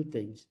 why we do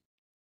things.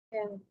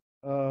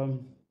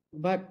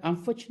 But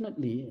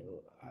unfortunately,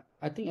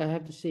 I think I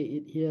have to say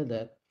it here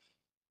that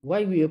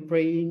why we are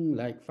praying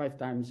like 5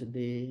 times a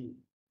day,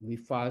 we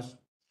fast,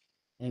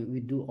 and we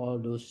do all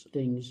those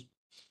things,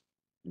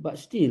 but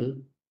still,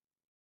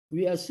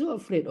 we are so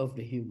afraid of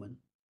the human.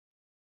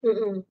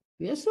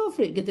 We are so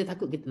afraid, kita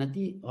takut kita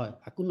nanti,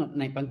 aku nak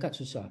naik pangkat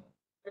susah.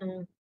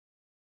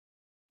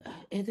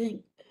 I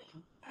think,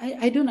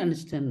 I don't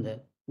understand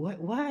that.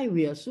 Why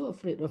we are so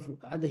afraid of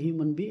other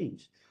human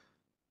beings?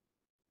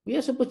 We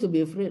are supposed to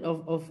be afraid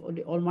of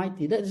the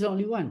Almighty. That is the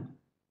only one.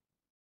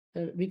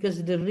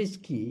 Because the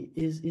risky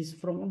is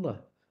from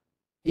Allah.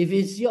 If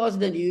it's yours,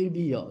 then it will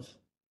be yours.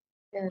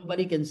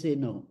 Nobody can say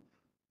no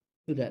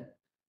to that.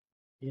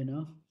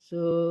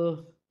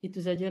 So itu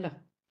sajalah.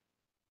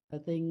 I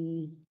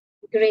think.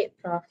 Great,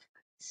 Prof.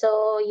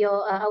 So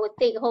our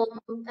take-home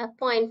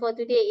point for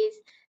today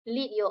is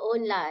lead your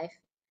own life.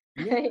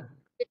 Yeah.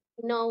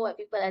 Know what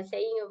people are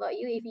saying about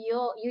you if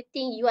you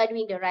think you are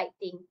doing the right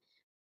thing,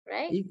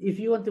 right? If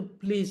you want to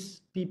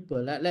please people,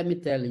 let me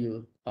tell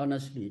you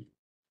honestly,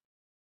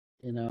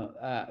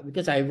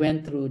 because I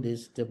went through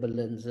this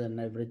turbulence and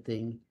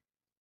everything,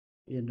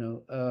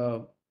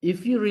 if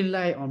you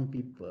rely on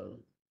people,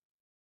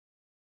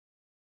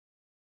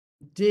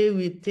 they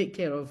will take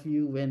care of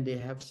you when they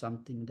have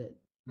something that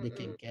they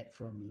can get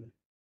from you.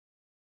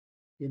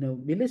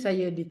 Bila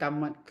saya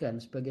ditamatkan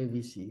sebagai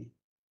VC,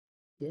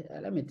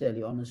 let me tell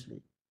you honestly,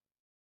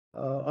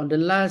 on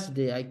the last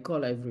day, I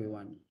call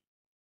everyone,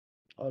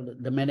 all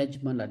the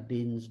management, like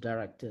deans,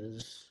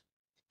 directors.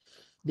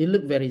 They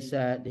look very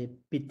sad. They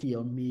pity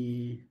on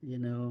me,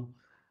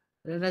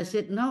 And I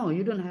said, no,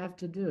 you don't have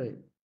to do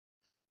it.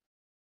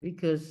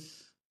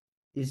 Because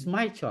it's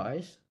my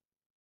choice.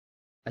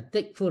 I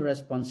take full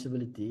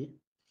responsibility.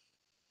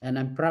 And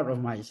I'm proud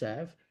of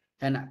myself.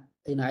 And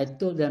I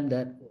told them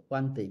that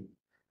one thing.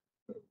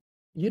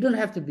 You don't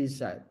have to be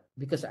sad.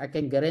 Because I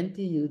can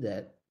guarantee you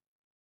that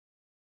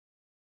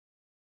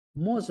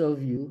most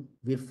of you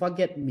will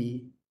forget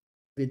me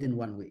within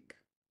 1 week.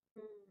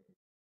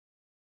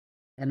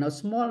 And a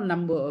small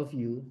number of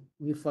you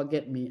will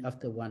forget me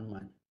after 1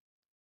 month.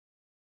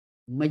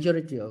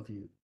 Majority of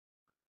you.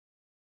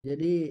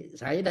 Jadi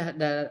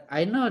saya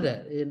I know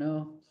that,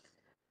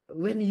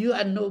 when you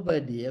are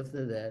nobody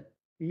after that,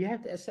 you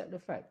have to accept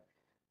the fact.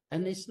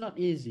 And it's not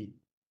easy.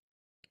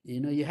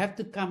 You have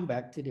to come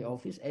back to the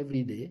office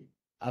every day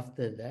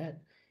after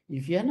that.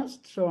 If you're not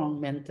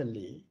strong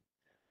mentally,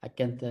 I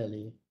can tell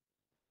you,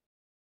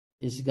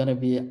 it's going to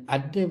be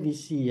ada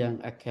VC yang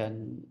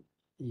akan,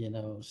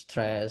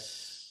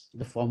 stress,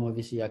 the former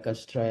VC akan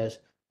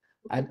stress,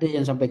 ada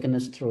yang sampai kena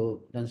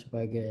stroke dan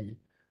sebagainya.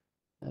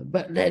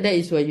 But that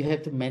is why you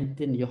have to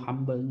maintain your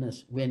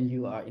humbleness when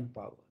you are in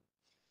power.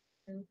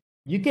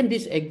 You can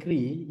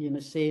disagree,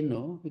 say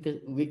no,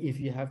 because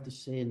if you have to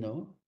say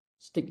no,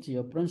 stick to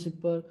your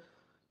principle,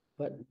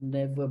 but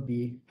never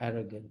be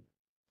arrogant.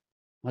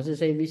 Masa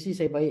saya VC,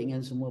 saya baik dengan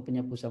semua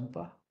penyapu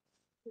sampah,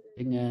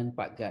 dengan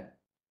Pak Gad.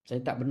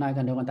 Saya tak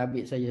benarkan dia orang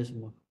tabik saya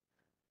semua.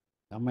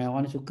 Ramai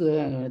orang suka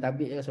kan,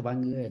 tabik rasa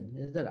bangga kan.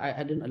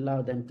 I don't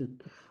allow them to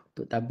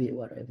tabik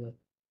whatever.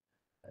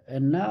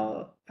 And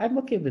now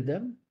I'm okay with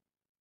them.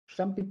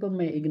 Some people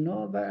may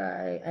ignore, but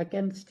I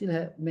can still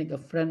make a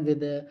friend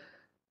with the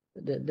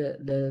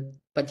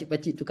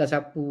pakcik-pakcik tukar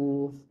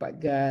sapu, Pak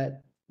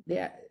Gad.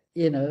 They are,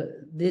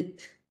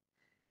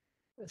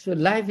 so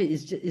life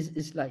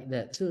is like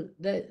that. So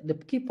the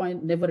key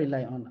point, never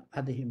rely on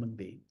other human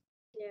being.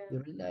 Yeah.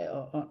 You rely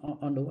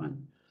on the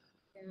one.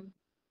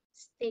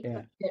 Stay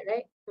committed,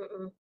 right?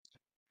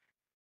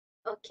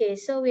 Okay,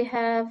 so we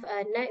have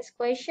next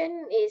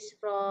question is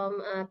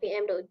from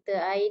PM Dr.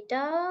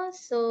 Aida.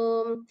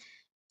 So,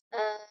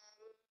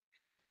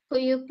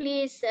 could you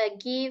please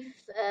give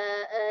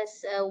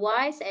us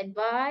wise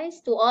advice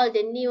to all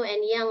the new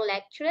and young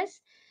lecturers,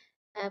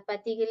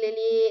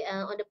 particularly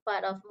on the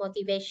part of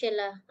motivation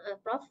lah,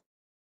 Prof?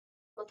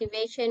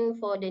 Motivation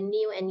for the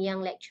new and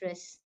young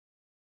lecturers.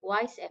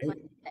 Wise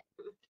advice.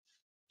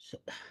 So,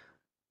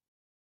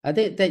 I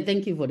think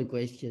thank you for the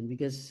question,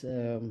 because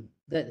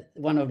that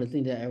one of the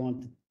things that I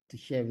wanted to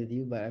share with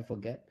you, but I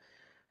forget.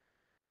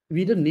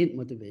 We don't need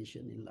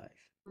motivation in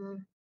life.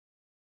 Mm.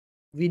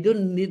 We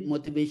don't need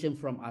motivation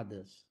from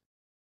others.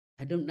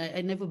 I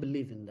never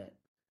believe in that.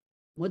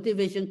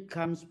 Motivation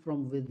comes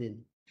from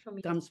within, From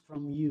you. comes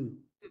from you.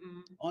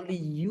 Mm-mm. Only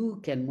you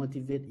can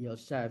motivate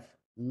yourself,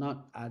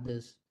 not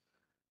others.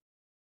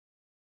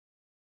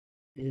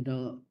 You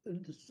know,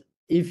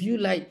 if you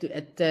like to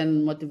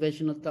attend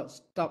motivational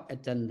talks, stop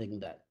attending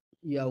that.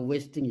 You are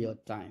wasting your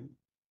time,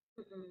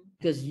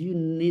 because you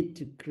need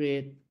to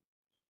create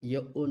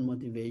your own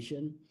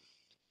motivation.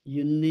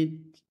 You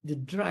need, the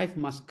drive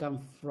must come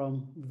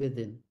from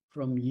within,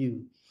 from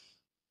you.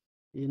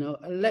 You know,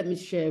 let me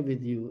share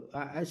with you.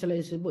 Saya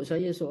sebut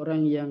saya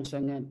seorang yang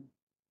sangat,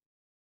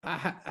 I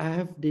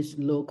have this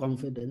low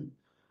confidence.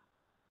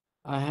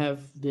 I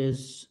have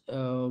this,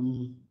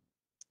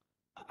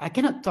 I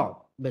cannot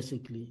talk,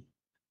 basically.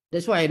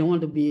 That's why I don't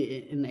want to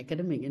be in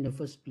academic in the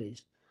first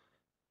place.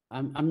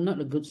 I'm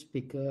not a good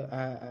speaker,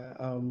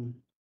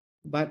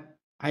 but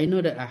I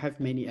know that I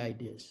have many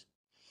ideas.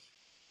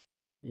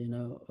 You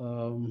know,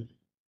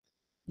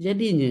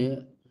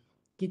 jadinya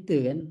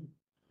kita kan,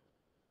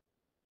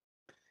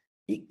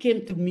 it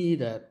came to me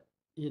that,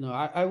 you know,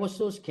 I was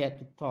so scared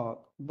to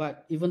talk,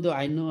 but even though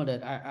I know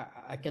that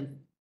I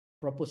can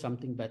propose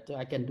something better,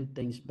 I can do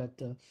things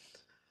better.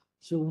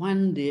 So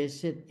one day I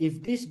said, if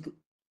this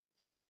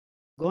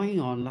going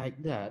on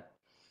like that,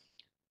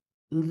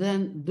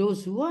 then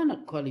those who are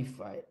not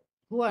qualified,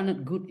 who are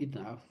not good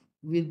enough,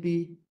 will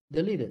be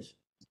the leaders.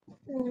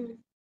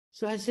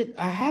 So I said,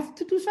 I have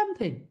to do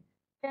something.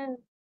 Yeah.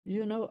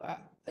 You know,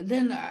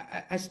 then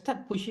I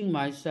start pushing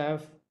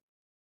myself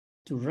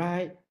to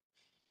write,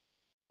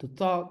 to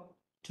talk,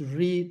 to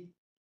read.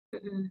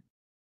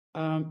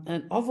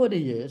 And over the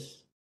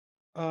years,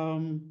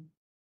 you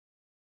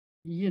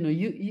know,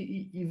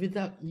 you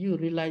without you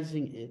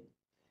realizing it,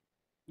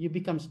 you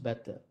becomes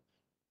better.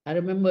 I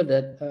remember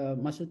that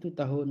masa tu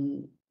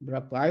tahun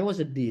berapa, I was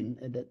a dean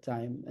at that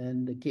time,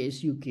 and the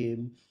KSU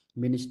came,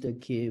 minister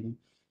came.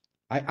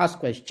 I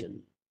asked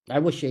question. I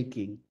was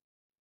shaking.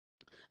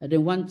 And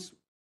then once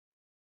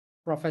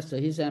professor,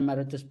 he's an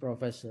emeritus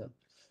professor.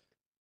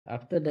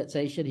 After that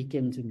session, he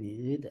came to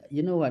me.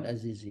 You know what,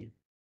 Azizi?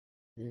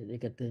 Dia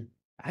kata,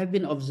 I've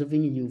been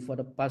observing you for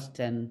the past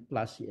 10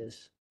 plus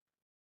years.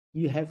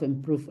 You have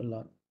improved a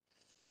lot.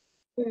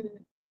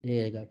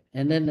 Yeah,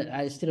 and then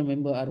I still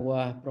remember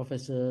arwah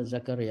Professor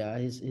Zakaria.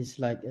 He's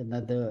like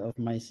another of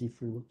my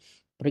sifu.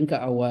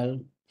 Peringkat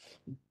awal,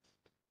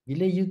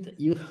 bila you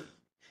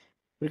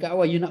peringkat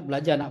awal you nak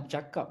belajar, nak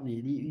bercakap ni,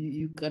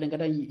 you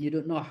kadang-kadang you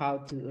don't know how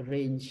to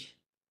arrange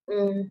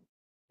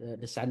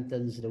the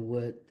sentence, the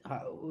word,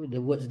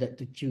 the words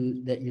that to choose,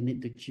 that you need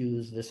to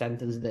choose, the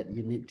sentence that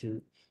you need to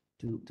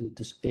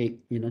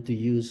speak, you know, to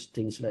use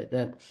things like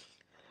that.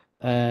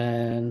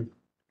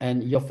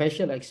 And your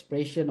facial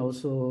expression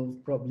also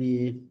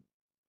probably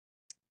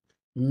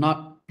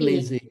not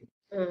pleasing.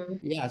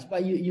 Yeah,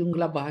 sebab you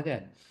ngelabah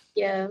kan.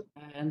 Yeah.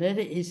 And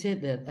then he said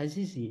that,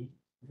 Azizi,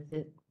 he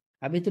said,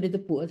 habis tu dia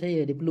tepuk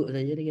saya, dia peluk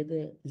saya, dia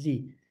kata,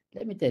 Z,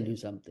 let me tell you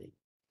something.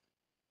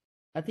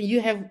 I think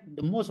you have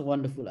the most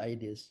wonderful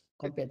ideas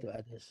compared to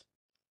others.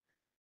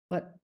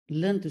 But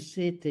learn to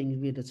say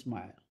things with a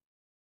smile.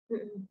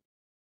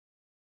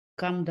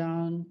 Calm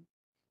down,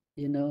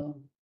 you know,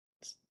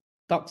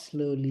 talk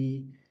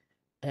slowly,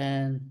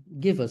 and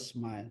give a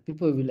smile.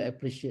 People will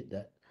appreciate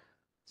that.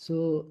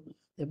 So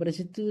daripada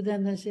situ,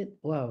 then I said,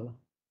 wow.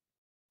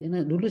 You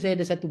know, dulu saya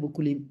ada satu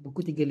buku 35.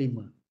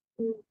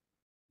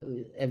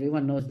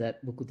 Everyone knows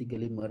that buku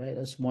 35,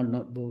 right? A small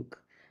notebook.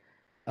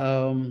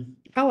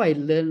 How I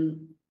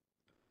learned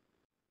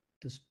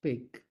to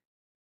speak,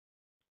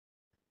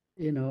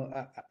 you know,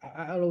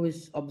 I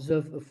always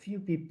observe a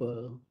few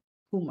people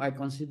whom I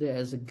consider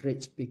as a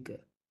great speaker.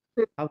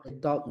 How they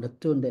talk, the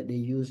tone that they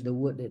use, the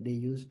word that they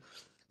use.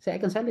 Saya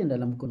akan salin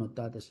dalam buku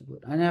nota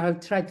tersebut. And I'll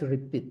try to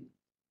repeat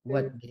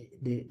what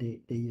they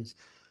use.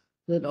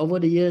 So over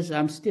the years,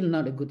 I'm still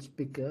not a good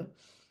speaker,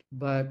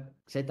 but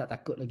saya tak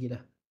takut lagi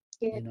lah.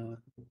 You know,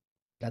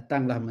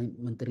 datanglah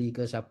menteri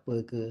ke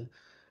siapa ke,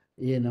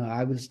 you know,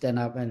 I will stand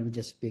up and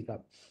just speak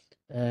up.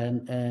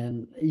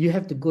 And you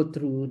have to go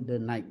through the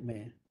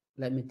nightmare.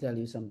 Let me tell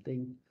you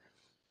something.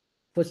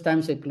 First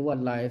time saya keluar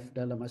live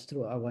dalam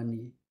Astro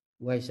Awani,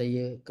 wife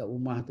saya kat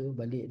rumah tu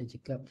balik, dia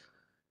cakap,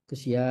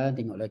 kesian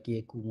tengok laki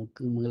aku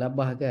muka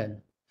mengelabah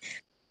kan.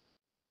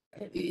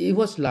 It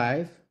was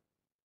live,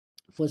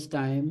 first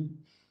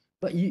time,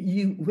 but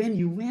you when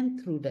you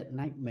went through that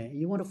nightmare,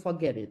 you want to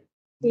forget it.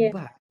 Yeah.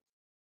 But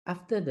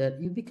after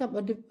that you become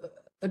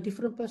a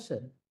different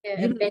person.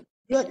 Yeah, a better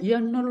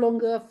You're no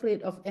longer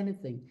afraid of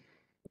anything.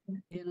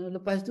 You know,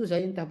 lepas tu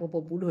saya entah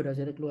berapa puluh dah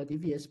saya dah keluar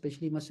TV,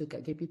 especially masa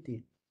kat KPT.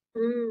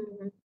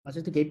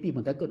 Masa tu KP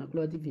pun takut nak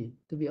keluar TV,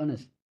 to be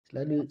honest.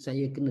 Selalu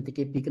saya kena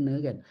TKP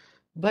kena kan.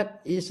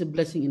 But it's a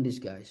blessing in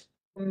disguise.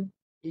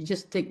 You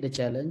just take the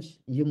challenge,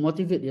 you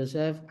motivate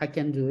yourself, I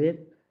can do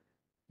it.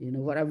 You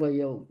know, whatever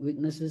your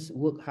weaknesses,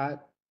 work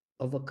hard,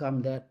 overcome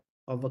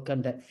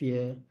that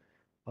fear,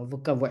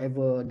 overcome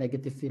whatever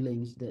negative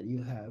feelings that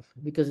you have.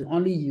 Because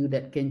only you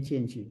that can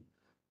change you,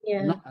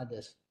 Yeah. not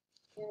others.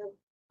 Yeah.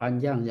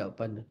 Panjang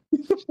jawapan tu.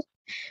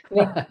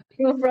 Very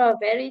true, Prof.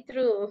 Very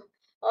true.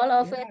 All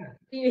of us Yeah.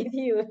 agree with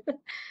you.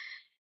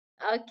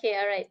 Okay,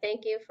 all right.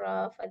 Thank you,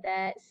 Prof, for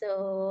that.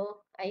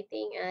 So I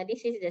think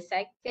this is the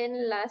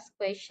second last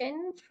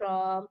question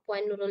from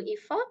Puan Nurul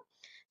Ifa.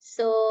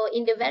 So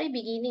in the very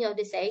beginning of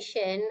the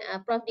session,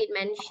 Prof did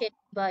mention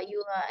about you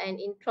are an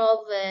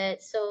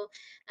introvert. So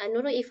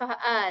Nurul Ifa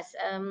asked,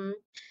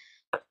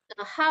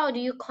 how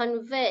do you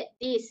convert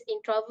this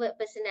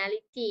introvert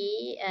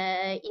personality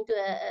into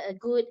a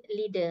good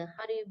leader?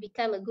 How do you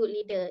become a good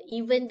leader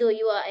even though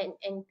you are an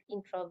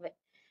introvert?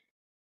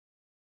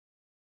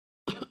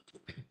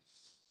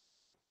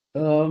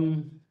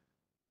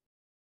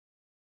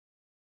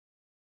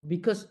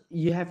 Because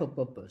you have a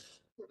purpose.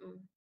 Mm-mm.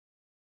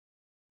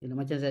 You know,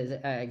 macam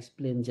I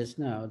explained just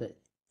now that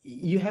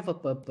you have a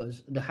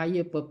purpose, the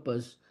higher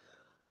purpose.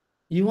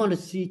 You want to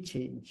see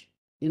change.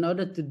 In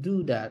order to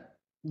do that,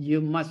 you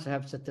must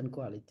have certain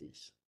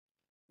qualities.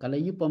 Kalau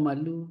you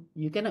pemalu,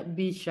 you cannot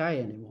be shy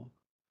anymore.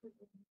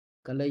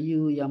 Kalau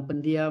you yang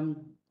pendiam,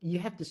 you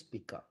have to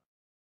speak up.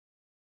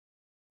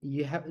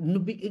 You have no,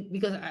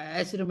 because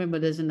I still remember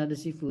there's another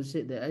seafood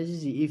said that,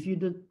 Azizi, if you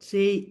don't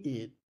say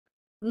it,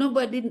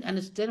 nobody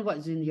understand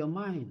what's in your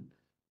mind.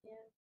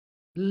 Yeah.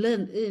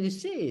 Learn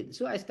say it.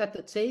 So I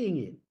started saying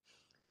it.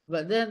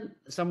 But then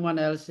someone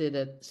else said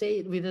that,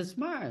 say it with a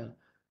smile.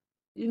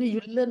 You know,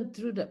 you learn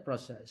through that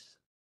process.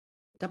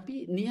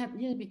 Tapi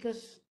niatnya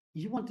because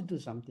you want to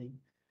do something.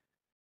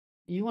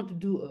 You want to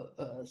do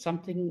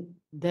something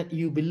that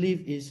you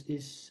believe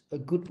is a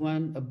good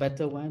one, a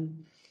better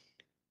one.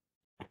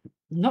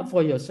 Not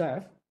for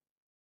yourself.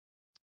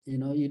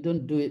 You know, you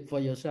don't do it for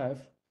yourself.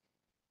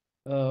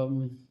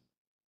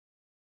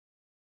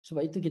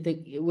 Sebab itu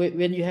kita,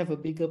 when you have a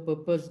bigger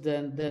purpose,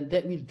 then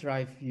that will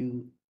drive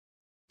you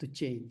to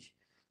change.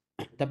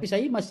 Tapi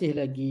saya masih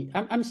lagi,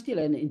 I'm still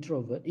an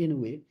introvert in a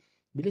way.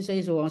 Bila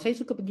saya seorang, saya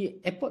suka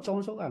pergi airport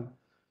seorang-seorang.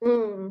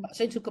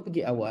 Saya suka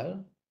pergi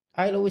awal.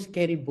 I'll always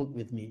carry book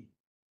with me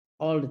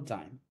all the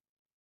time.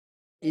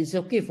 It's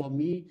okay for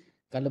me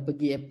kalau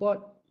pergi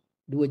airport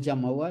 2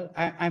 jam awal,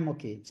 I'm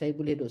okay. Saya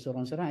boleh duduk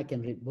seorang-seorang, I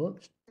can read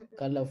books.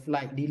 Kalau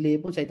flight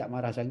delay pun saya tak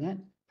marah sangat.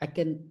 I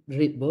can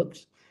read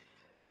books.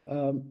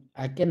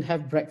 I can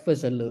have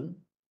breakfast alone.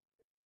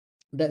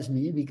 That's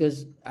me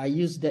because I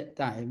use that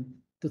time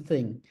to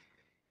think,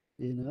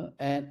 you know,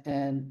 and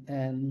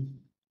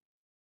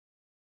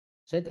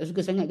saya tak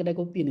suka sangat kedai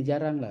kopi ni,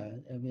 jarang lah.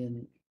 I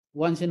mean,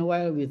 once in a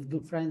while with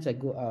good friends I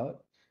go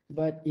out,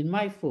 but in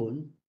my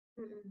phone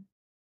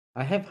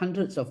I have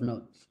hundreds of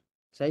notes.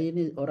 Saya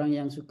ni orang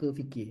yang suka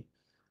fikir.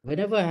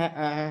 Whenever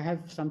I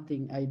have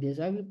something,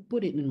 ideas, I will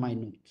put it in my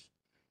notes,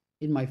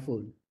 in my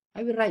phone.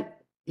 I will write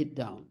it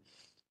down.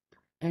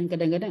 And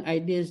kadang-kadang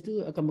ideas tu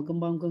akan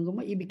berkembang,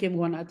 it became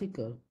one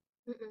article.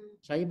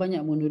 Saya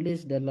banyak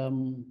menulis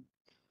dalam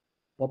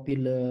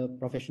popular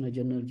professional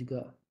journal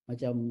juga.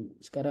 Macam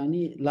sekarang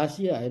ni,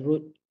 last year I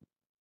wrote,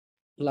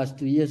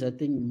 last 2 years I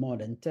think more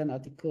than 10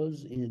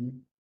 articles in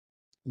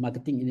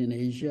Marketing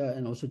Indonesia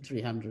and also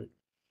 300.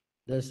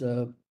 There's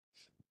a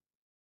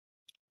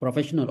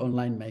professional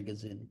online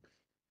magazine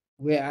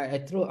where I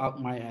throw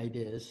out my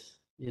ideas,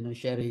 you know,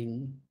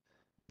 sharing.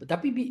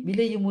 Tapi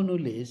bila you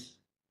menulis,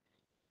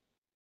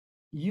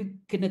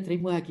 you kena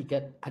terima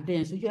hakikat, ada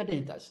yang setuju, ada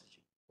yang tak setuju.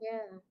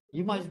 Yeah.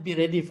 You must be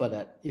ready for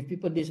that. If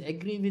people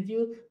disagree with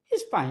you,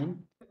 it's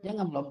fine.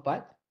 Jangan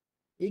melompat.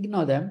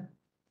 Ignore them.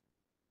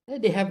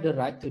 They have the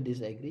right to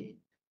disagree,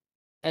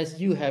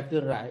 as you have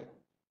the right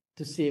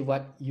to say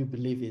what you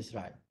believe is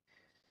right.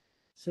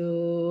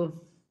 So,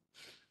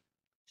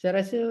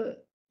 saya rasa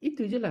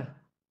itu je lah.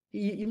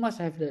 You must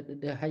have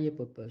the higher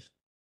purpose.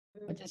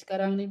 Macam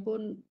sekarang ni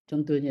pun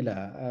contohnya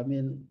lah, I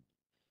mean,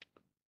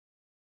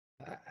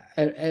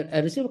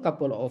 I receive a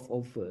couple of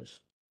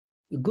offers,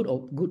 good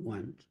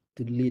ones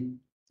to lead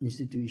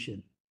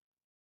institution.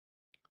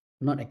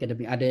 Not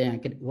academic, ada yang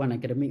one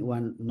academic,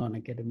 one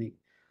non-academic.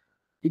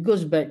 It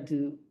goes back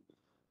to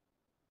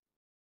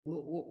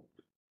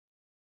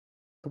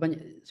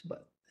sebab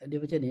dia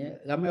macam ni,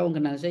 ramai orang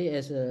kenal saya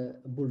as a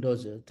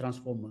bulldozer,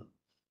 transformer.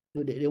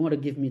 So they want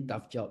to give me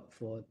tough job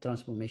for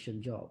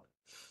transformation job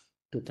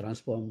to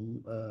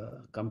transform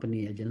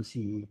company,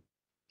 agency.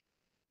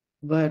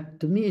 But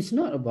to me, it's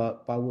not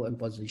about power and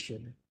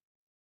position.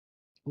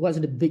 What's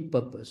the big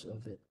purpose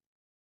of it?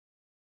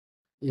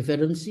 If I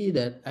don't see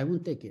that, I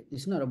won't take it.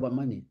 It's not about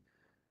money.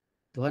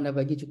 Tuhan dah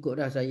bagi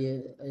cukup dah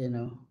saya, you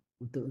know.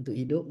 untuk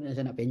hidup.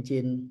 Saya nak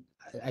pencen.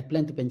 I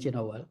plan to pencen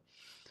awal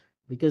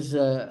because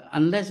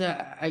unless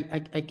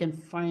I can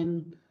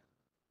find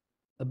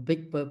a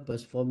big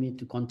purpose for me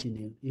to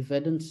continue. If I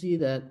don't see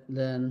that,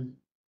 then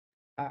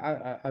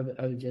I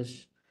will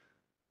just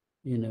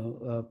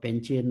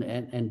pension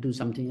and do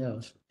something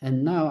else.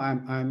 And now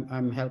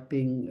I'm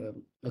helping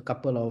a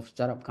couple of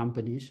startup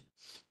companies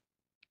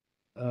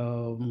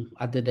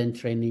other than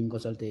training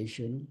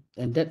consultation.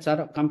 And that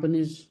startup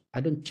companies, I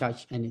don't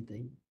charge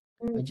anything.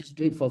 I just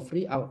do it for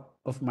free out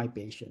of my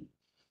passion.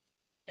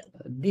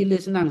 Deal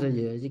senang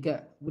saja.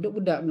 Jika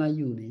budak-budak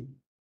Melayu ni,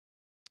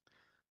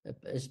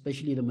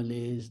 especially the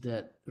Malays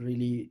that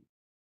really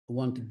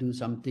want to do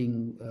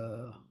something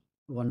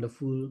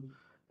wonderful,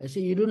 I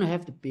say you don't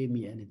have to pay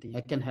me anything.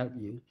 I can help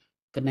you,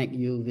 connect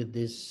you with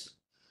this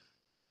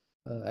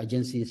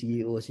agency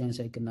CEOs yang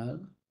saya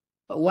kenal.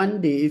 But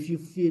one day, if you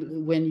feel,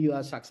 when you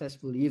are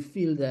successful, you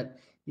feel that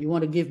you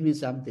want to give me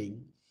something,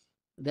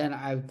 then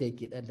I'll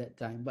take it at that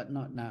time, but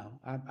not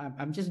now.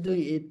 I'm just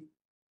doing it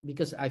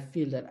because I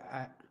feel that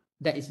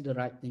that is the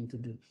right thing to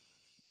do.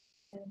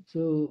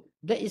 So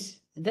that is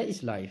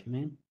life,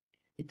 man.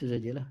 Itu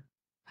sajalah.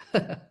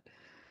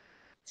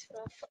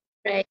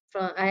 Right,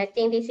 Prof. I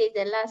think this is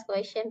the last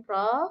question,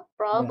 Prof.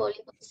 Prof, Yeah.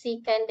 boleh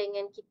kongsikan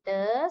dengan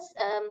kita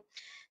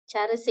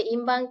cara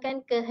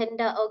seimbangkan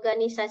kehendak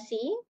organisasi,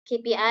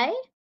 KPI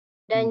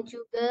dan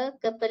juga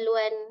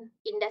keperluan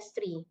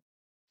industri.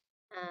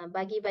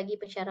 Bagi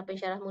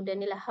pensyarah-pensyarah muda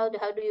ni lah, how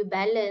do you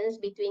balance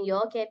between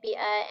your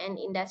KPI and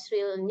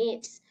industrial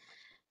needs?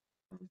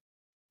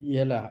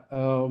 Yalah,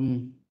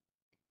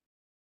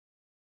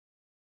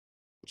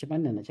 macam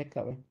mana nak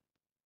cakap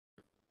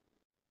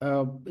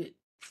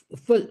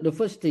the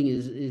first thing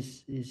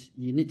is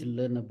you need to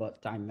learn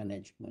about time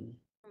management.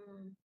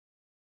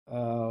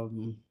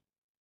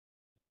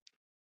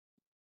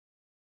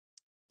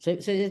 Saya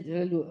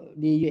selalu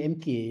di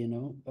UMK,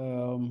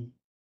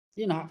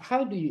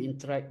 how do you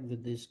interact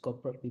with these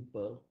corporate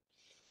people?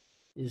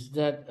 Is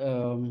that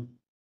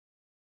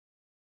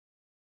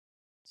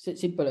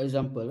simple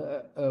example?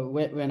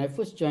 When I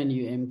first joined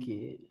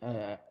UMK,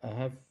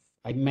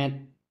 I met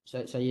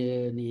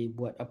saya ni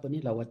buat apa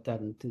ni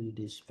lawatan to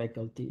these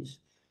faculties.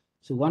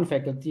 So one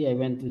faculty I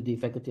went to the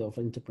Faculty of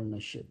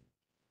Entrepreneurship.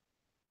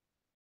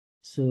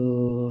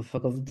 So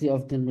Faculty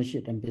of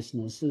Entrepreneurship and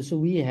Business. So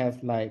we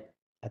have like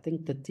I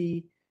think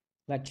 30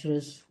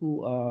 lecturers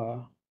who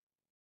are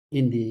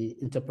in the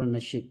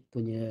entrepreneurship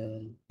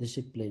punya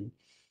discipline.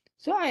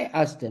 So I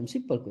asked them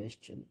simple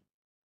question.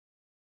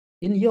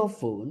 In your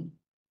phone,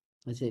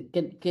 I said,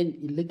 can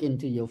you look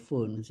into your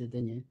phone? Saya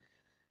tanya,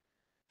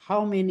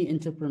 how many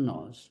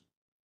entrepreneurs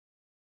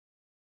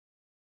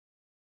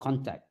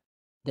contact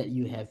that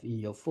you have in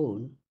your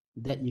phone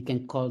that you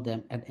can call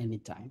them at any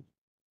time?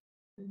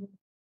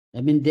 I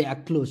mean, they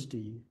are close to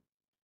you.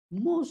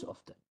 Most of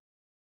them,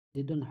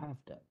 they don't have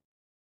that.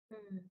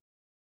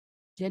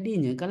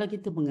 Jadinya kalau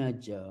kita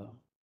mengajar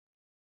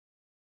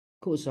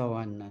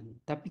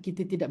keusahawanan, tapi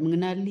kita tidak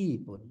mengenali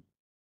pun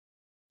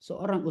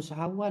seorang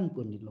usahawan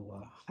pun di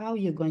luar, how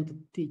you going to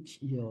teach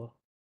your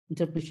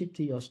entrepreneurship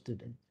to your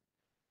student?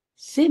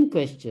 Same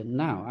question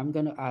now, I'm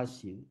going to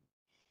ask you,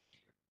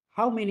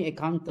 how many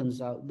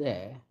accountants out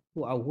there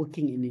who are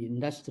working in the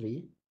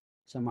industry,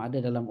 sama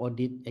ada dalam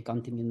audit,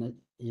 accounting,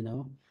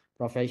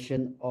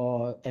 profession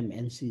or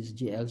MNCs,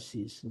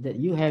 GLCs, that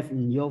you have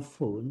in your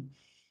phone,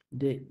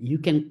 that you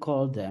can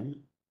call them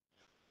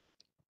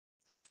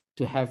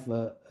to have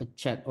a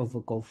chat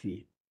over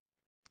coffee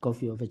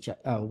over chat,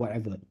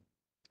 whatever,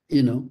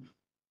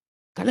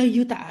 Kalau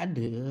you tak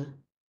ada,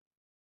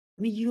 I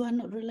mean, you are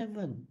not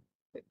relevant.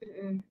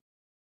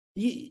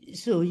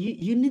 So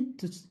you need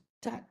to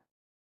start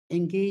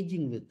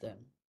engaging with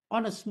them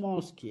on a small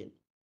scale.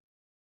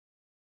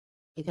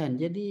 Kan?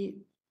 Jadi,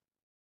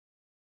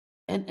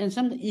 and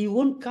something it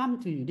won't come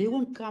to you. They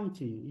won't come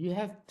to you. You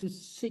have to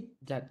seek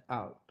that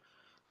out.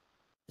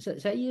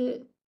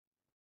 Saya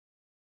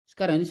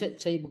sekarang ni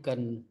saya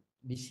bukan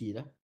BC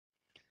lah.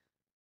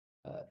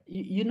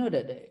 You know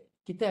that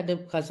kita ada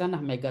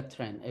khazanah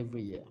megatrend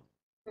every year.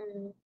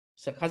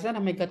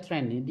 Khazanah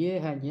megatrend ni dia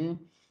hanya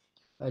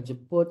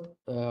jemput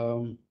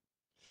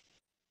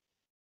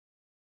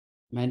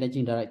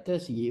managing director,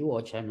 CEO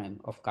or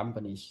chairman of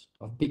companies,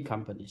 of big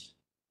companies.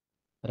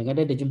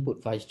 Kadang-kadang dia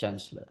jemput vice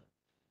chancellor.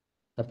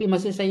 Tapi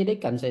masa saya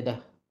dekan, saya dah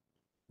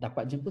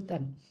dapat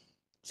jemputan.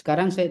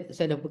 Sekarang saya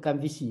dah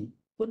bukan VC,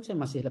 pun saya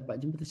masih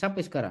dapat jemputan sampai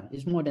sekarang.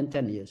 It's more than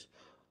 10 years.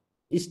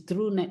 It's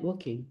through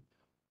networking.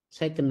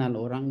 Saya kenal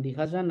orang di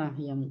khazanah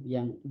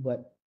yang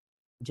buat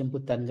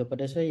jemputan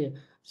kepada saya.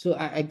 So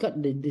I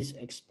got this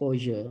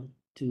exposure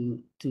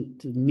to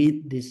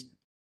meet these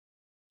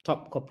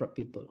top corporate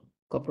people,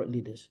 corporate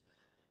leaders.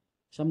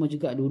 Sama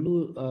juga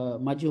dulu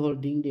Maju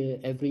Holding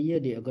dia every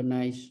year they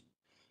organize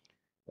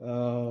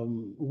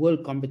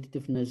World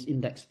Competitiveness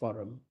Index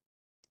Forum.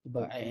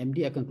 Sebab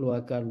IMD akan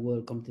keluarkan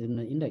World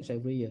Competitiveness Index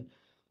every year.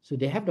 So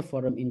they have the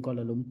forum in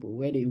Kuala Lumpur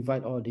where they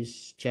invite all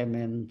these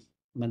chairman,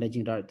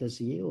 managing director,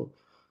 CEO.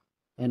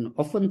 And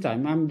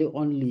oftentimes I'm the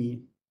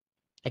only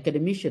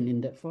academician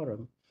in that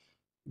forum.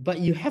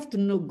 But you have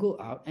to know, go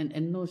out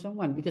and know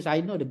someone, because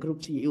I know the group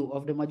CEO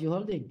of the Maju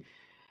Holding.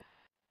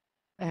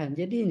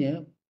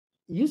 Jadinya,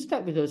 you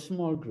start with a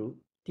small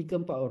group,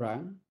 3-4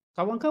 orang,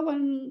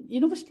 kawan-kawan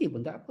universiti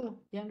pun tak apa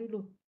yang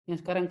dulu. Yang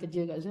sekarang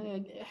kerja kat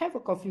sana, have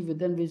a coffee with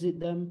them, visit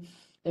them,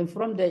 and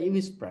from there it will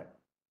spread.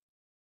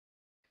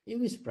 It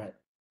will spread.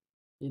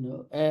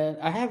 And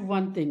I have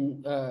one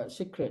thing,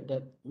 secret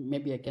that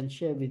maybe I can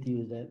share with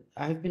you, that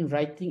I have been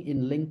writing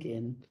in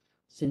LinkedIn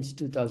since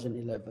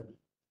 2011.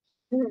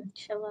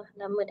 InsyaAllah,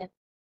 lama dah.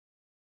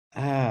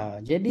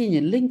 Jadinya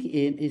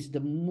LinkedIn is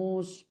the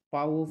most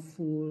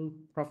powerful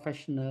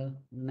professional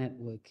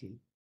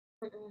networking.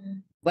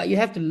 But you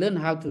have to learn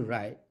how to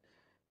write.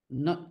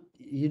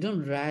 You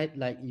don't write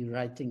like you're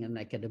writing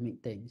an academic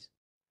things.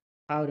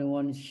 How they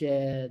want to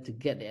share to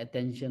get the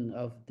attention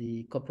of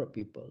the corporate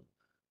people.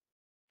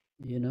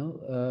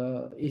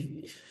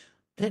 If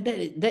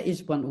that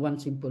is one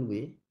simple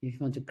way if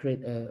you want to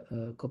create a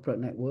corporate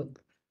network.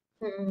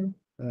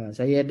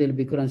 Saya ada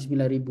lebih kurang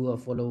 9,000 of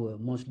follower,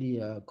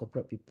 mostly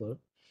corporate people.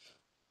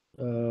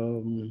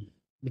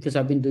 Because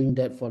I've been doing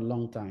that for a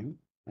long time,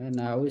 and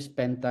I always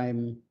spend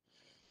time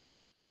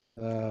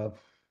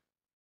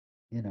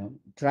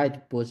try to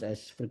post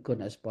as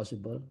frequent as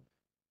possible,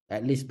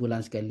 at least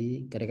bulan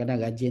sekali. Kadang-kadang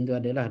rajin tu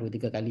adalah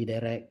 2-3 kali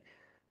direct,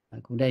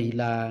 kemudian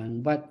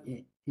hilang. But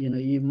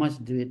you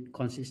must do it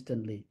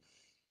consistently,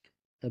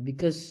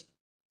 because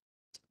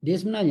dia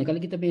sebenarnya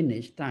kalau kita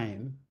manage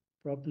time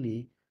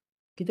properly,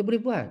 kita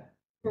boleh buat.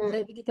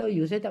 Saya beritahu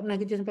you, saya tak pernah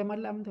kerja sampai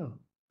malam tau.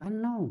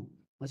 No.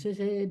 Masa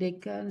saya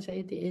dekan, saya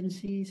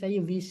TNC,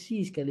 saya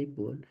VC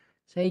sekalipun,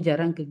 saya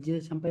jarang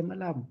kerja sampai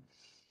malam.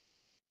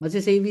 Masa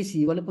saya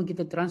VC, walaupun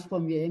kita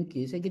transform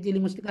UMK, saya kerja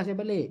 5:30 saya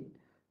balik.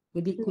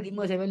 Pukul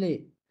 5 saya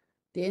balik.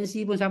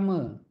 TNC pun sama.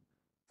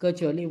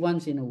 Kecuali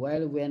once in a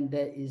while when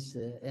there is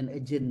an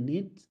urgent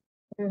need,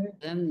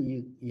 then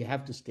you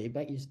have to stay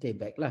back, you stay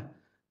back lah.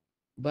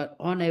 But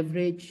on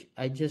average,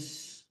 I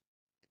just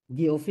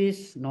pergi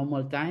office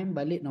normal time,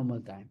 balik normal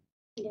time.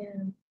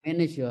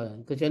 Manage your,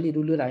 kecuali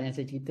dulu lah yang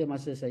saya cerita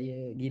masa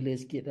saya gila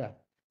sikit lah.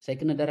 Saya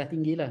kena darah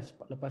tinggi lah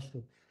lepas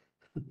tu.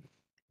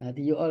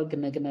 Nanti you all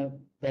kena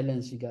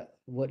balance juga,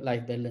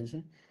 work-life balance.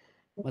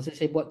 Masa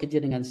saya buat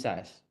kerja dengan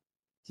SAS,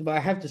 sebab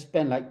I have to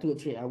spend like 2 or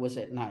 3 hours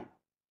at night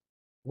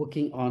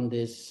working on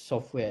this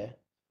software.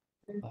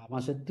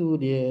 Masa tu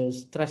dia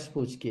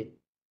stressful sikit.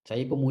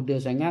 Saya pemuda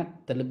sangat,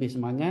 terlebih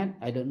semangat.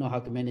 I don't know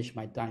how to manage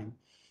my time.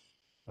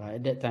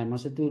 At that time,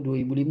 masa tu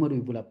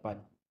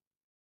 2005-2008.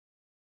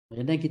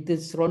 Dan kita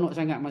seronok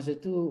sangat masa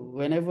tu.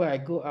 Whenever I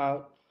go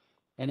out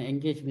and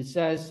engage with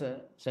SAS,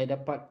 saya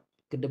dapat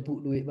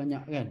kedebuk duit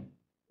banyak kan.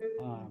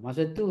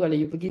 Masa tu kalau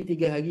you pergi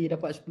 3 hari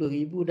dapat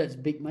 10,000, that's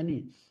big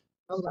money.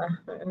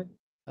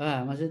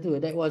 Masa tu,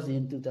 that was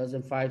in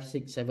 2005,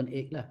 6, 7,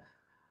 8 lah.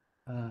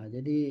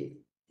 Jadi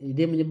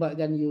dia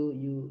menyebabkan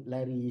you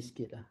lari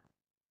sikit lah.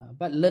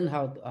 But learn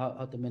how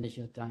to manage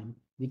your time,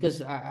 because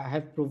I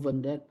have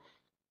proven that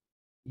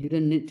you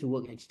don't need to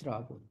work extra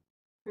pun.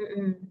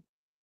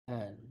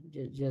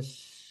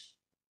 Just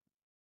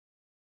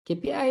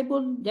KPI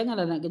pun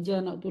janganlah nak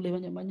kerja, nak tulis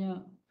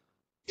banyak-banyak.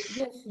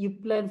 Just you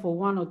plan for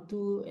 1 or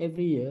 2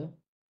 every year.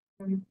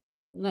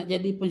 Nak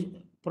jadi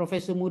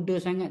profesor muda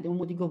sangat,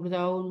 umur 30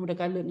 tahun, muda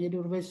kalut jadi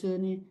profesor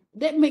ni,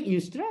 that make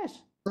you stress.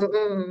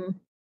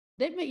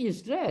 That make you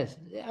stress.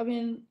 I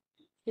mean,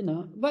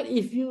 but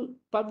if you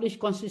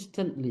publish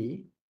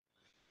consistently,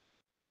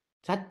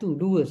 1-2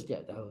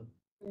 setiap tahun,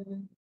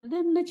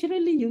 then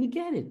naturally you will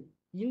get it.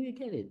 You will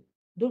get it.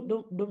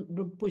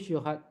 Don't push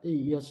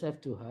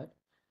yourself too hard.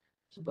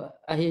 Sebab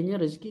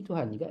akhirnya rezeki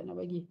Tuhan juga nak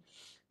bagi.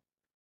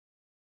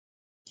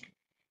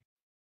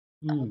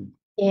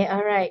 Okay,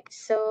 alright.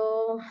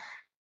 So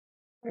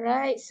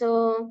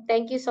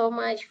thank you so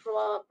much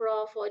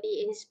Prof for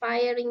the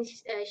inspiring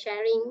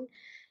sharing.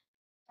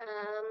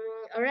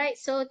 Alright,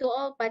 so to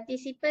all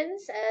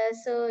participants,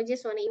 so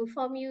just want to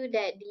inform you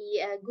that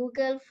the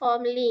Google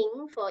form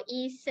link for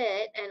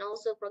eCert and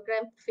also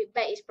program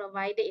feedback is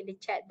provided in the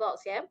chat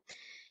box.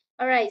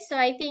 Alright, so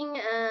I think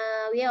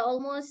we are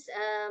almost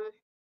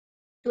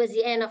towards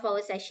the end of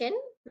our session.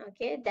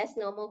 Okay, that's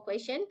no more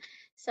question.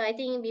 So I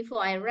think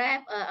before I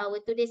wrap our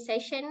today's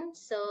session,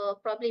 so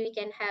probably we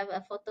can have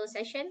a photo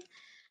session.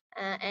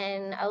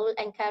 And I will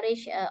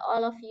encourage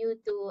all of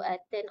you to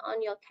turn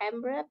on your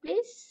camera,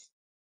 please.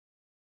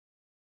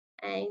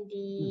 And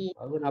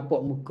Baru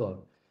nampak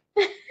muka.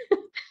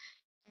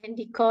 and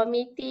the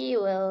committee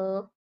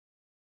will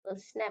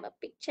snap a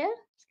picture.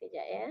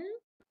 Sekejap ya.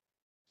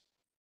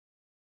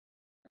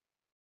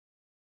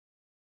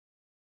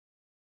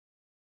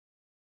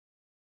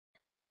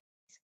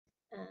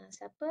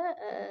 Siapa?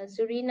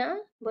 Zurina.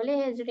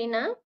 Boleh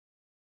Zurina?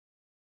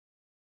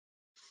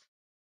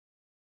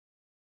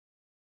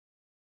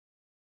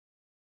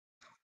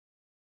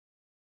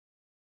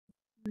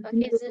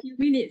 Okay, a few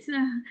minutes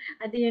lah.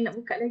 Ada yang nak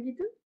buka lagi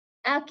tu?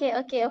 Okay.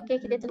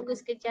 Kita tunggu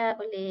sekejap,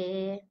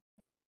 boleh.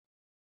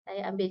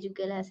 Saya ambil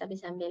jugalah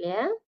sambil-sambil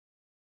ya.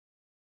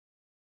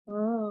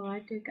 Oh,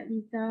 ada Kak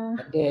Liza.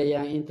 Ada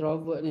yang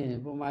introvert ni,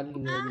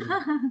 pemalu ni.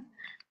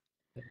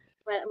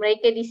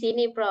 Mereka di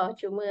sini Prof,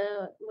 cuma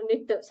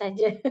menutup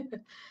saja.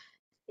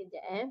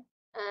 Sekejap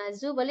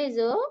Zu boleh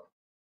Zu?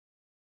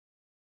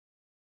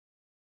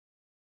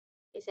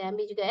 Okay, saya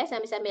ambil juga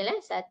sambil-sambil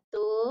 1,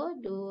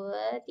 2,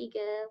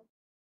 3.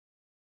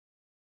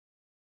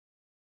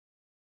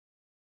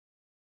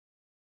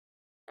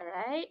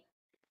 Alright.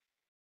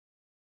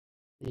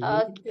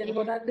 Unit 10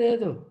 pun ada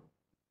tu.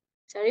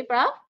 Sorry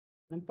Prof?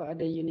 Nampak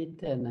ada unit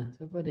 10 lah.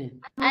 Siapa ni?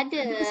 Ada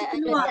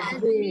keluar.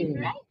 Dr. Azlin,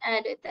 right?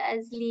 Dr.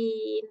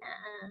 Azlin.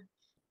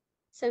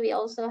 So we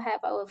also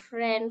have our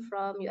friend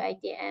from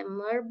UiTM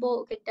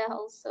Merbok Kedah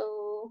also.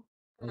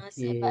 But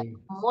Okey.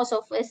 most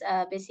of us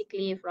are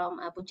basically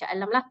from Puncak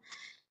Alam lah.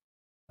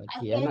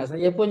 Okey, Okay. anak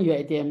saya pun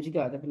UiTM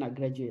juga tapi nak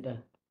graduate dah.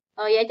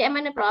 Oh, UiTM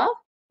mana Prof?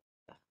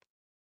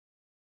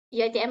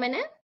 UiTM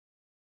mana?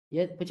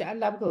 Ya, Puncak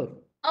Alam kot.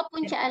 Oh,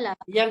 Puncak Alam.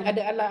 Yang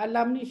ada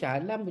alam-alam ni, Shah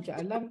Alam,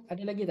 Puncak Alam,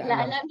 ada lagi tak alam?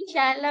 Alam ni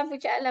Shah Alam,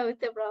 Puncak Alam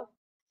betul Prof.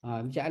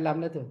 Puncak Alam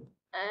lah tu.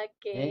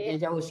 Okay. Yang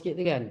jauh sikit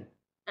tu kan?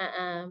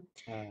 Uh-uh.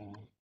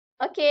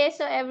 Okay,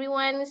 so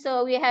everyone,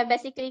 so we have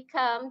basically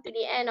come to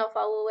the end of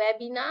our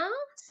webinar.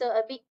 So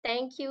a big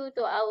thank you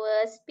to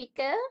our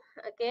speaker,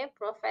 okay,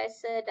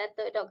 Professor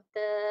Dato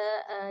Dr.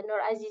 Noor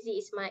Azizi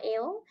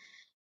Ismail,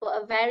 for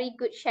a very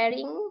good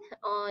sharing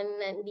on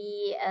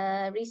the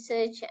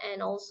research and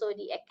also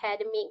the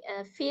academic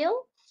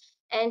field.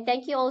 And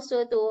thank you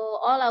also to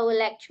all our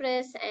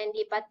lecturers and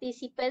the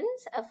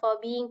participants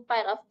for being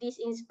part of this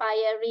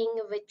inspiring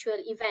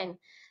virtual event.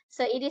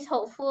 So it is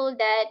hopeful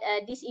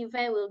that this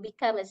event will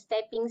become a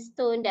stepping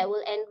stone that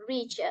will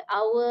enrich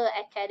our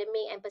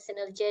academic and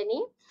personal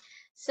journey.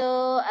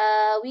 So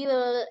we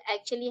will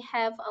actually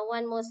have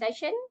one more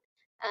session.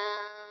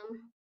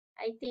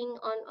 I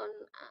think on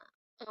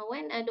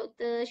when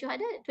Dr.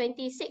 Syuhada,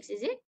 26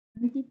 is it?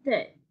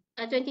 23rd.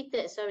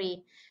 23rd,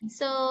 sorry.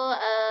 So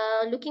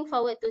looking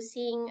forward to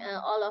seeing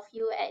all of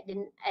you at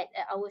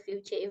our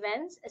future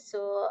events.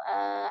 So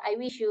I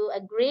wish you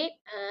a great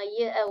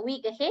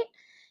week ahead.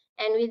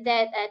 And with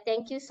that,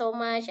 thank you so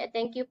much.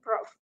 Thank you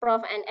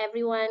Prof and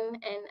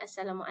everyone, and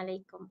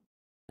Assalamualaikum.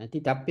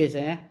 Nanti tapis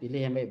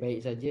pilih yang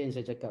baik-baik saja yang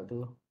saya cakap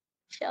tu.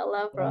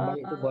 InsyaAllah Yang Prof.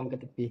 baik tu buang ke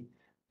tepi.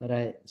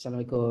 Alright,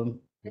 Assalamualaikum.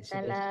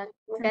 Assalam.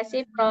 Terima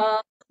kasih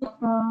Prof.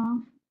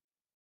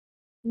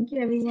 Thank you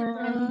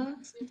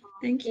everyone.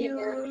 Thank you.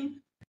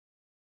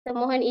 So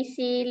mohon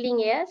isi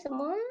link ya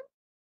semua.